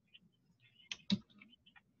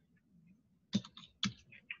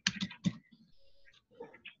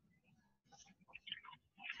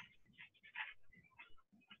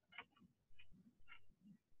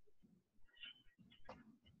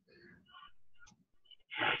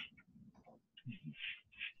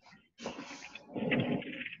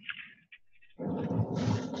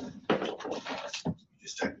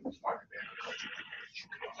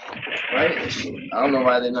 Right? I don't know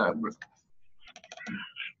why they're not.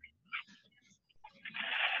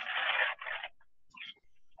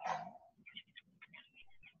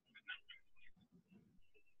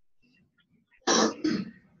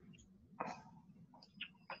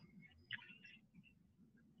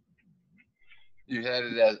 You had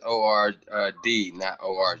it as ORD, not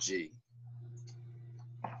ORG.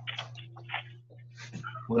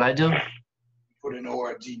 What I do? Put in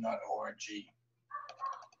ORD, not ORG.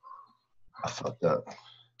 I fucked up.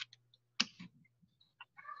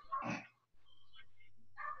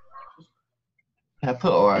 I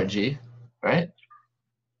put ORG, right?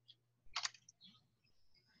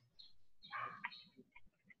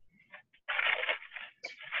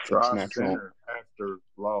 Try National- center after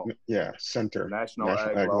law. Yeah, center. National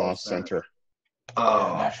Ag Ag Law Law Center.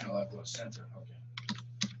 Oh, National Ag Law Center. Okay.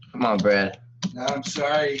 come on, Brad. No, I'm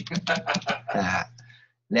sorry.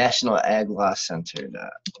 National Ag Law Center.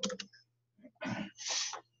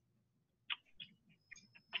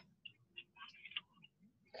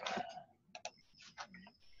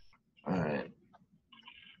 All right.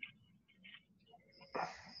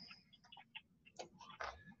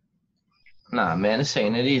 Nah, man, this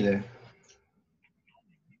ain't it either.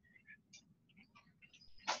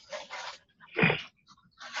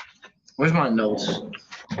 Where's my notes?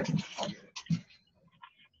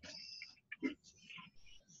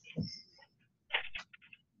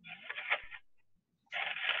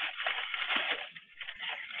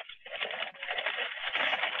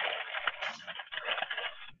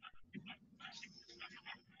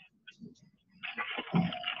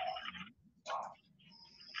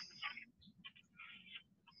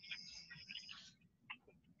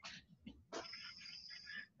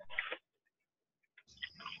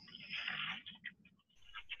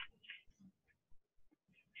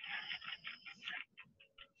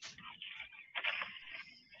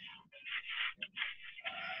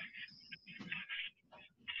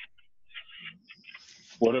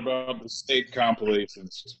 What about the state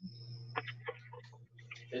compilations?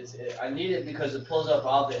 I need it because it pulls up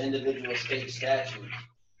all the individual state statutes.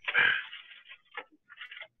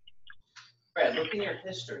 Brad, look in your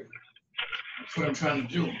history. That's what I'm trying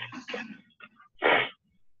to do.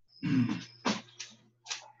 I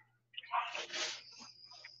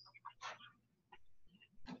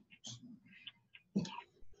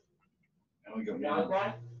only got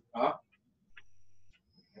one. Huh?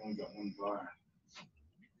 I only got one bar.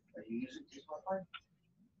 Are you using this one?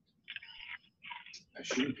 I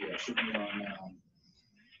should be. I should be on.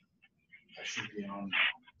 I should be on.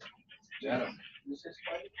 Data. Is this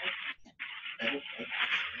right?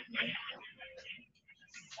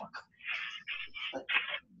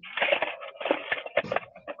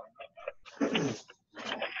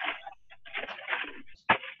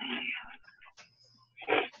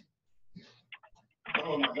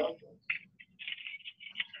 Oh my God.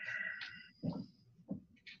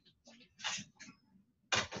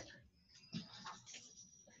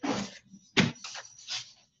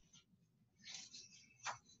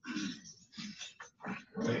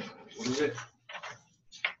 it?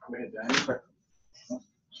 Wait, Danny.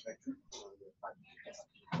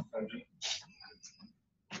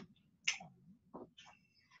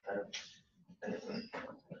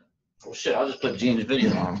 Well, shit, I'll just put Gene's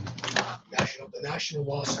video on. The National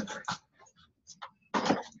Law Center.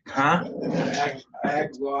 Huh?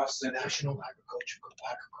 Ag Law Center. National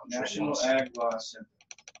Ag Law Center.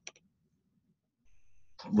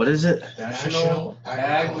 What is it? National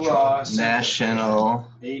Ag Law Center. National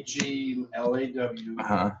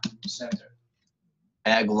HELAW Center.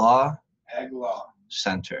 Ag Law Ag Law.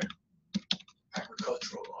 Center.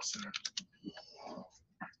 Agricultural Law Center.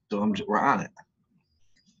 So we're on it.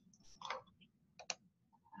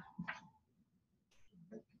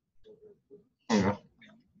 There you go.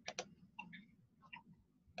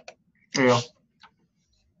 There you go.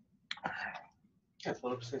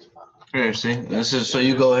 Here, see, this is so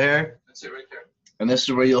you go here. That's it right there. And this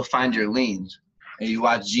is where you'll find your liens. And you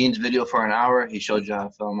watch Gene's video for an hour. He showed you how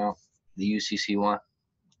to fill them out. The UCC one.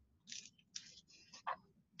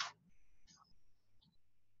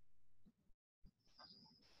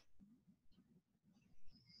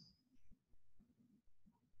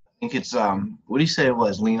 I think it's what do you say it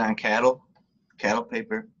was? Lien on cattle? Cattle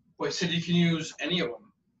paper? Well, it said you can use any of them.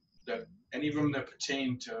 Any of them that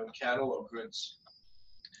pertain to cattle or goods.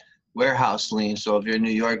 Warehouse lien. So if you're in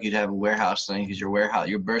New York, you'd have a warehouse lien because your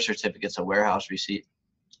birth certificate's a warehouse receipt.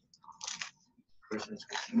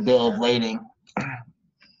 Bill of lading.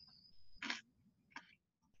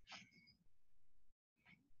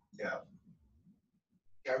 Yeah.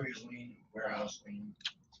 Carrier's lien, warehouse lien.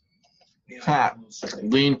 Ha,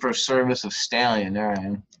 lien for service of stallion. There I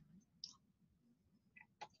am.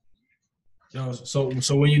 Yo, so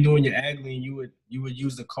when you're doing your ag lien, you would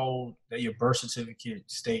use the code that your birth certificate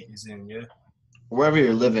state is in, yeah? Wherever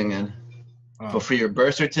you're living in. But for your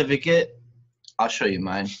birth certificate, I'll show you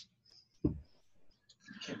mine.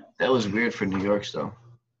 That was weird for New York, though.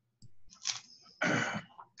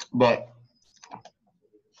 But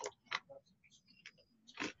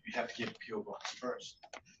You have to get a PO box first,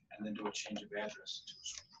 and then do a change of address.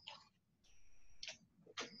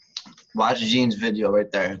 watch Gene's video right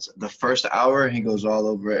there. It's the first hour. He goes all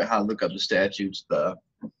over it, how to look up the statutes.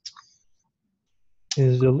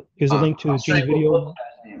 Is the link to Gene's video?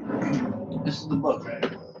 This is the book,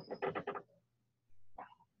 right?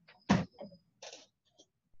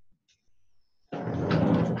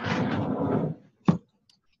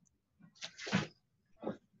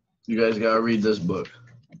 You guys gotta read this book.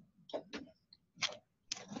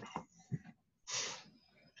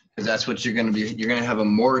 Because that's what you're gonna be. You're gonna have a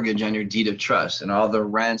mortgage on your deed of trust, and all the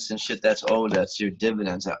rents and shit that's owed, that's your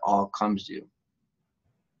dividends, that all comes to you.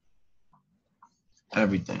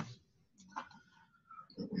 Everything.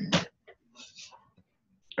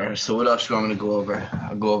 All right, so what else do you want me to go over?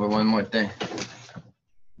 I'll go over one more thing.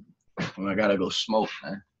 I gotta go smoke,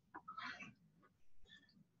 man.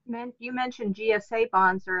 You mentioned GSA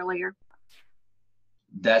bonds earlier.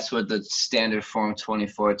 That's what the standard form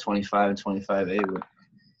 24, 25, and 25A were.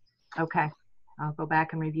 Okay, I'll go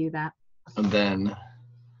back and review that. And then,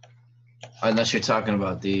 unless you're talking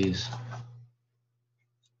about these.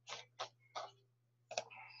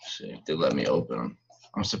 Let's see if they let me open them.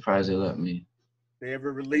 I'm surprised they let me. They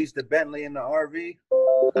ever released the Bentley in the RV?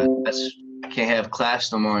 Can't have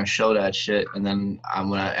class no more and show that shit. And then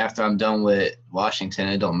after I'm done with Washington,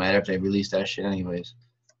 it don't matter if they release that shit anyways.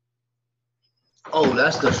 Oh,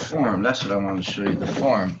 that's the form. That's what I wanted to show you, the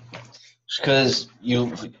form. Because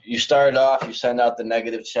you start off, you send out the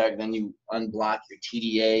negative check, then you unblock your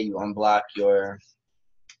TDA,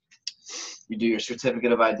 you do your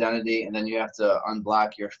certificate of identity, and then you have to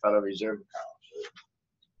unblock your Federal Reserve account.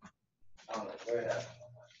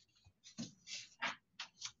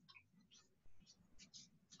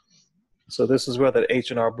 So this is where the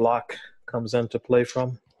H&R Block comes into play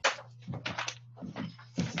from.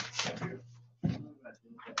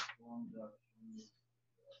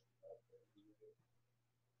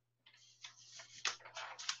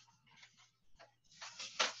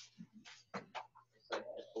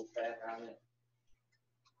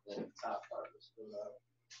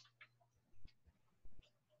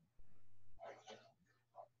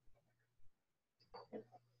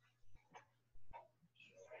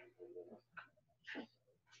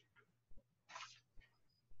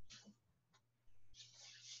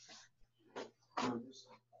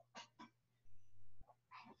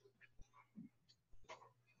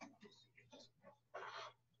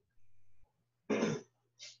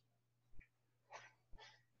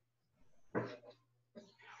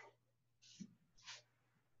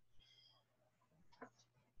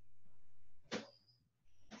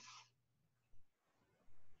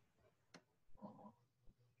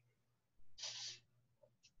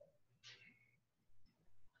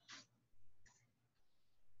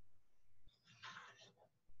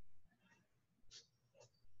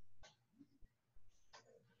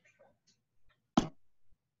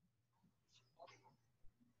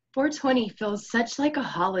 420 feels such like a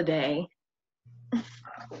holiday.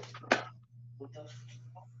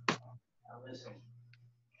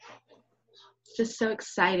 It's just so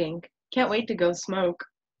exciting. Can't wait to go smoke.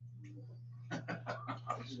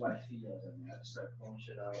 This is why she does it, man. I start pulling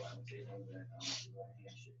shit out and taking it back on.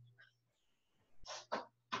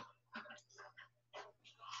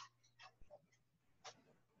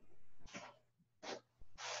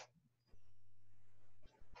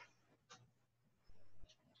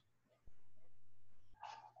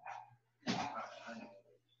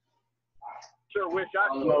 Sure wish I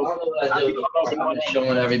All smoked. I do, I'm just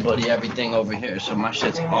showing everybody everything over here, so my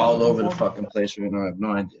shit's all over the fucking place right now. I have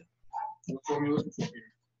no idea.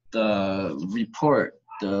 The report,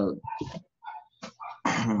 the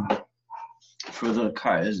for the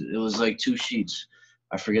car, it was like 2 sheets.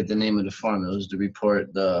 I forget the name of the form. It was the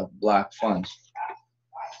report, the block funds.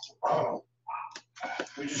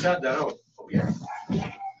 We just had that out. Oh, yeah.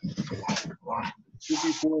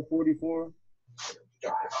 5444.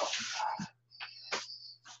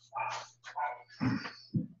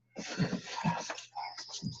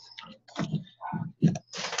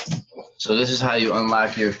 So this is how you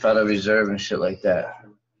unlock your Federal Reserve and shit like that.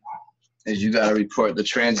 Is you gotta report the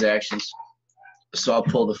transactions. So I'll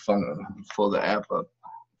pull the app up.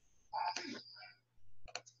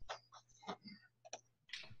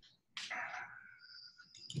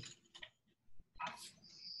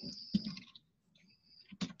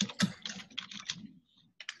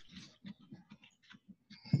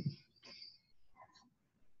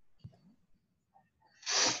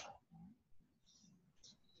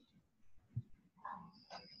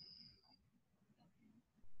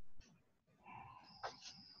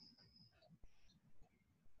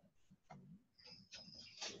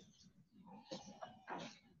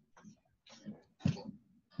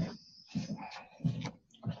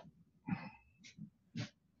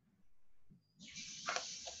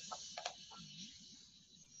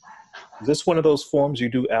 Is this one of those forms you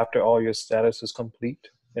do after all your status is complete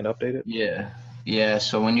and updated? Yeah.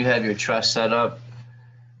 So when you have your trust set up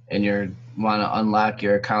and you want to unlock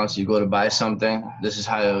your accounts, you go to buy something. This is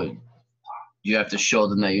how you have to show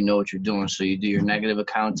them that you know what you're doing. So you do your negative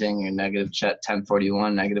accounting, your negative check,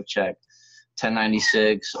 1041, negative check,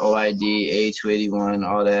 1096, OID, A281,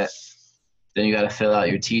 all that. Then you got to fill out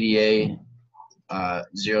your TDA,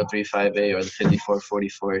 035A or the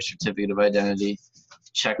 5444 certificate of identity.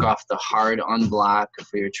 Check off the hard unblock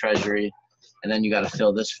for your treasury, and then you got to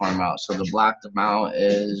fill this form out. So the blocked amount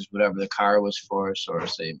is whatever the car was for, so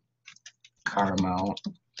say car amount,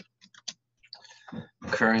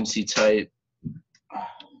 currency type,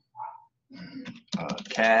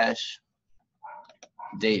 cash,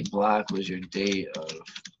 date block was your date of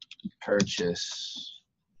purchase.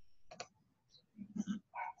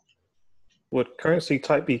 Would currency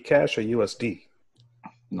type be cash or USD?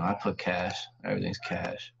 No, I put cash. Everything's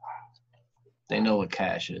cash. They know what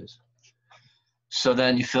cash is. So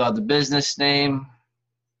then you fill out the business name.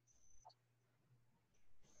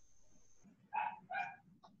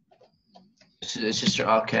 It's just your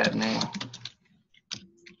all cap name.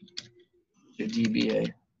 Your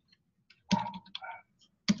DBA.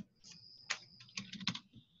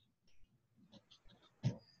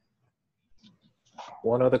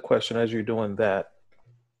 One other question as you're doing that.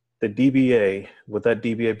 The DBA, would that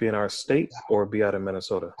DBA be in our state or be out of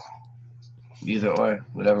Minnesota? Either or,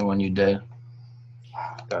 whatever one you did.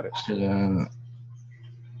 Got it.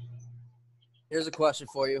 Here's a question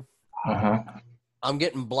for you. I'm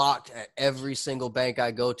getting blocked at every single bank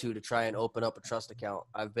I go to try and open up a trust account.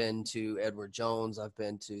 I've been to Edward Jones. I've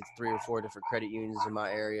been to 3 or 4 different credit unions in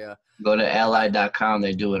my area. Go to ally.com.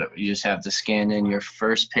 They do it. You just have to scan in your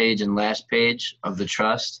first page and last page of the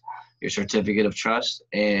trust, your certificate of trust,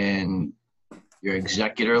 and your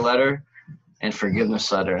executor letter and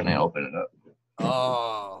forgiveness letter, and they open it up.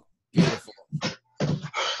 Oh, beautiful.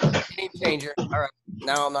 Game changer. All right.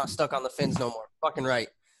 Now I'm not stuck on the fins no more. Fucking right.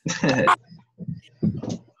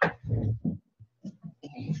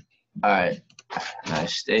 All right. United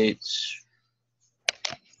States.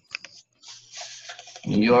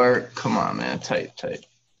 New York. Come on, man. Type.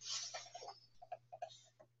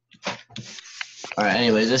 All right.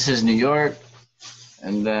 Anyways, this is New York.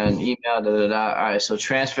 And then email, All right. So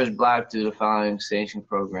transfers blocked due to following station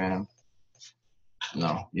program.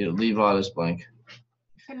 No, you leave all this blank.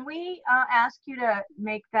 Can we ask you to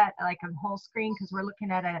make that like a whole screen, because we're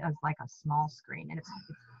looking at it as like a small screen and it's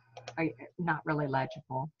not really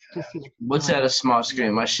legible to see What's that, a small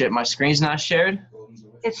screen? My screen's not shared?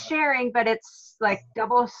 It's sharing, but it's like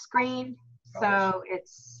double screen. So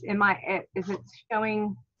it's is it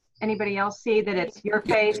showing anybody else see that it's your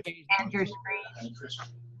face and your screen?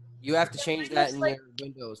 You have to change that in like, your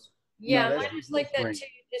Windows. Yeah, No, mine that's is like that different. too.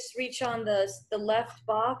 You just reach on the left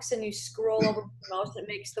box and you scroll over with the mouse. It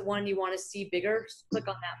makes the one you want to see bigger. Just click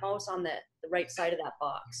on that mouse on the right side of that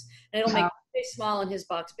box. And it'll make his small and his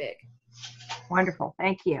box big. Wonderful.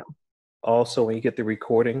 Thank you. Also, when you get the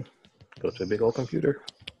recording, go to a big old computer.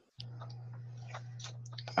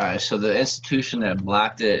 All right, so the institution that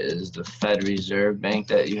blocked it is the Fed Reserve Bank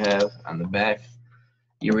that you have on the back.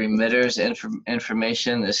 Your remitters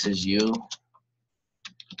information, this is you.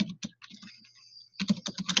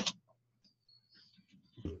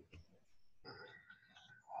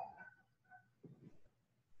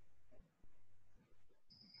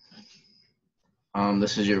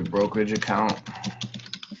 This is your brokerage account.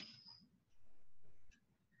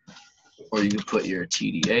 Or you can put your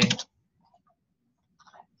TDA.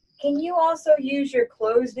 Can you also use your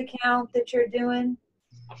closed account that you're doing?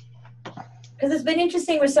 Because it's been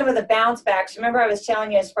interesting with some of the bounce backs. Remember I was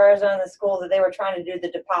telling you as far as on the school that they were trying to do the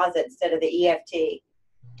deposit instead of the EFT.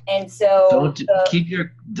 And so keep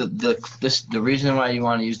your the reason why you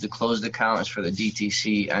want to use the closed account is for the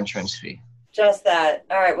DTC entrance fee. Just that.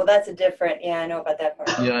 All right. Well, that's a different. Yeah, I know about that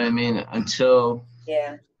part. You know what I mean? Until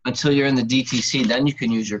you're in the DTC, then you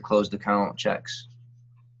can use your closed account checks.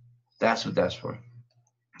 That's what that's for.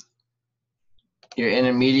 Your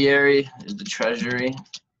intermediary is the treasury.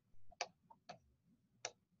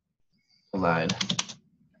 Lied.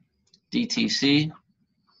 DTC.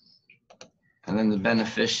 And then the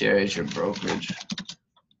beneficiary is your brokerage.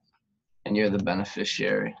 And you're the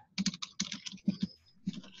beneficiary.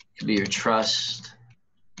 Could be your trust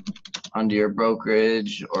under your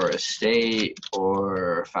brokerage or estate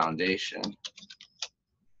or foundation.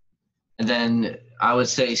 And then I would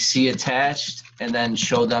say see attached and then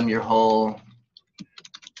show them your whole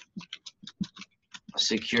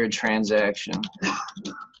secured transaction.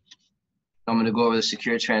 I'm going to go over the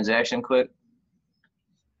secured transaction quick.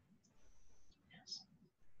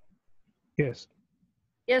 Yes.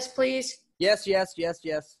 Yes, please. Yes, yes, yes,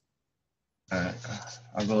 yes. All right,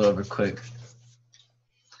 I'll go over quick.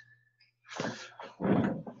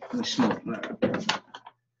 Let me smoke.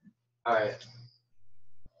 All right.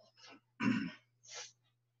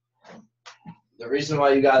 The reason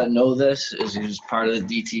why you got to know this is it's part of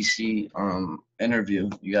the DTC interview.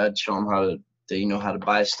 You got to show them how to, that you know how to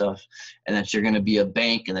buy stuff, and that you're going to be a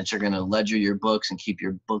bank, and that you're going to ledger your books and keep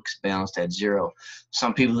your books balanced at zero.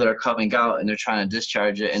 Some people that are coming out and they're trying to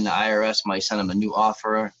discharge it, and the IRS might send them a new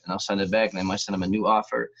offer, and I'll send it back, and they might send them a new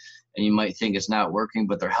offer, and you might think it's not working,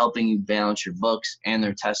 but they're helping you balance your books, and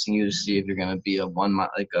they're testing you to see if you're going to be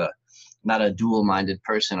not a dual-minded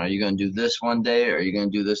person. Are you going to do this one day, or are you going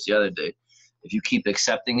to do this the other day? If you keep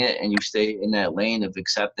accepting it and you stay in that lane of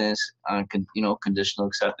acceptance, on conditional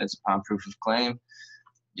acceptance upon proof of claim,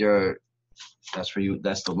 that's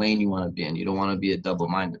the lane you want to be in. You don't want to be a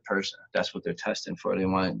double-minded person. That's what they're testing for. They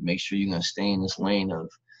want to make sure you're going to stay in this lane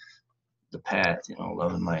of the path,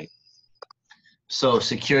 love and light. So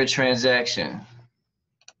secure transaction.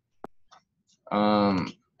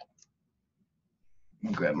 Let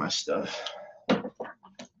me grab my stuff.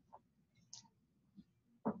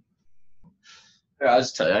 I'll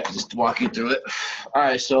just tell you. I can just walk you through it. All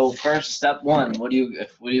right. So first, step one. What are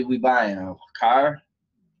we buying? A car?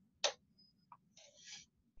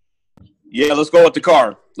 Yeah, let's go with the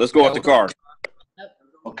car. Let's go with the car.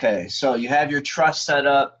 Okay. So you have your trust set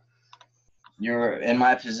up. You're in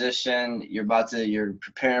my position. You're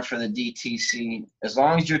preparing for the DTC. As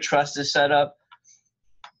long as your trust is set up,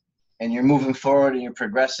 and you're moving forward and you're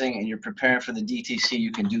progressing and you're preparing for the DTC,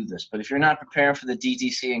 you can do this. But if you're not preparing for the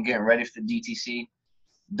DTC and getting ready for the DTC,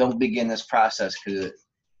 don't begin this process, because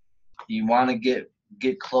you want to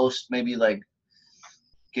get close, maybe like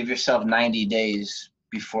give yourself 90 days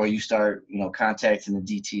before you start, contacting the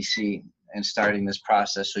DTC and starting this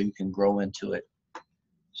process so you can grow into it.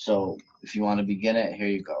 So if you want to begin it, here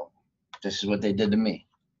you go. This is what they did to me.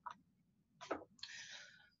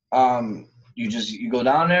 You go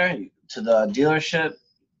down there to the dealership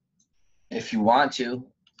if you want to,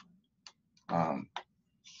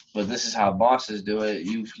 but this is how bosses do it.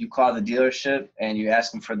 You call the dealership and you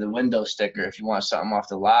ask them for the window sticker if you want something off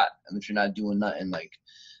the lot, and if you're not doing nothing like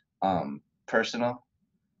personal.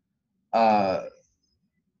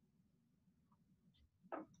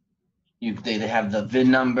 They have the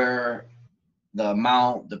VIN number, the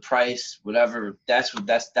amount, the price, whatever. That's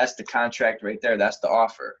the contract right there. That's the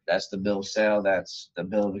offer. That's the bill of sale. That's the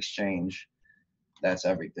bill of exchange. That's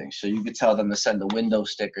everything. So you could tell them to send the window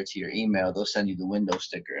sticker to your email. They'll send you the window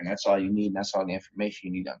sticker, and that's all you need. And that's all the information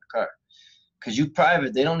you need on the car. Because you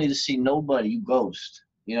private, they don't need to see nobody. You ghost.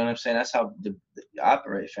 You know what I'm saying? That's how the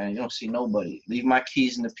operate, fam. You don't see nobody. Leave my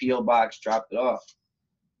keys in the P.O. box, drop it off.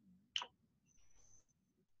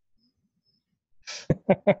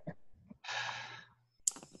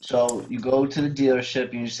 So you go to the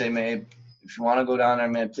dealership and you say, man, if you want to go down there,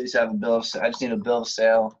 man, please have a bill of sale. I just need a bill of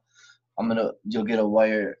sale. You'll get a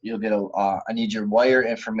wire. I need your wire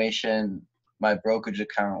information. My brokerage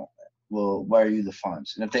account will wire you the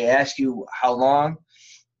funds. And if they ask you how long,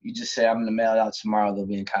 you just say, I'm going to mail it out tomorrow. They'll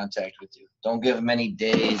be in contact with you. Don't give them any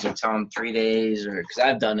days or tell them 3 days because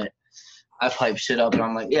I've done it. I've hyped shit up and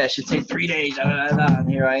I'm like, yeah, it should take 3 days. And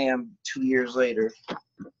here I am 2 years later.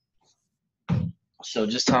 So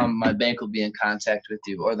just tell them my bank will be in contact with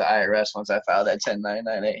you or the IRS once I file that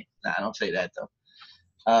 1099-A. Nah, I don't say that though.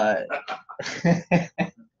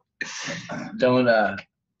 Don't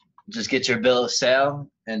just get your bill of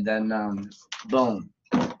sale and then boom.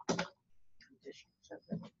 Acceptance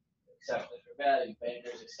for value,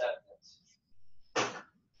 banker's acceptance.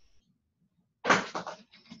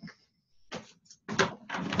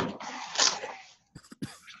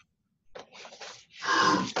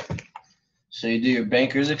 So you do your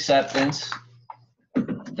banker's acceptance,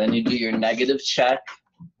 then you do your negative check,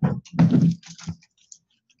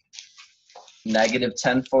 negative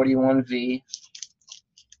 1041V,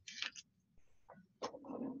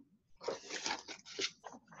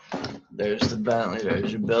 there's the Bentley,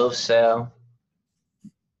 there's your bill of sale,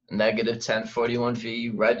 negative 1041V,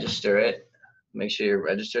 you register it, make sure your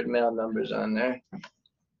registered mail number's on there.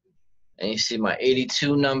 And you see my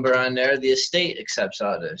 82 number on there. The estate accepts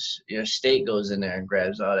all this. Your estate goes in there and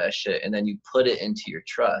grabs all that shit, and then you put it into your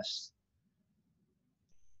trust.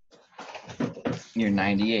 Your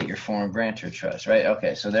 98, your foreign grantor trust, right?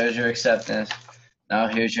 Okay, so there's your acceptance. Now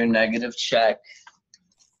here's your negative check.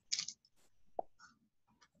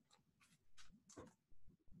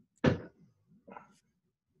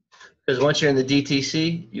 Because once you're in the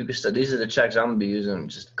DTC, you can start. These are the checks I'm gonna be using.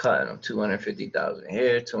 Just cutting them. 250,000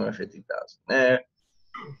 here, 250,000 there,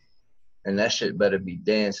 and that shit better be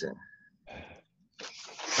dancing,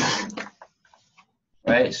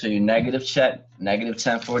 right? So your negative check, negative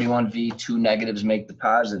 1041V, 2 negatives make the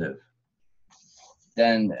positive.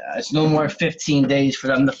 Then it's no more 15 days for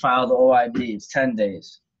them to file the OID. It's 10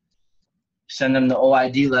 days. Send them the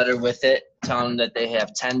OID letter with it. Tell them that they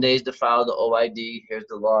have 10 days to file the OID. Here's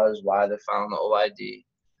the laws, why they're filing the OID.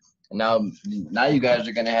 And now you guys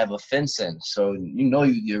are going to have a FinCEN. So you know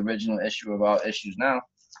you're the original issuer of all issues now.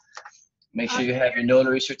 Make sure you have your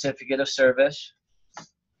notary certificate of service.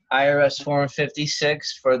 IRS Form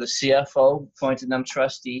 56 for the CFO, appointed them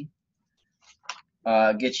trustee.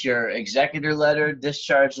 Get your executor letter,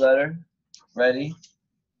 discharge letter ready.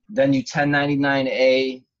 Then you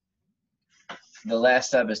 1099-A. The last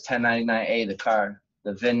step is 1099-A, the car,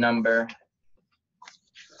 the VIN number.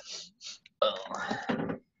 Oh,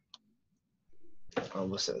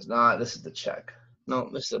 what's this? No, this is the check. No,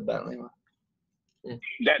 this is the Bentley one. Yeah.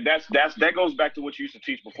 That goes back to what you used to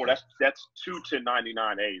teach before. That's 2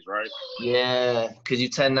 1099-As, right? Yeah, because you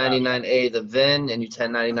 1099-A the VIN and you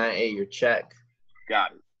 1099-A your check.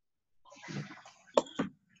 Got it.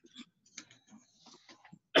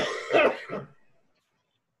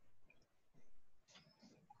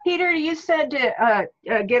 Peter, you said to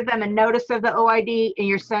give them a notice of the OID, and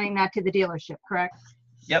you're sending that to the dealership, correct?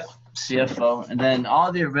 Yep, CFO. And then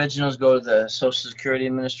all the originals go to the Social Security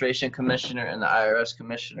Administration Commissioner and the IRS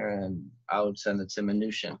Commissioner, and I would send it to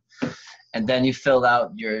Mnuchin. And then you fill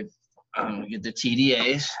out your, get the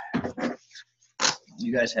TDAs.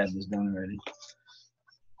 You guys have this done already.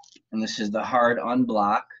 And this is the hard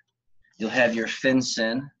unblock. You'll have your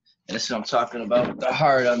FinCEN. And this is what I'm talking about, the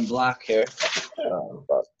hard unblock here.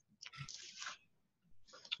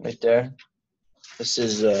 Right there. This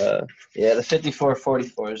is, yeah, the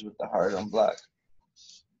 5444 is with the hard unblock.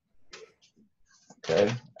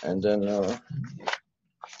 Okay, and then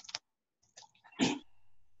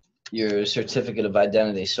your certificate of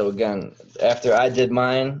identity. So again, after I did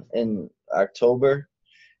mine in October,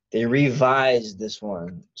 they revised this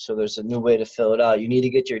one. So there's a new way to fill it out. You need to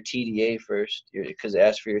get your TDA first because it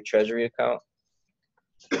asks for your treasury account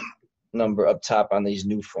number up top on these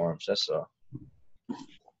new forms. That's all.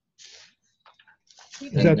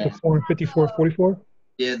 Is that the form 5444?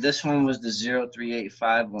 Yeah, this one was the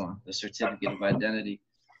 03851, the certificate of identity.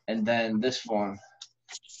 And then this form,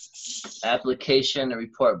 application to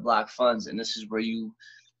report block funds. And this is where you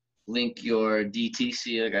link your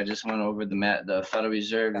DTC, like I just went over the Federal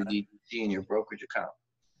Reserve, your DTC, and your brokerage account.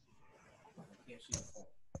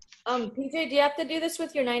 PJ, do you have to do this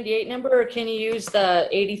with your 98 number, or can you use the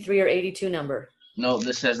 83 or 82 number? No,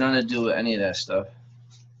 this has nothing to do with any of that stuff.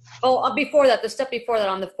 Oh, before that, the step before that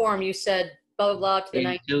on the form, you said blah, blah, blah to the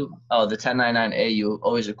 82. Oh, the 1099A, you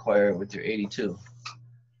always acquire it with your 82.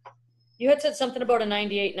 You had said something about a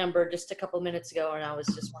 98 number just a couple minutes ago, and I was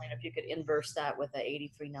just wondering if you could inverse that with a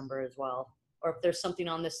 83 number as well, or if there's something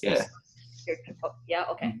on this. Yeah. Yeah.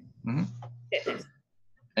 Okay. Mm-hmm. Okay, thanks.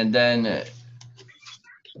 And then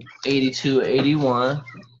 82, 81.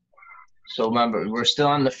 So remember, we're still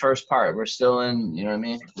on the first part. We're still in, you know what I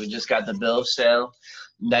mean? We just got the bill of sale,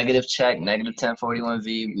 negative check, negative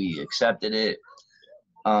 1041V. We accepted it.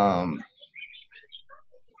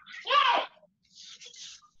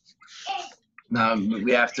 Now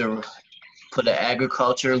we have to put an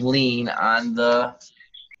agriculture lien on the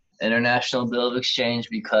International Bill of Exchange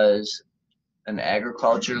because an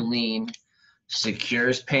agriculture lien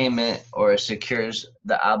secures payment or secures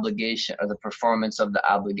the obligation or the performance of the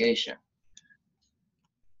obligation.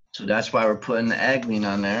 So that's why we're putting the ag lien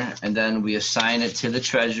on there, and then we assign it to the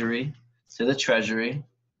Treasury.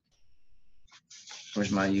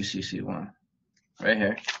 Where's my UCC one? Right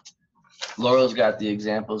here. Laurel's got the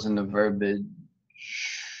examples in the verbiage.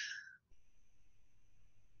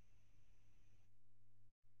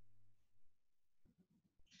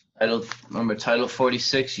 Title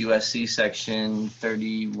 46 USC section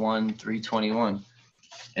 31-321.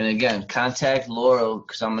 And again, contact Laurel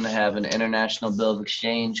because I'm going to have an International Bill of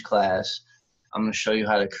Exchange class. I'm going to show you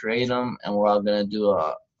how to create them, and we're all going to do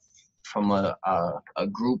from a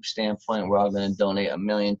group standpoint, we're all going to donate $1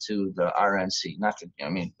 million to the RNC. Not to,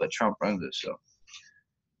 but Trump runs it, so.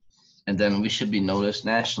 And then we should be noticed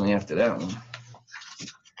nationally after that one.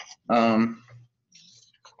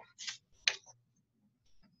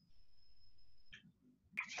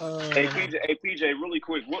 Hey PJ, really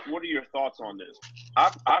quick, what are your thoughts on this?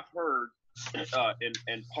 I've heard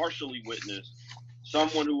and partially witnessed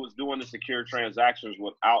someone who was doing the secure transactions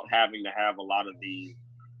without having to have a lot of the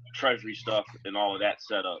treasury stuff and all of that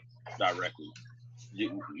set up directly.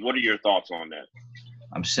 What are your thoughts on that?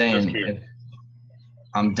 I'm saying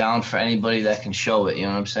I'm down for anybody that can show it, you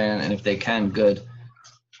know what I'm saying? And if they can, good.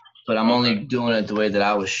 But I'm only doing it the way that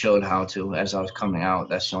I was showed how to as I was coming out.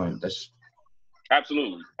 That's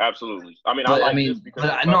Absolutely. I mean,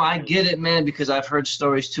 I get it, man, because I've heard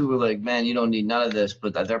stories too where like, man, you don't need none of this,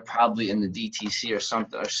 but they're probably in the DTC or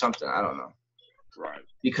something. I don't know. Right.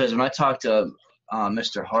 Because when I talked to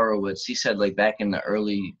Mr. Horowitz, he said like back in the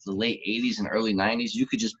late 80s and early 90s, you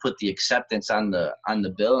could just put the acceptance on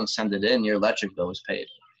the bill and send it in. Your electric bill was paid.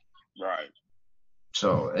 Right.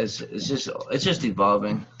 So it's just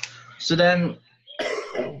evolving. So then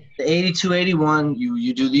the 82, 81,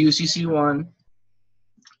 you do the UCC 1.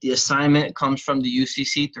 The assignment comes from the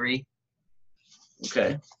UCC 3.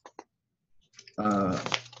 Okay.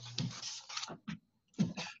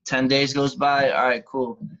 10 days goes by. All right,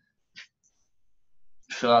 cool.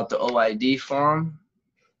 Fill out the OID form.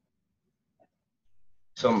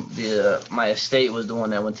 So my estate was the one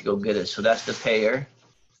that went to go get it. So that's the payer.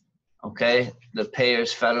 Okay. The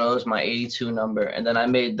payer's federal is my 82 number. And then I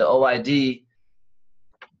made the OID.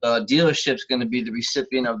 The dealership's going to be the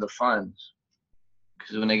recipient of the funds.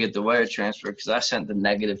 Because when they get the wire transfer, because I sent the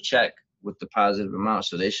negative check with the positive amount,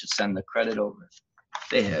 so they should send the credit over.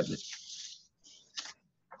 They have it.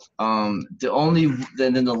 Then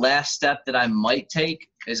the last step that I might take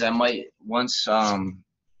is once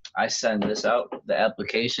I send this out, the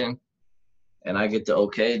application, and I get the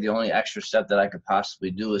okay, the only extra step that I could possibly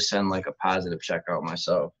do is send like a positive check out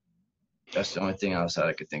myself. That's the only thing else that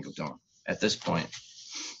I could think of doing at this point.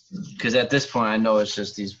 Because at this point, I know it's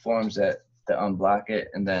just these forms that unblock it.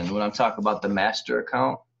 And then when I'm talking about the master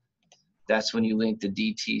account, that's when you link the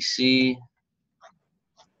DTC.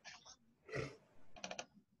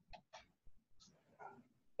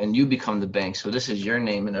 And you become the bank. So this is your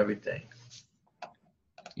name and everything.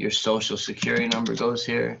 Your social security number goes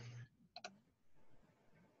here.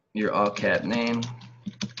 Your all cap name.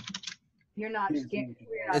 You're not scared.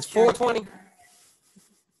 It's 420.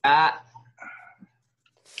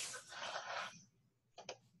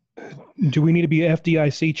 Do we need to be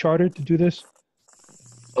FDIC chartered to do this?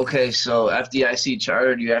 Okay, so FDIC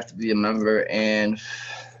chartered, you have to be a member, and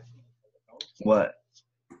what?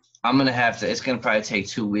 I'm gonna have to. It's gonna probably take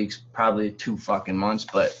 2 weeks, probably 2 fucking months.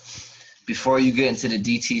 But before you get into the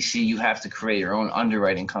DTC, you have to create your own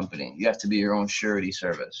underwriting company. You have to be your own surety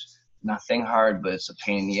service. Nothing hard, but it's a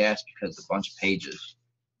pain in the ass because it's a bunch of pages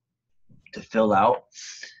to fill out.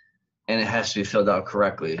 And it has to be filled out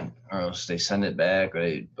correctly, or else they send it back, or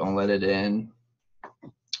they don't let it in.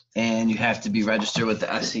 And you have to be registered with the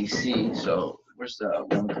SEC. So where's the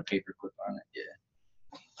one with the paperclip on it?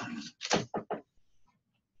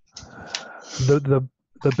 Yeah.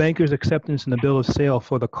 the banker's acceptance and the bill of sale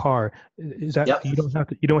for the car, is that Yep.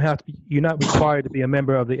 you're not required to be a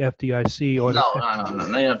member of the FDIC or No, you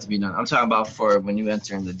don't have to be done. I'm talking about for when you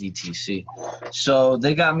enter in the DTC. So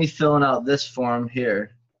they got me filling out this form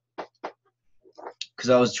here because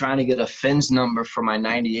I was trying to get a FINS number for my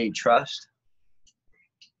 98 trust.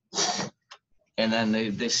 And then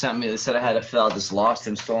they sent me, they said I had to fill out this lost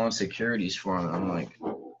and stolen securities form. And I'm like,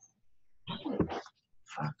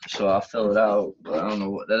 fuck. So I'll fill it out, but I don't know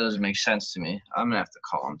what, that doesn't make sense to me. I'm gonna have to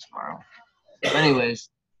call them tomorrow. But anyways,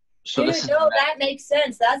 so Dude, this is no, that makes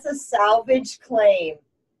sense. That's a salvage claim.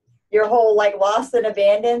 Your whole like lost and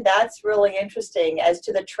abandoned, that's really interesting. As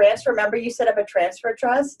to the transfer, remember you set up a transfer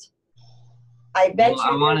trust? I bet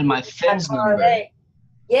well, you. I wanted my FINS number.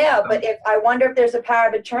 Yeah, but I wonder if there's a power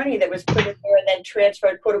of attorney that was put in there and then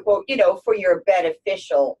transferred, quote unquote, you know, for your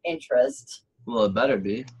beneficial interest. Well, it better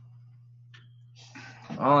be.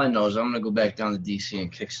 All I know is I'm gonna go back down to DC and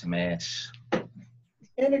kick some ass.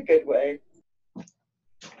 In a good way.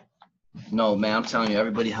 No, man, I'm telling you,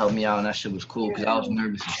 everybody helped me out, and that shit was cool because I was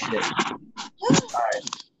nervous as shit. All right,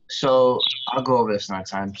 so I'll go over this another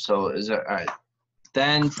time. So is there all right?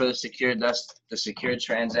 Then for the secured, that's the secured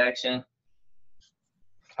transaction.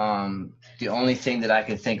 The only thing that I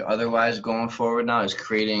could think otherwise going forward now is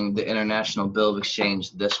creating the international bill of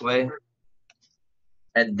exchange this way,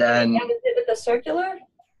 and then That was it with the circular.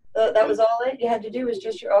 That was all it. You had to do was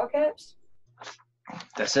just your all caps.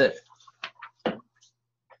 that's it.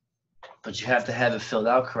 But you have to have it filled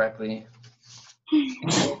out correctly.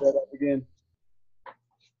 Hold that up again.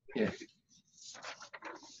 Here.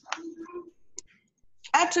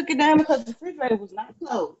 I took it down because the refrigerator was not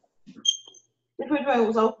closed. The refrigerator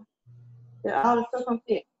was open. Yeah, all the stuff on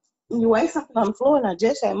fit. You weigh something on the floor and I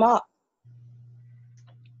just had mop.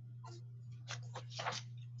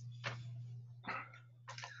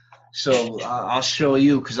 So I'll show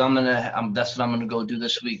you because that's what I'm gonna go do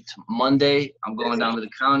this week. Monday, I'm going down to the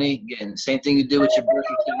county, getting the same thing you did with your birth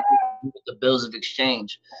certificate with the bills of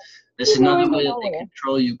exchange. This is another way that they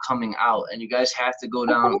control you coming out, and you guys have to go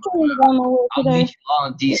down. I'll meet you all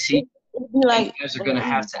in DC. And you guys are gonna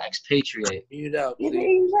have to expatriate. Mute out,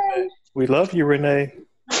 please. We love you, Renee.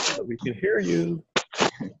 We can hear you.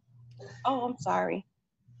 Oh, I'm sorry.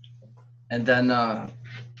 And then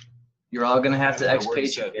you're all gonna have to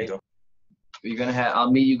expatriate. You're gonna have.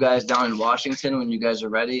 I'll meet you guys down in Washington when you guys are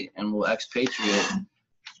ready, and we'll expatriate.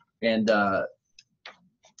 And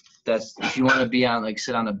that's if you want to be on like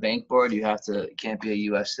sit on a bank board, you can't be a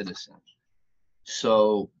U.S. citizen.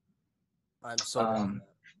 So I'm so.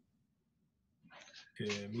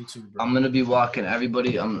 Yeah, me too, bro. I'm gonna be walking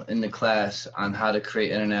everybody in the class on how to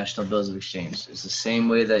create international bills of exchange. It's the same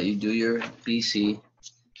way that you do your BC.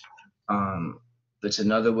 It's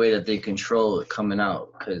another way that they control it coming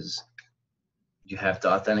out because you have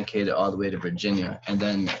to authenticate it all the way to Virginia. And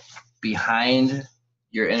then behind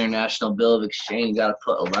your international bill of exchange, you got to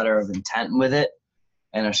put a letter of intent with it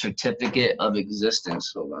and a certificate of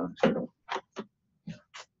existence. Hold on.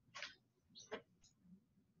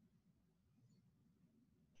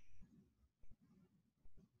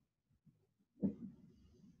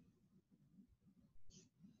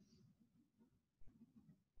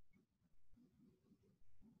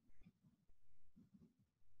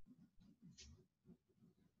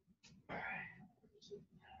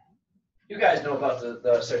 You guys know about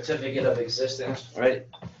the certificate of existence, right?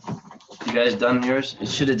 You guys done yours? It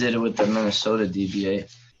should have did it with the Minnesota DBA.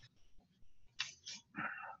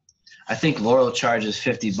 I think Laurel charges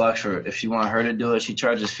 $50 for if you want her to do it. She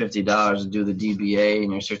charges $50 to do the DBA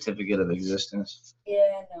and your certificate of existence. Yeah,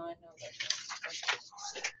 no, I know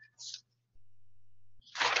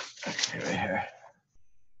that. Okay, right here.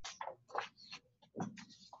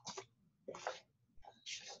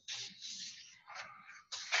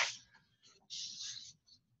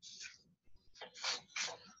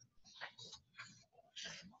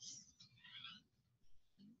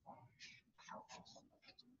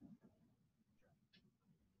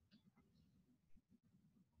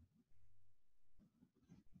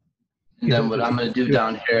 And then what I'm going to do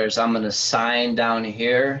down here is I'm going to sign down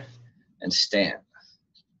here and stamp.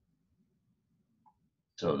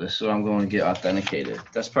 So this is what I'm going to get authenticated.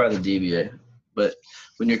 That's part of the DBA. But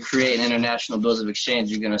when you're creating international bills of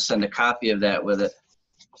exchange, you're going to send a copy of that with it.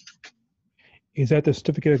 Is that the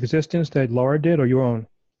certificate of existence that Laura did or your own?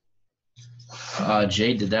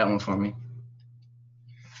 Jay did that one for me.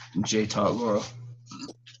 Jay taught Laura.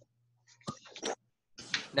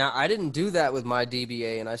 Now I didn't do that with my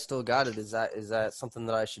DBA, and I still got it. Is that something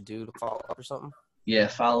that I should do to follow up or something? Yeah,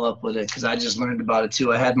 follow up with it because I just learned about it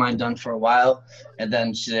too. I had mine done for a while, and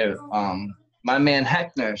then my man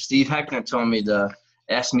Heckner, Steve Heckner, told me to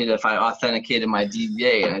asked me if I authenticated my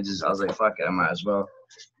DBA, and I was like, fuck it, I might as well.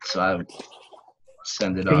 So I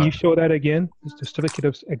send it Can off. you show that again? The certificate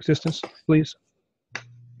of existence, please.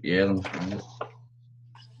 Yeah. Let me find it.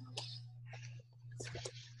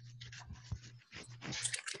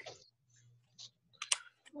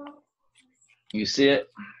 You see it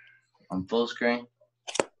on full screen?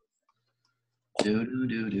 Thank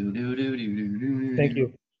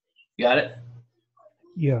you. Got it?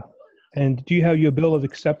 Yeah. And do you have your bill of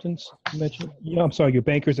acceptance mentioned? Yeah, I'm sorry, your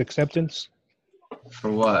banker's acceptance? For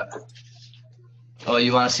what? Oh,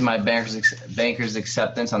 you want to see my banker's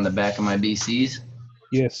acceptance on the back of my BCs?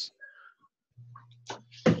 Yes.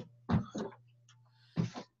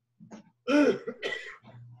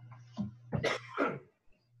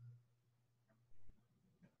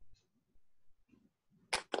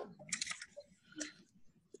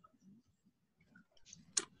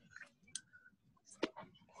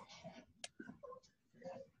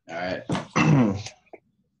 All right.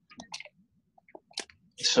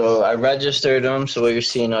 So I registered them. So what you're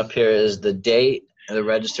seeing up here is the date, the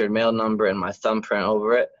registered mail number, and my thumbprint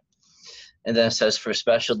over it. And then it says for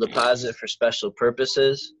special deposit for special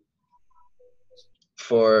purposes,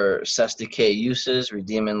 for SESTA uses,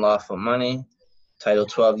 redeeming lawful money, Title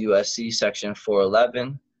 12 USC, Section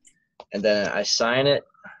 411. And then I sign it,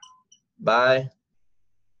 I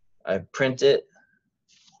print it,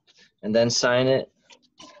 and then sign it.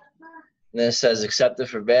 And then it says accepted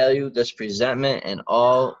for value, this presentment, and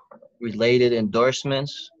all related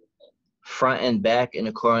endorsements, front and back in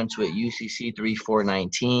accordance with UCC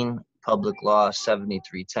 3419, Public Law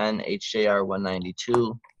 7310, HJR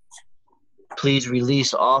 192. Please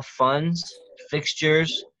release all funds,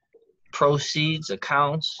 fixtures, proceeds,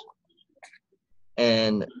 accounts,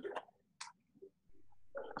 and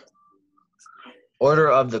order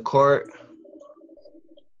of the court.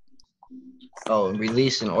 Oh,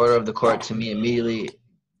 release an order of the court to me immediately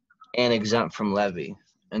and exempt from levy.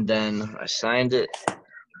 And then I signed it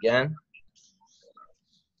again.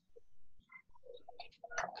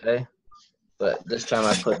 Okay. But this time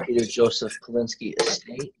I put Peter Joseph Polinsky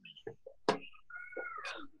Estate.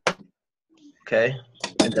 Okay.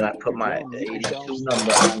 And then I put my 82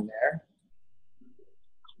 number on there.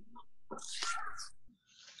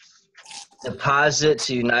 Deposit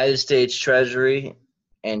to United States Treasury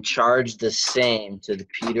and charge the same to the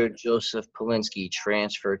Peter Joseph Polinsky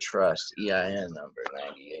Transfer Trust, EIN number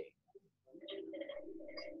 98.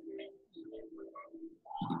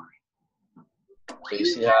 So you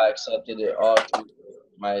see how I accepted it all through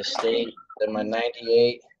my estate, then my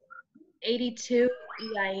 98. 82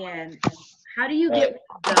 EIN. How do you get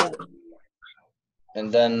those?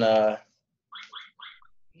 And then, so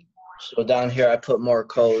down here I put more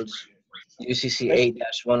codes. UCC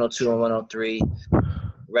 8-102 and 103.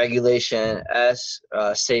 Regulation S,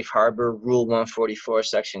 Safe Harbor, Rule 144,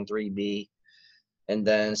 Section 3B, and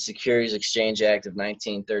then Securities Exchange Act of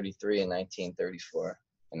 1933 and 1934.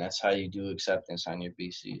 And that's how you do acceptance on your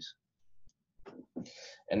BCs.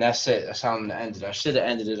 And that's it. That's how I'm going to end it. I should have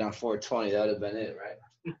ended it on 420. That would have been it, right?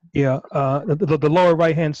 Yeah. The lower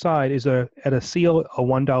right-hand side is at a seal, a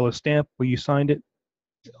 $1 stamp where you signed it?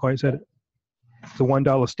 Or is that the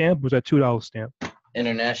 $1 stamp or is that $2 stamp?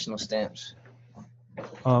 International stamps.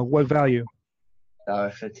 What value?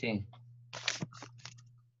 $1.15.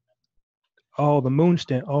 Oh, the moon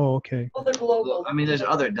stamp. Oh, okay. Oh, they're global. I mean, there's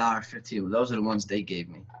other $1.15. Those are the ones they gave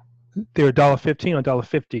me. They're $1.15 or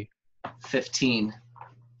 $1.50? 15.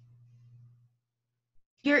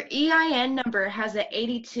 Your EIN number has an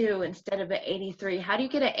 82 instead of an 83. How do you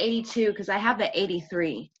get an 82? Because I have an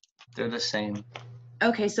 83. They're the same.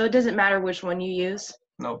 Okay, so it doesn't matter which one you use.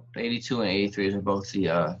 Nope. 82 and 83 are both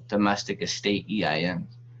the domestic estate EIN.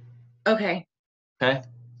 Okay. Okay.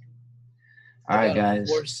 All right, guys.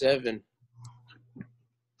 47.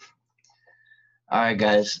 All right,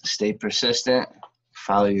 guys. Stay persistent.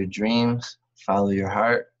 Follow your dreams. Follow your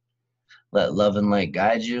heart. Let love and light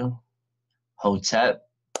guide you. Hotep.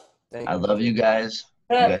 I love you guys.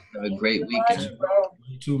 You guys have a great weekend.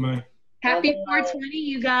 You too, man. Happy 420,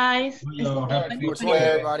 you guys. Yo, happy 420,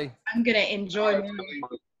 everybody. I'm going to enjoy mine.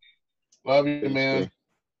 Love you, man.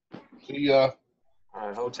 See ya. All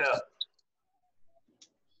right, Hotep.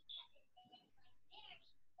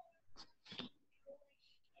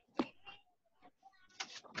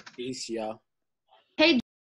 Peace, y'all.